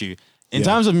main issue. In Yeah.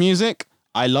 terms of music,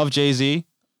 I love Jay-Z.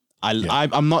 Yeah.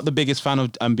 I'm not the biggest fan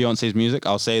of Beyonce's music,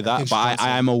 I'll say that, think but she's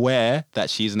I am aware that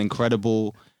she's an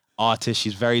incredible artist.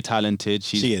 She's very talented.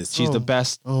 She is. She's the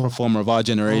best performer of our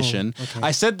generation. I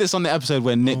said this on the episode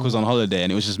when Nick was on holiday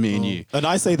and it was just me and you. And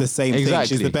I say the same thing.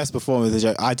 Exactly. She's the best performer.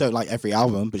 I don't like every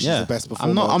album, but she's Yeah. the best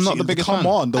performer. I'm not the biggest Come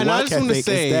fan. on, the And I work just want to ethic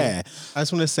say, is there. I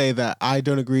just want to say that I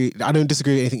don't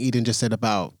disagree with anything Eden just said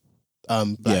about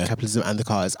black Yeah. capitalism and the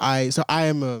Carters. I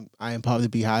am part of the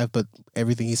Beehive, but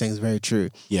everything he's saying is very true.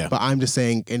 Yeah. But I'm just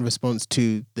saying in response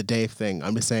to the Dave thing,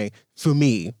 I'm just saying for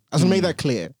me, I just want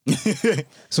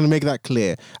to make that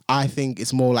clear. I think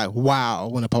it's more like wow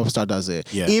when a pop star does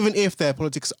it. Yeah. Even if their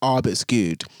politics are a bit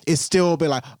skewed, it's still a bit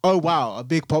like, oh wow, a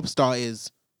big pop star is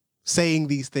saying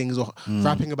these things or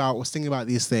rapping about or singing about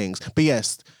these things. But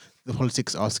yes, the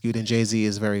politics are skewed and Jay-Z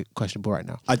is very questionable right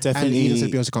now. I definitely- And Eden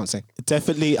said Beyonce can't sing.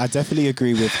 I definitely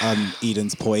agree with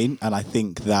Eden's point, and I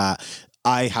think that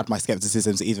I had my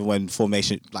skepticisms even when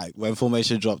Formation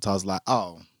dropped. I was like,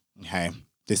 oh, okay,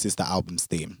 this is the album's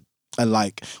theme, and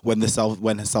like when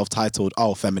self-titled,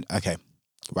 oh, feminine, okay,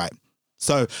 right.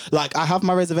 So like I have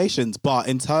my reservations, but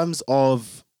in terms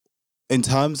of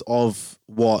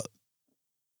what.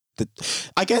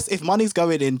 I guess if money's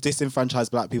going in disenfranchised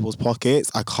black people's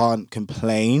pockets, I can't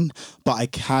complain, but I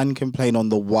can complain on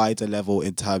the wider level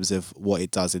in terms of what it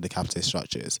does in the capitalist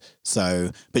structures. So,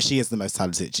 but she is the most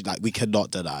talented. We cannot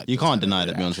deny. You can't deny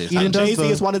that Beyonce is Eden talented. does Jay-Z though.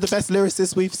 is one of the best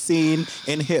lyricists we've seen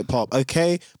in hip hop.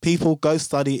 Okay, people go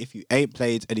study if you ain't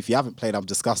played, and if you haven't played, I'm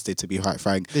disgusted to be quite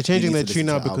frank. They're changing You their need to tune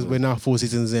listen now to the because album. we're now 4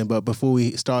 seasons in. But before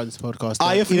we start this podcast,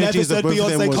 I have the never energies of said both of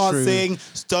them Beyonce was can't true. sing.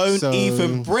 Don't So-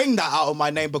 even bring that out of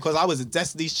my name because I was a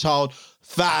Destiny's Child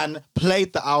fan,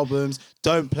 played the albums.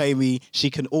 Don't play me. She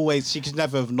can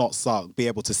never have not sung, be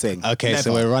able to sing. Okay, Never.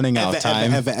 so we're running out of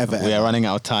time. Ever. We are running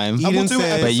out of time. And we'll Eden do an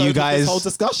said- episode But you with guys- this whole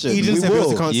discussion. Eden We said will.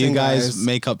 Beyonce can't You sing, guys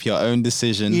make up your own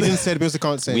decision. Eden said Beyonce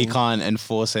can't sing. We can't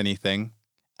enforce anything.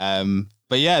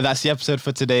 But yeah, that's the episode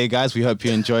for today, guys. We hope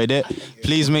you enjoyed it.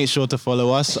 Please make sure to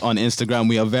follow us on Instagram.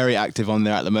 We are very active on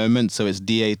there at the moment. So it's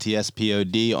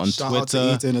DATSPOD on Shout out Twitter.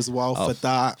 to Eden as well for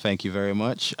that. Thank you very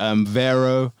much.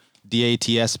 Vero,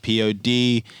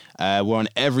 DATSPOD. We're on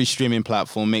every streaming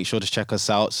platform. Make sure to check us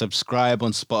out. Subscribe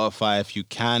on Spotify if you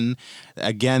can.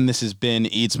 Again, this has been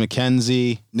Eads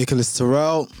McKenzie, Nicholas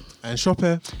Terrell. And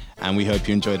Shopper. and we hope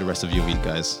you enjoy the rest of your week,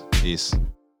 guys. Peace.